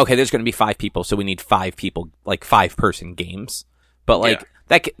okay, there's going to be 5 people, so we need 5 people, like 5-person games. But like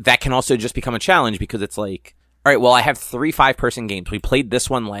that can also just become a challenge, because it's like, all right, well, I have 3 5-person games. We played this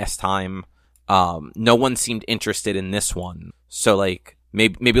one last time. No one seemed interested in this one. So, like,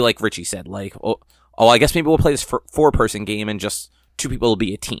 maybe like Richie said, like, I guess maybe we'll play this 4-person game and just 2 people will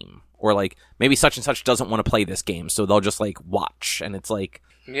be a team. Or, like, maybe such and such doesn't want to play this game, so they'll just, like, watch. And it's like,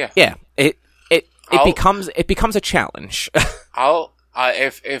 it becomes a challenge.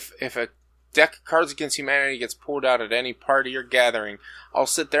 If a deck of Cards Against Humanity gets pulled out at any party or gathering, I'll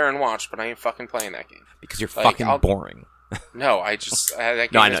sit there and watch, but I ain't fucking playing that game. Because you're fucking boring. No, I just... that game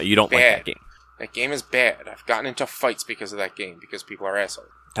no, I know, you don't like that game. That game is bad. I've gotten into fights because of that game, because people are assholes.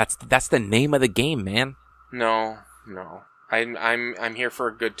 That's the name of the game, man. No. I'm here for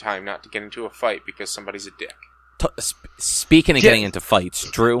a good time, not to get into a fight because somebody's a dick. Speaking of getting into fights,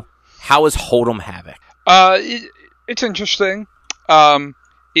 Drew, how is Hold'em Havoc? It's interesting.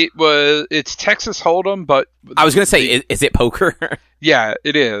 It's Texas Hold'em, but I was gonna say, is it poker? Yeah,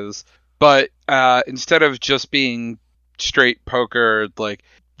 it is. But instead of just being straight poker, like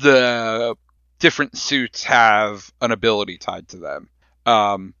the different suits have an ability tied to them.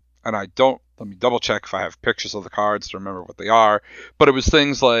 And let me double check if I have pictures of the cards to remember what they are. But it was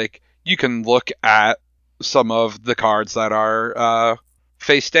things like, you can look at some of the cards that are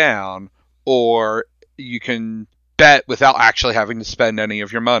face down, or you can bet without actually having to spend any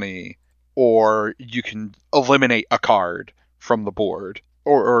of your money, or you can eliminate a card from the board,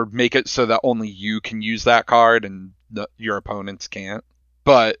 or make it so that only you can use that card and your opponents can't,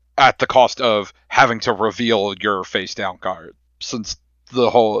 but at the cost of having to reveal your face down card, since the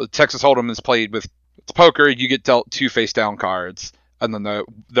whole Texas Hold'em is played with poker. You get dealt 2 face down cards, and then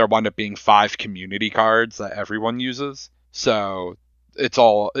there wind up being 5 community cards that everyone uses. So it's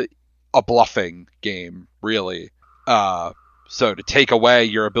all a bluffing game, really. So to take away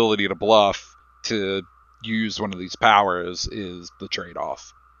your ability to bluff to use one of these powers is the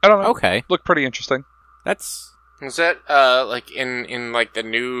trade-off. I don't know. Okay. Look pretty interesting. Is that like in like the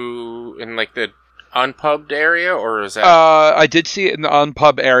new in like the unpubbed area, or is that? I did see it in the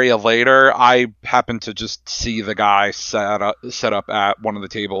unpub area later. I happened to just see the guy set up at one of the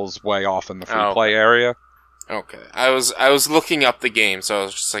tables way off in the free play area. Okay, I was looking up the game, so I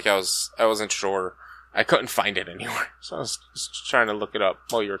was just like I wasn't sure. I couldn't find it anywhere, so I was just trying to look it up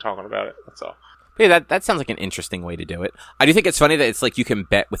while you were talking about it. That's all. Yeah, that sounds like an interesting way to do it. I do think it's funny that it's like you can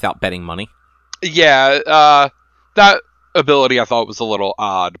bet without betting money. Yeah, that ability I thought was a little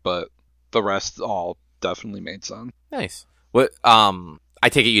odd, but the rest all definitely made sense. Nice. What? I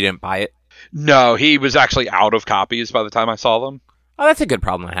take it you didn't buy it? No, he was actually out of copies by the time I saw them. Oh, that's a good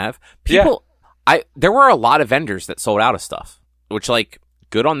problem to have. There were a lot of vendors that sold out of stuff, which like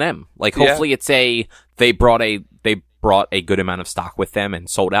good on them. Like hopefully it's they brought a good amount of stock with them and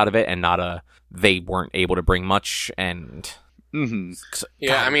sold out of it, and not they weren't able to bring much. And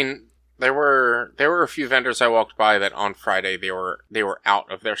I mean, there were a few vendors I walked by that on Friday they were out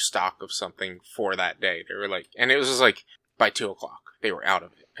of their stock of something for that day. They were like, and it was just like by 2:00 they were out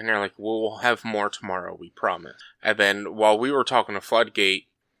of it, and they're like, "We'll have more tomorrow, we promise." And then while we were talking to Floodgate,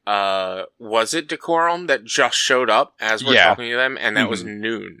 was it Decorum that just showed up as we're talking to them, and that was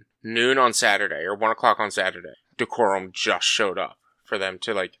noon on Saturday or 1:00 on Saturday. Decorum just showed up for them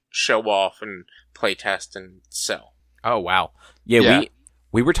to like show off and play test and sell. Oh wow, yeah.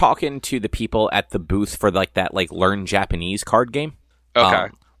 We were talking to the people at the booth for like that like Learn Japanese card game. Okay.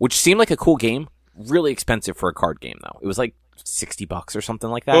 Which seemed like a cool game. Really expensive for a card game though. It was like $60 or something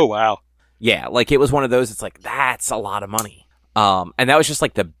like that. Oh wow. Yeah, like it was one of those. It's like that's a lot of money. And that was just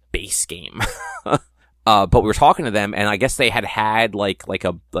like the base game. But we were talking to them, and I guess they had like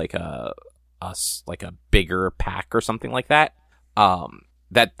a bigger pack or something like that.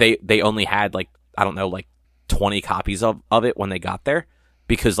 That they only had like I don't know like 20 copies of it when they got there,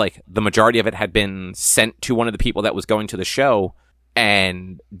 because like the majority of it had been sent to one of the people that was going to the show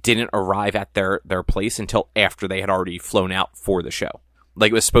and didn't arrive at their place until after they had already flown out for the show.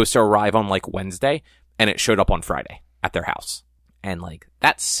 Like it was supposed to arrive on like Wednesday, and it showed up on Friday at their house. And like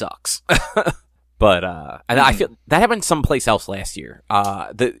that sucks. But and I feel that happened someplace else last year.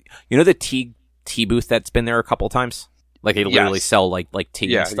 The tea booth that's been there a couple times. Like they literally sell like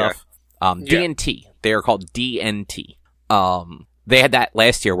tea and stuff. Yeah. D&T. They are called D&T. They had that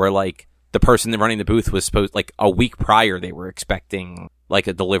last year where like the person running the booth was supposed like a week prior they were expecting like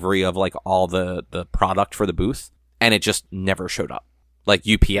a delivery of like all the product for the booth, and it just never showed up. Like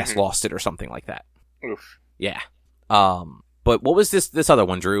UPS lost it or something like that. Oof. Yeah. But what was this other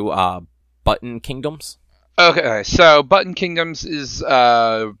one, Drew? Button Kingdoms? Okay, so Button Kingdoms is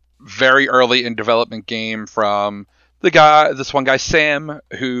a very early in development game from this one guy, Sam,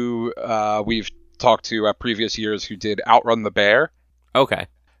 who we've talked to at previous years, who did Outrun the Bear. Okay.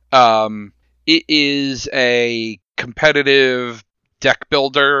 It is a competitive deck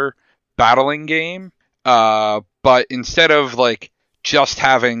builder battling game, but instead of like just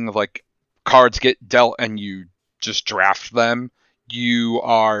having like cards get dealt and you just draft them, you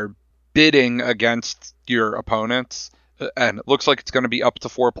are bidding against your opponents, and it looks like it's going to be up to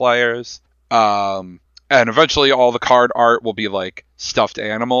 4 players. And eventually all the card art will be like stuffed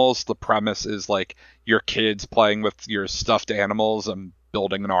animals. The premise is like your kids playing with your stuffed animals and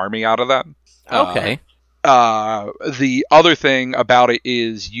building an army out of them. Okay. The other thing about it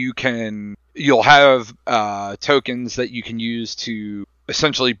is you'll have tokens that you can use to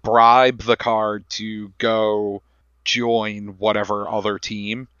essentially bribe the card to go join whatever other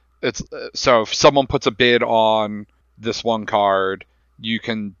team. So if someone puts a bid on this one card, you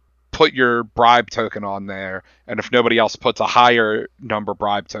can put your bribe token on there, and if nobody else puts a higher number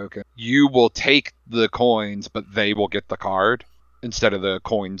bribe token, you will take the coins, but they will get the card instead of the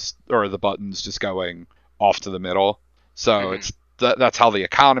coins or the buttons just going off to the middle. So that's how the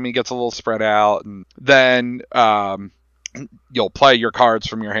economy gets a little spread out, and then you'll play your cards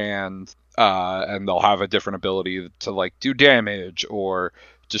from your hand, and they'll have a different ability to like do damage or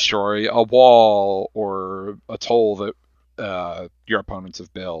destroy a wall or a toll that your opponents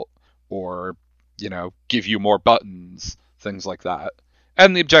have built, or give you more buttons, things like that.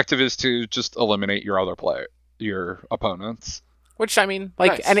 And the objective is to just eliminate your opponents. Which I mean,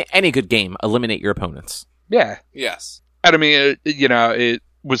 like nice. any good game, eliminate your opponents. Yeah. Yes. And I mean, it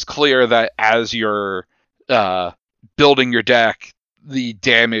was clear that as you're building your deck, the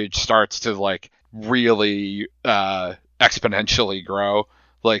damage starts to like really exponentially grow.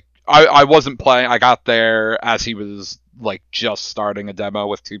 Like I wasn't playing. I got there as he was like just starting a demo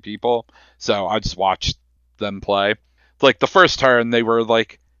with 2 people, so I just watched them play. Like the first turn, they were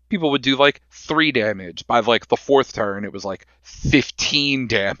like people would do like 3 damage. By like the 4th turn, it was like 15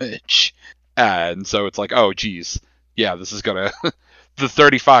 damage, and so it's like, oh geez, yeah, this is gonna. The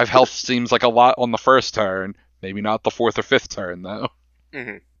 35 health seems like a lot on the first turn. Maybe not the 4th or 5th turn though.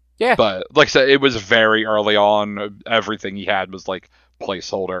 Mm-hmm. Yeah. But like I said, it was very early on. Everything he had was like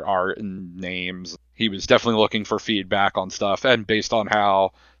placeholder art and names. He was definitely looking for feedback on stuff, and based on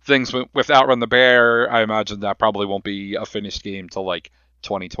how things went with Outrun the Bear, I imagine that probably won't be a finished game till like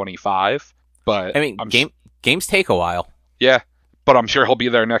 2025. But I mean, games take a while. Yeah, but I'm sure he'll be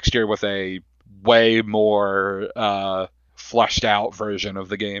there next year with a way more fleshed out version of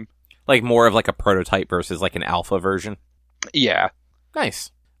the game. Like more of like a prototype versus like an alpha version. Yeah.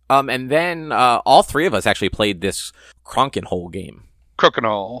 Nice. And then all 3 of us actually played this Kronkenhole game.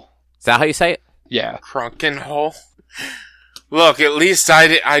 Crokinole. Is that how you say it? Yeah. Kronkenhole. Look, at least I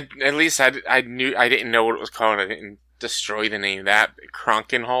knew I didn't know what it was called. I didn't destroy the name. That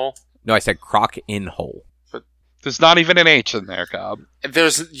Kronkenhole. No, I said Crock-in-hole. But there's not even an H in there, Cobb.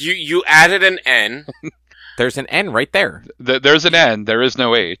 There's you added an N. There's an N right there. There's an N. There is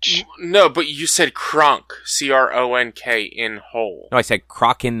no H. No, but you said Kronk. C-R-O-N-K in hole. No, I said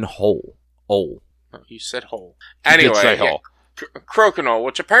Crock-in-hole. Oh. No, you said hole. Anyway, you did say hole. Crokinole,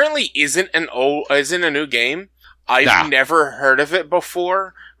 which apparently isn't a new game. I've never heard of it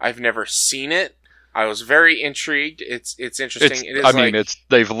before. I've never seen it. I was very intrigued. It's interesting.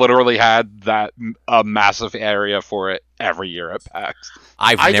 They've literally had that a massive area for it every year at PAX.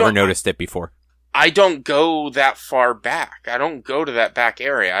 I've never noticed it before. I don't go that far back. I don't go to that back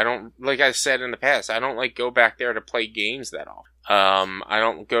area. I don't, like I said in the past, I don't like go back there to play games that often. I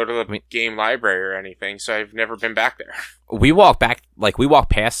don't go to the game library or anything, so I've never been back there. We walk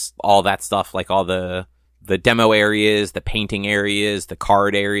past all that stuff, like all the demo areas, the painting areas, the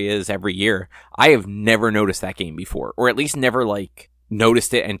card areas every year. I have never noticed that game before, or at least never like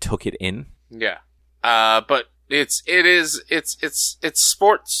noticed it and took it in. Yeah. But it's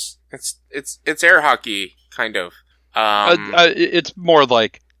sports. It's air hockey, kind of. It's more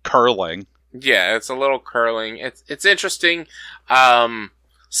like curling. Yeah, it's a little curling. It's interesting.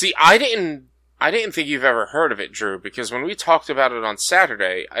 See, I didn't think you've ever heard of it, Drew, because when we talked about it on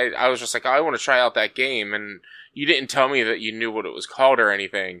Saturday, I was just like, I want to try out that game, and you didn't tell me that you knew what it was called or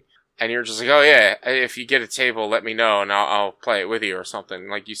anything. And you're just like, oh yeah, if you get a table, let me know, and I'll play it with you or something.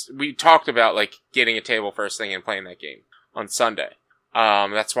 Like we talked about like getting a table first thing and playing that game on Sunday.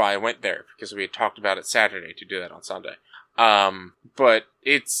 That's why I went there, because we had talked about it Saturday to do that on Sunday. But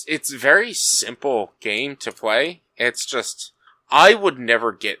it's a very simple game to play. It's just, I would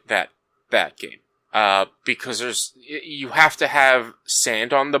never get that game. Because you have to have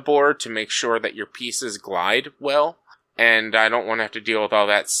sand on the board to make sure that your pieces glide well. And I don't want to have to deal with all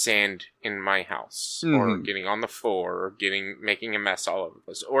that sand in my house, or getting on the floor, or making a mess all over the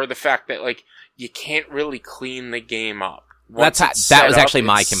place, or the fact that like you can't really clean the game up. That was actually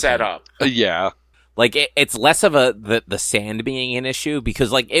my complaint. Set up. Yeah. Like it's less of the sand being an issue,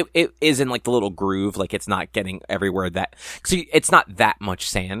 because like it is in like the little groove, like it's not getting everywhere it's not that much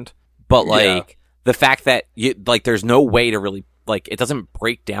sand, but like the fact that like there's no way to really like it doesn't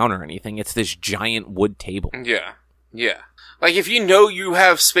break down or anything. It's this giant wood table. Yeah. Yeah. Like if you know you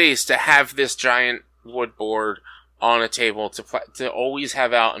have space to have this giant wood board on a table to always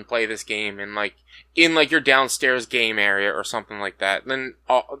have out and play this game, and like in like your downstairs game area or something like that, then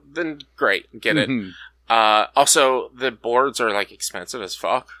great, get it. Also, the boards are like expensive as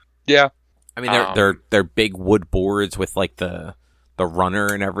fuck. Yeah, I mean they're big wood boards with like the runner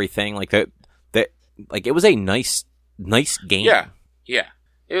and everything. Like that like it was a nice game. Yeah.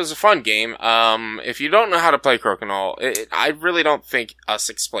 It was a fun game. If you don't know how to play Crokinole, I really don't think us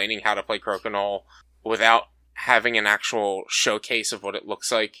explaining how to play Crokinole without having an actual showcase of what it looks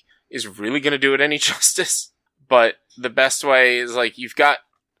like is really going to do it any justice. But the best way is like you've got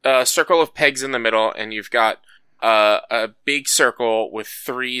a circle of pegs in the middle, and you've got a big circle with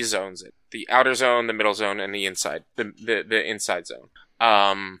 3 zones: the outer zone, the middle zone, and the inside, the inside zone.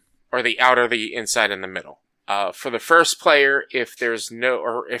 Or the outer, the inside, and the middle. For the first player, if there's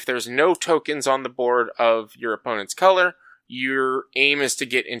no tokens on the board of your opponent's color, your aim is to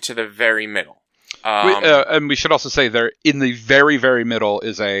get into the very middle. And we should also say there in the very, very middle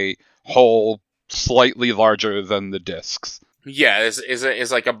is a hole slightly larger than the discs. Yeah,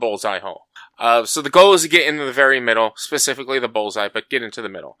 is like a bullseye hole. So the goal is to get into the very middle, specifically the bullseye, but get into the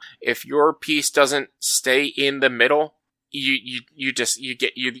middle. If your piece doesn't stay in the middle, you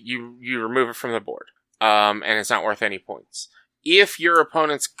remove it from the board. And it's not worth any points. If your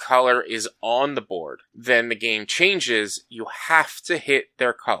opponent's color is on the board, then the game changes. You have to hit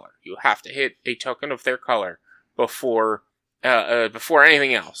their color. You have to hit a token of their color before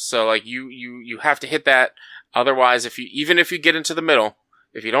anything else. So like you have to hit that. Otherwise, even if you get into the middle,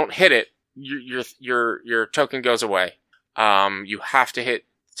 if you don't hit it, your token goes away. You have to hit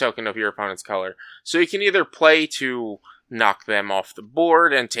the token of your opponent's color. So you can either play to knock them off the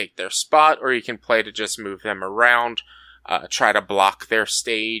board and take their spot, or you can play to just move them around, try to block their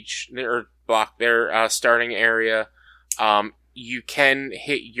stage, or block their starting area. You can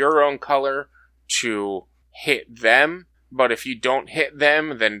hit your own color to hit them, but if you don't hit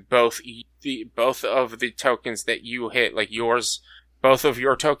them, then both of the tokens that you hit, like yours, both of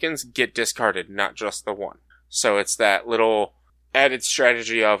your tokens get discarded, not just the one. So it's that little added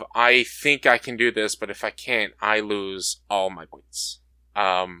strategy of, I think I can do this, but if I can't, I lose all my points.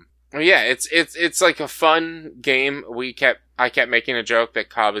 Yeah, it's like a fun game. I kept making a joke that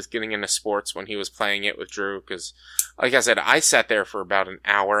Cobb is getting into sports when he was playing it with Drew, because, like I said, I sat there for about an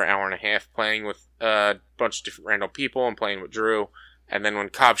hour and a half playing with a bunch of different random people and playing with Drew. And then when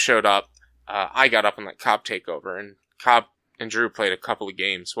Cobb showed up, I got up and let Cobb take over, and Cobb and Drew played a couple of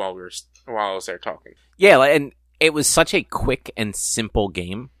games while I was there talking. Yeah, and it was such a quick and simple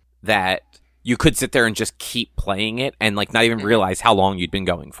game that you could sit there and just keep playing it and like not even realize how long you'd been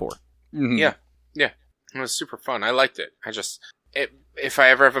going for. Mm-hmm. Yeah. It was super fun. I liked it. If I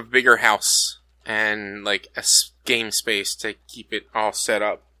ever have a bigger house and like a game space to keep it all set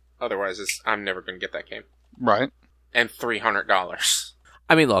up, otherwise I'm never going to get that game. Right. And $300.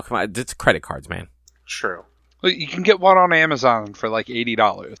 I mean, look, it's credit cards, man. True. Well, you can get one on Amazon for like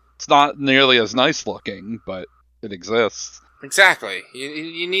 $80. It's not nearly as nice looking, but it exists. Exactly.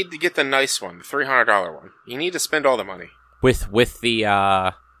 You need to get the nice one, the $300 one. You need to spend all the money with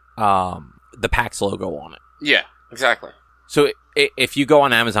the PAX logo on it. Yeah, exactly. So if you go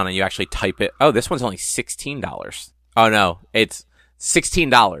on Amazon and you actually type it, this one's only $16. Oh no, it's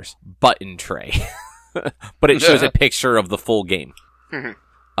 $16 button tray, but it shows a picture of the full game.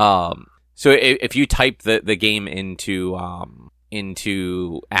 So if you type the game into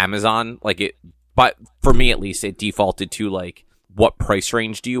Amazon, but for me at least, it defaulted to like, what price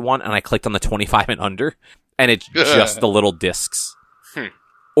range do you want? And I clicked on the 25 and under, and it's just the little discs.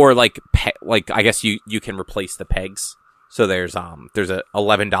 Or like I guess you can replace the pegs. So there's a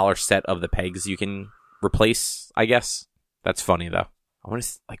 $11 set of the pegs you can replace, I guess. That's funny though. I want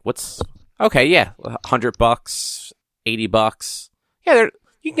to what's okay, yeah, $100, $80. Yeah,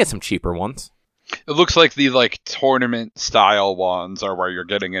 you can get some cheaper ones. It looks like the tournament style ones are where you're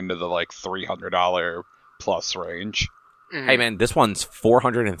getting into the $300 plus range. Hey man, this one's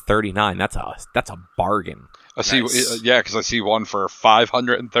 $439. That's a bargain. I see, nice. Yeah, because I see one for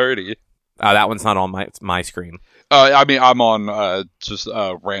 $530. That one's not on my screen. I mean, I'm on just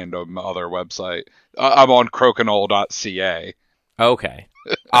a random other website. I'm on crokinole.ca. Okay.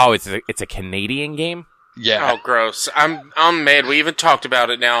 Oh, it's a Canadian game? Yeah. Oh, gross. I'm mad. We even talked about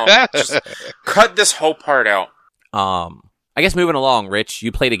it now. Just cut this whole part out. I guess moving along, Rich,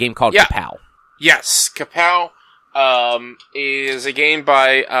 you played a game called Kapow. Yes, Kapow is a game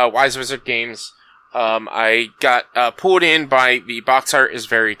by Wise Wizard Games. I got pulled in by the box art is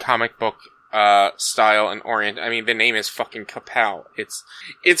very comic book style and orient. I mean, the name is fucking Kapow.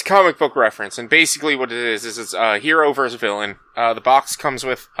 It's comic book reference, and basically what it is it's hero versus villain. The box comes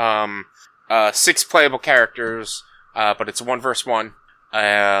with 6 playable characters, but it's 1 versus 1.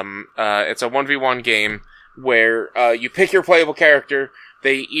 It's a 1v1 game where you pick your playable character.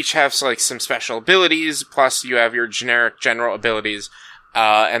 They each have some special abilities, plus you have your general abilities.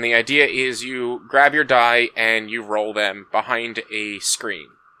 And the idea is you grab your die and you roll them behind a screen.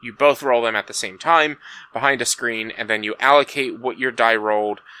 You both roll them at the same time behind a screen, and then you allocate what your die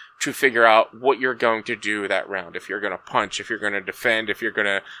rolled to figure out what you're going to do that round. If you're going to punch, if you're going to defend, if you're going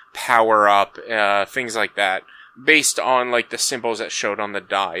to power up, things like that, based on the symbols that showed on the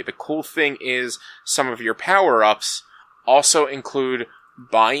die. The cool thing is some of your power-ups also include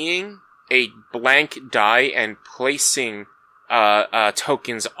buying a blank die and placing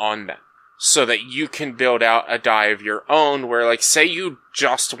tokens on them, so that you can build out a die of your own where, say you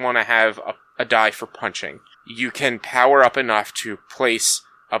just want to have a die for punching. You can power up enough to place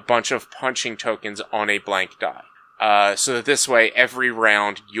a bunch of punching tokens on a blank die. So that this way, every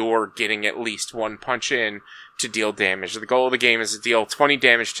round, you're getting at least 1 punch in to deal damage. The goal of the game is to deal 20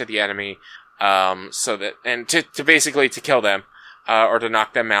 damage to the enemy, to basically to kill them, or to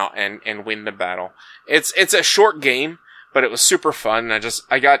knock them out and win the battle. It's a short game, but it was super fun.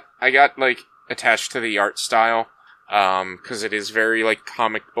 I got attached to the art style. because it is very like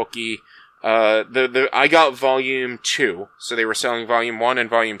comic booky. I got volume 2, so they were selling volume 1 and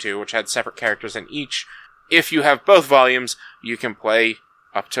volume 2, which had separate characters in each. If you have both volumes, you can play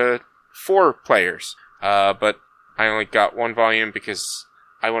up to 4 players. But I only got 1 volume because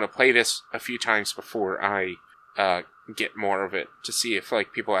I want to play this a few times before I get more of it to see if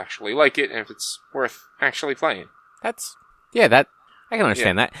like people actually like it and if it's worth actually playing. I can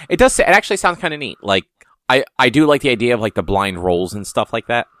understand that. It actually sounds kind of neat. Like I do like the idea of like the blind rolls and stuff like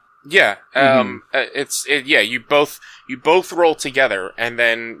that. Yeah, you both roll together, and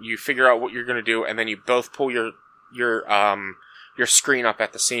then you figure out what you're gonna do, and then you both pull your screen up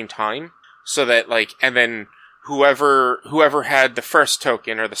at the same time, so that like, and then whoever had the first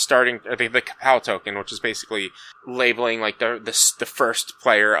token or the starting or the Kapow token, which is basically labeling like the first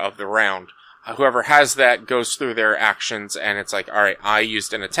player of the round, whoever has that goes through their actions, and it's like, all right, I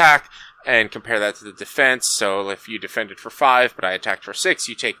used an attack. And compare that to the defense. So if you defended for 5, but I attacked for 6,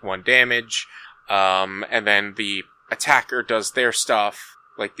 you take 1 damage. And then the attacker does their stuff,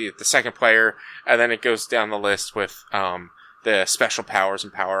 like the second player, and then it goes down the list with the special powers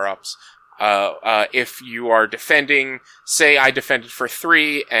and power-ups. If you are defending, say I defended for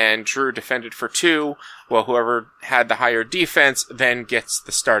 3 and Drew defended for 2, well, whoever had the higher defense then gets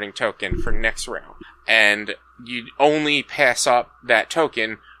the starting token for next round. And you only pass up that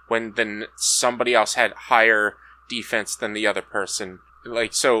token when then somebody else had higher defense than the other person.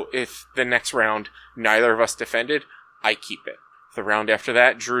 Like, so if the next round neither of us defended, I keep it. The round after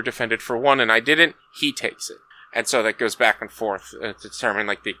that, Drew defended for 1 and I didn't, he takes it. And so that goes back and forth to determine,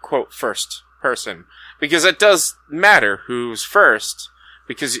 like, the quote first person. Because it does matter who's first,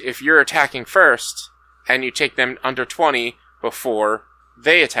 because if you're attacking first, and you take them under 20 before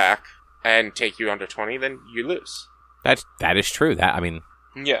they attack, and take you under 20, then you lose. That is true.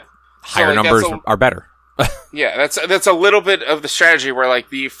 Yeah. Higher numbers are better. Yeah, that's a little bit of the strategy where, like,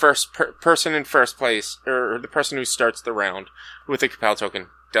 the first person in first place, or the person who starts the round with a Kapow token,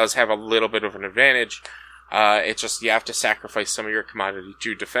 does have a little bit of an advantage. It's just you have to sacrifice some of your commodity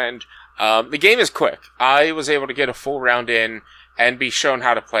to defend. The game is quick. I was able to get a full round in and be shown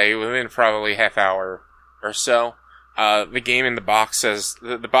how to play within probably half hour or so. The game in the box says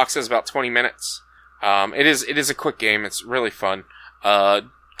about 20 minutes. It is a quick game. It's really fun.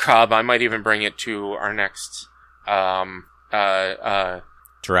 Cobb, I might even bring it to our next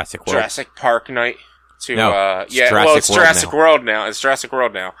Jurassic World. Jurassic Park night. It's Jurassic World now. It's Jurassic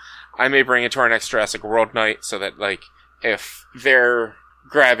World now. I may bring it to our next Jurassic World night so that, like, if they're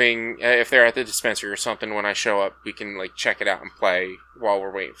if they're at the dispensary or something when I show up, we can, like, check it out and play while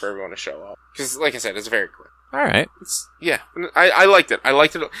we're waiting for everyone to show up. Because, like I said, it's very quick. Alright. I liked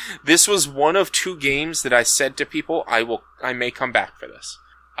it. This was one of 2 games that I said to people, I may come back for this.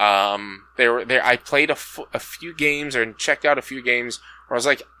 I played a few games or checked out a few games where I was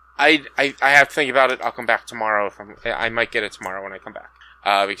like, I have to think about it. I'll come back tomorrow. I might get it tomorrow when I come back.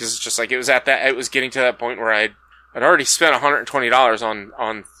 Because it's just like, it was getting to that point where I'd already spent $120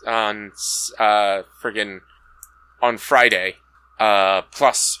 on Friday,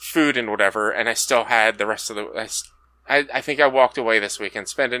 plus food and whatever, and I still had the rest of I think I walked away this weekend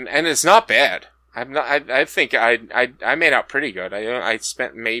spending, and it's not bad. I think I made out pretty good. I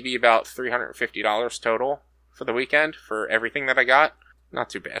spent maybe about $350 total for the weekend for everything that I got. Not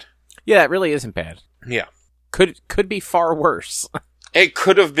too bad. Yeah, that really isn't bad. Yeah. Could be far worse. It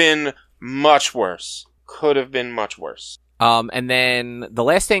could have been much worse. And then the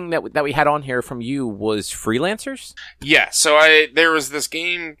last thing that we had on here from you was Freelancers? Yeah, so there was this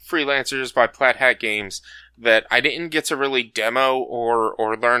game, Freelancers by Plaid Hat Games, that I didn't get to really demo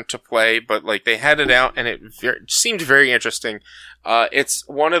or learn to play, but, like, they had it out and it seemed very interesting. It's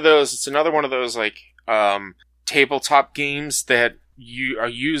another one of those, like, tabletop games that you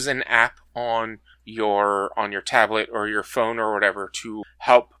use an app on your tablet or your phone or whatever to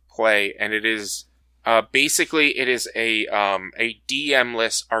help play, and it is basically it is a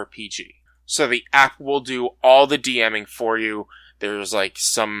DM-less RPG. So the app will do all the DMing for you. There's, like,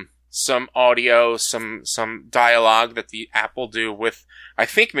 some audio, some dialogue that the app will do with, I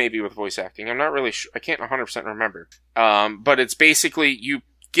think maybe with voice acting. I'm not really sure. I can't 100% remember. But it's basically you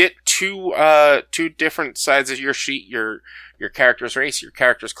get two different sides of your sheet, your character's race, your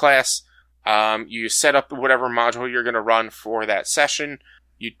character's class. You set up whatever module you're going to run for that session.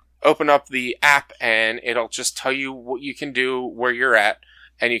 You open up the app and it'll just tell you what you can do where you're at.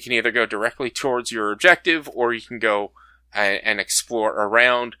 And you can either go directly towards your objective or you can go and explore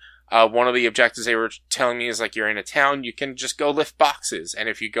around. One of the objectives they were telling me is, like, you're in a town, you can just go lift boxes. And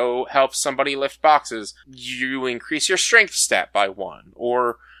if you go help somebody lift boxes, you increase your strength stat by 1.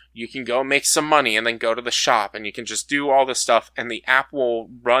 Or You can go make some money and then go to the shop, and you can just do all this stuff, and the app will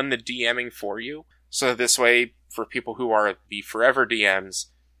run the DMing for you. So this way, for people who are the forever DMs,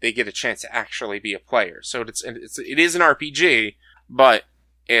 they get a chance to actually be a player. So it is an RPG, but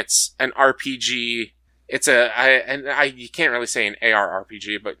it's an RPG. You can't really say an AR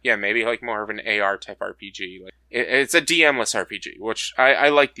RPG, but yeah, maybe like more of an AR type RPG. Like it's a DM-less RPG, which I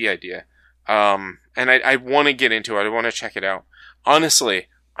like the idea. And I want to get into it. I want to check it out. Honestly,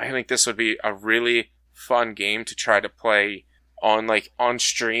 I think this would be a really fun game to try to play on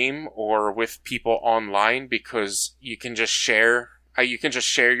stream or with people online, because you can just share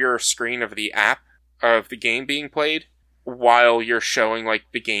your screen of the app of the game being played while you're showing like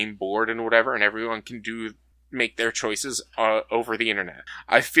the game board and whatever, and everyone can make their choices over the internet.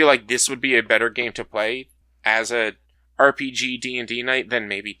 I feel like this would be a better game to play as a RPG D&D night than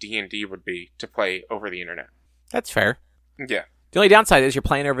maybe D&D would be to play over the internet. That's fair. Yeah. The only downside is you're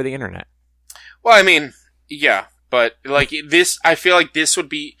playing over the internet. Well, I mean, yeah, but like this, I feel like this would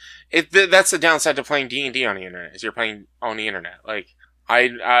be that's the downside to playing D&D on the internet, is you're playing on the internet. Like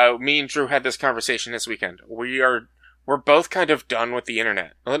me and Drew had this conversation this weekend. We're both kind of done with the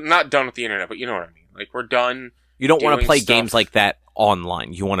internet. Well, not done with the internet, but you know what I mean. Like, we're done. You don't want to play games like that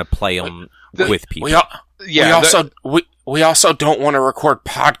online. You want to play them with people. We also don't want to record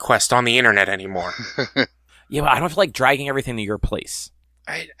PodQuest on the internet anymore. Yeah, but I don't feel like dragging everything to your place.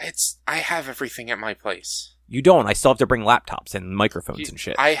 I have everything at my place. You don't. I still have to bring laptops and microphones and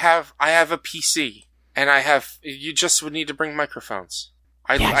shit. I have a PC, and you just would need to bring microphones.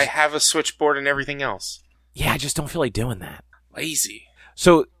 I have a switchboard and everything else. Yeah, I just don't feel like doing that. Lazy.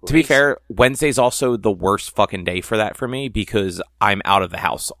 So, to be fair, Wednesday's also the worst fucking day for that for me, because I'm out of the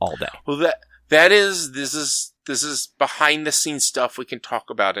house all day. Well, this is behind the scenes stuff we can talk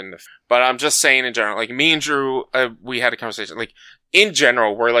about but I'm just saying in general, like me and Drew, we had a conversation, like in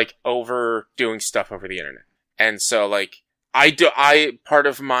general, we're like overdoing stuff over the internet. And so like, part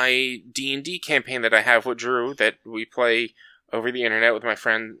of my D&D campaign that I have with Drew, that we play over the internet with my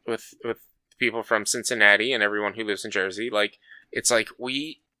friend, with people from Cincinnati and everyone who lives in Jersey, like, it's like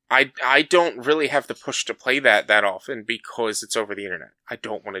I don't really have the push to play that often because it's over the internet. I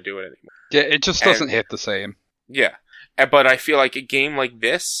don't want to do it anymore. Yeah, it just doesn't hit the same. Yeah. But I feel like a game like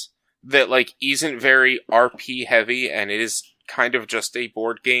this, that like isn't very RP heavy and it is kind of just a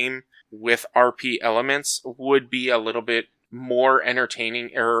board game with RP elements, would be a little bit more entertaining,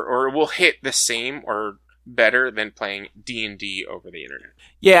 or will hit the same or better than playing D&D over the internet.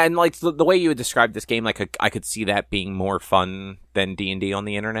 Yeah, and like the way you would describe this game, like I could see that being more fun than D&D on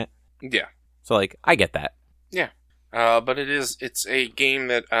the internet. Yeah. So like, I get that. Yeah. But it's a game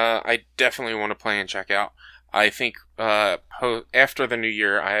that I definitely want to play and check out. I think after the new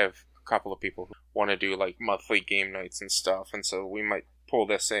year, I have a couple of people who want to do like monthly game nights and stuff, and so we might pull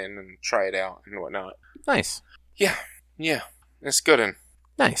this in and try it out and whatnot. Nice. Yeah. It's good.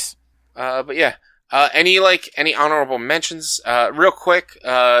 Nice. But yeah. Any honorable mentions? Real quick,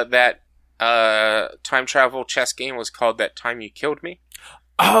 that time travel chess game was called That Time You Killed Me.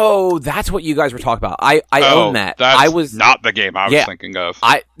 Oh, that's what you guys were talking about. I own that. I was not the game I was thinking of.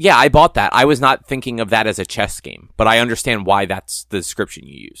 I bought that. I was not thinking of that as a chess game, but I understand why that's the description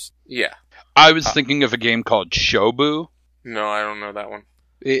you use. Yeah. I was thinking of a game called Shobu. No, I don't know that one.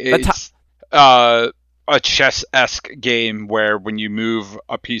 It's a chess-esque game where when you move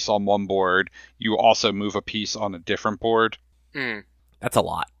a piece on one board, you also move a piece on a different board. That's a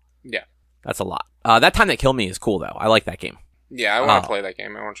lot. Yeah. That's a lot. That Time That Killed Me is cool, though. I like that game. Yeah, I want to play that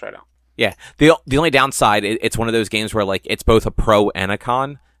game. I want to try it out. Yeah. The only downside, it's one of those games where, like, it's both a pro and a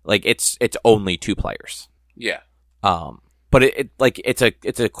con. Like, it's only 2 players. Yeah. But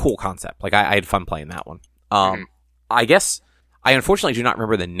it's a cool concept. Like, I had fun playing that one. I guess I unfortunately do not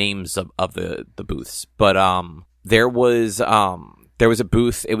remember the names of the booths, but there was a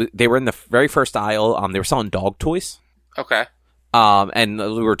booth. They were in the very first aisle. They were selling dog toys. Okay. And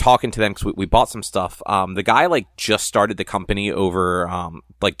we were talking to them because we bought some stuff. The guy like just started the company over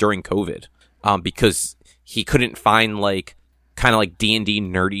like during COVID, because he couldn't find like kind of like D&D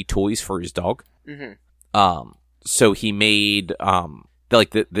nerdy toys for his dog. So he made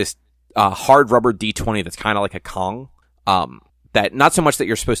this hard rubber D20 that's kind of like a Kong. That not so much that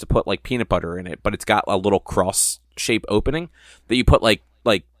you're supposed to put like peanut butter in it, but it's got a little cross shape opening that you put like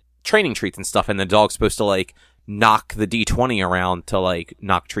training treats and stuff, and the dog's supposed to like knock the D20 around to like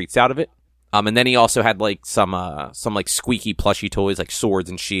knock treats out of it. And then he also had like some like squeaky plushy toys like swords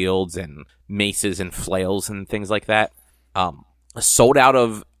and shields and maces and flails and things like that. Sold out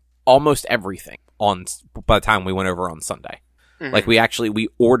of almost everything by the time we went over on Sunday. Like we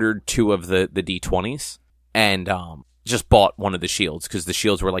ordered 2 of the D20s, and just bought one of the shields because the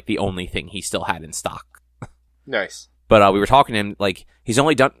shields were like the only thing he still had in stock. Nice. But we were talking to him, like, he's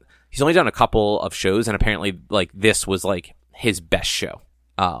only done a couple of shows, and apparently, like, this was like his best show.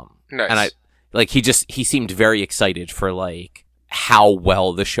 Nice. And he seemed very excited for like how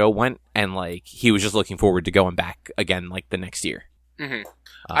well the show went, and like he was just looking forward to going back again like the next year. Mm-hmm.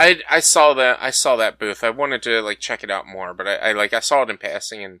 I saw that booth. I wanted to like check it out more, but I saw it in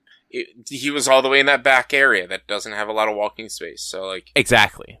passing, and he was all the way in that back area that doesn't have a lot of walking space. So like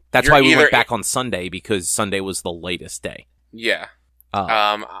exactly, that's why we went back on Sunday, because Sunday was the latest day. Yeah.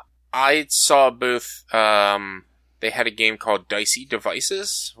 I saw a booth. They had a game called Dicey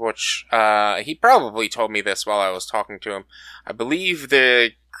Devices, which he probably told me this while I was talking to him. I believe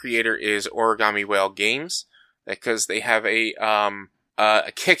the creator is Origami Whale Games, because they have a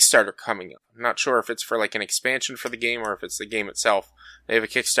Kickstarter coming up. I'm not sure if it's for like an expansion for the game or if it's the game itself. They have a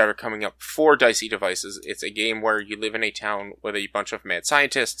Kickstarter coming up for Dicey Devices. It's a game where you live in a town with a bunch of mad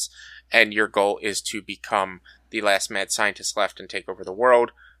scientists, and your goal is to become the last mad scientist left and take over the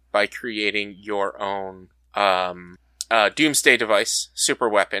world by creating your own doomsday device, super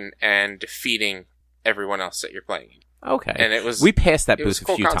weapon, and defeating everyone else that you're playing. Okay. And we passed that booth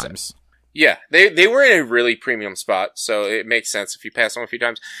a few times. Yeah, they were in a really premium spot, so it makes sense if you pass them a few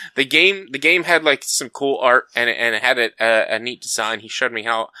times. The game had like some cool art, and it had a neat design. He showed me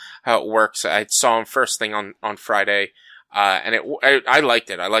how it works. I saw him first thing on Friday, and I liked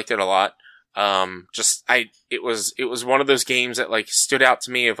it. I liked it a lot. It was one of those games that like stood out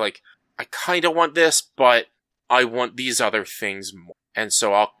to me of like, I kind of want this, but I want these other things more. And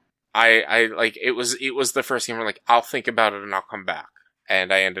so it was the first game where like, I'll think about it and I'll come back.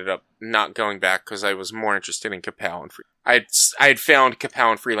 And I ended up not going back because I was more interested in Kapow and I had found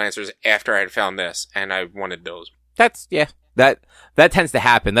Kapow and Freelancers after I had found this, and I wanted those. That tends to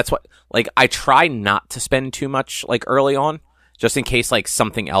happen. That's what, like, I try not to spend too much like early on, just in case like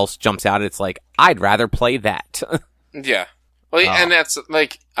something else jumps out. It's like, I'd rather play that. Yeah. Well, and that's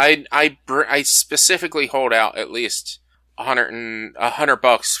like, I specifically hold out at least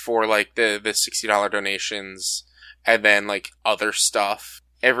 $100 for like the $60 donations, and then like other stuff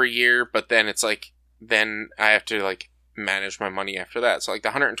every year. But then it's like, then I have to like manage my money after that. So like the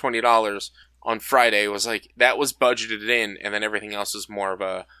 $120 on Friday was like, that was budgeted in, and then everything else is more of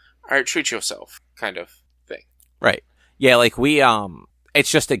a, all right, treat yourself kind of thing. Right. Yeah. Like it's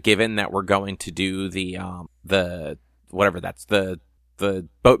just a given that we're going to do the whatever that's the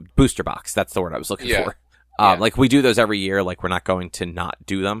booster box. That's the word I was looking for. Like we do those every year. Like we're not going to not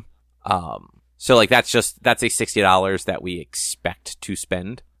do them. So like that's a $60 that we expect to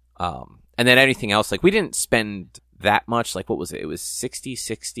spend. And then anything else, like we didn't spend that much. Like what was it? It was 60.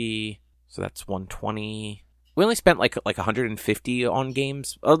 So that's 120. We only spent like 150 on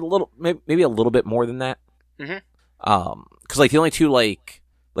games. A little, maybe a little bit more than that. Mm-hmm. Cause like the only two like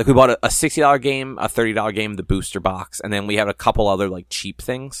we bought a $60 game, a $30 game, the booster box, and then we had a couple other like cheap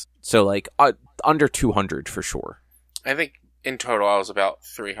things. So like under 200 for sure. I think in total I was about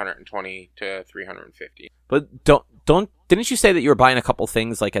 320 to 350. But didn't you say that you were buying a couple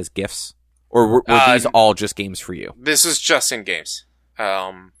things like as gifts, or were these all just games for you? This is just in games.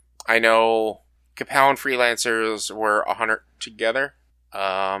 I know Kapow and Freelancers were 100 together.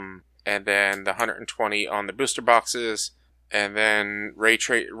 And then the 120 on the booster boxes. And then Ray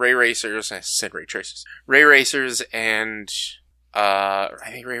Racers, I said Ray Tracers. Ray Racers and, I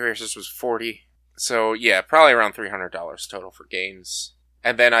think Ray Racers was 40. So yeah, probably around $300 total for games.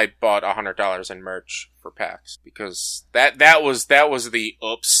 And then I bought $100 in merch for PAX, because that was the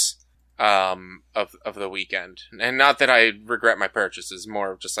oops, of the weekend. And not that I regret my purchases,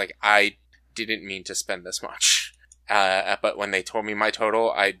 more of just like, I didn't mean to spend this much. But when they told me my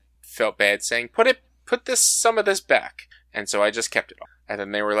total, I felt bad saying, put some of this back. And so I just kept it all. And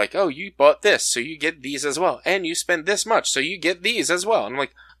then they were like, oh, you bought this, so you get these as well. And you spend this much, so you get these as well. And I'm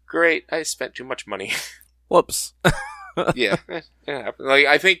like, great, I spent too much money. Whoops. Yeah. Like,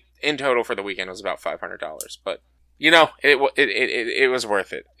 I think in total for the weekend was about $500. But, you know, it was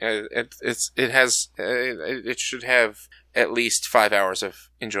worth it. It should have at least 5 hours of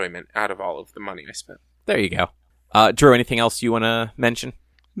enjoyment out of all of the money I spent. There you go. Drew, anything else you want to mention?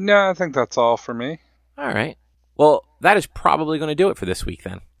 No, I think that's all for me. All right. Well, that is probably going to do it for this week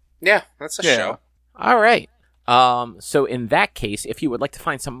then. Yeah, that's a show. All right. So in that case, if you would like to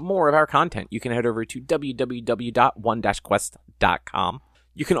find some more of our content, you can head over to www.one-quest.com.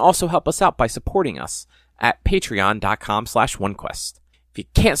 You can also help us out by supporting us at patreon.com/onequest. If you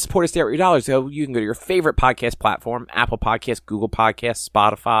can't support us there with your dollars, though, you can go to your favorite podcast platform, Apple Podcasts, Google Podcasts,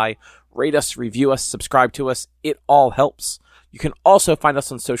 Spotify, rate us, review us, subscribe to us. It all helps. You can also find us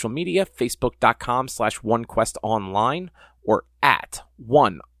on social media, facebook.com/OneQuestOnline or at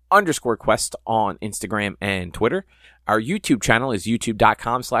 @1_quest on Instagram and Twitter. Our YouTube channel is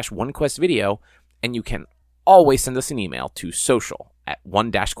youtube.com/OneQuestVideo, and you can always send us an email to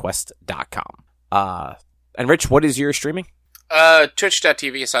social@one-quest.com. And Rich, what is your streaming?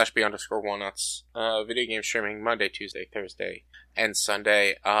 Twitch.tv/B_walnuts. Video game streaming Monday, Tuesday, Thursday, and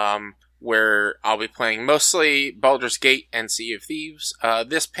Sunday. Where I'll be playing mostly Baldur's Gate and Sea of Thieves.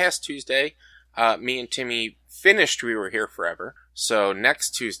 This past Tuesday, me and Timmy finished We Were Here Forever. So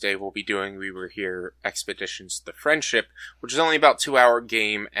next Tuesday we'll be doing We Were Here Expeditions to the Friendship, which is only about 2-hour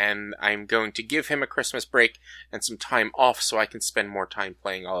game, and I'm going to give him a Christmas break and some time off so I can spend more time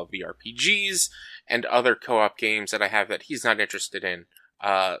playing all of the RPGs and other co-op games that I have that he's not interested in.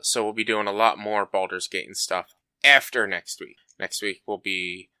 So we'll be doing a lot more Baldur's Gate and stuff after next week. Next week will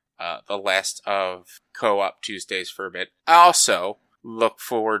be the last of co-op Tuesdays for a bit. Also, look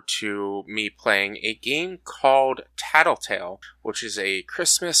forward to me playing a game called Tattletale, which is a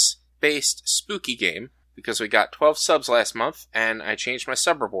Christmas-based spooky game, because we got 12 subs last month, and I changed my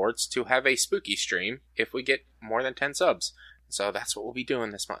sub rewards to have a spooky stream if we get more than 10 subs. So that's what we'll be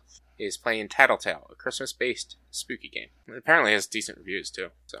doing this month, is playing Tattletale, a Christmas-based spooky game. It apparently has decent reviews, too.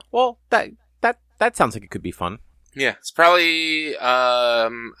 So. Well, that sounds like it could be fun. Yeah, it's probably, I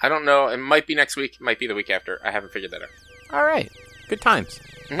don't know, it might be next week, it might be the week after. I haven't figured that out. All right. Good times.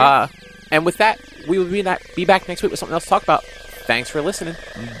 Mm-hmm. And with that, we will be back next week with something else to talk about. Thanks for listening.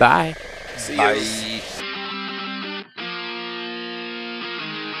 Bye. See you. Bye.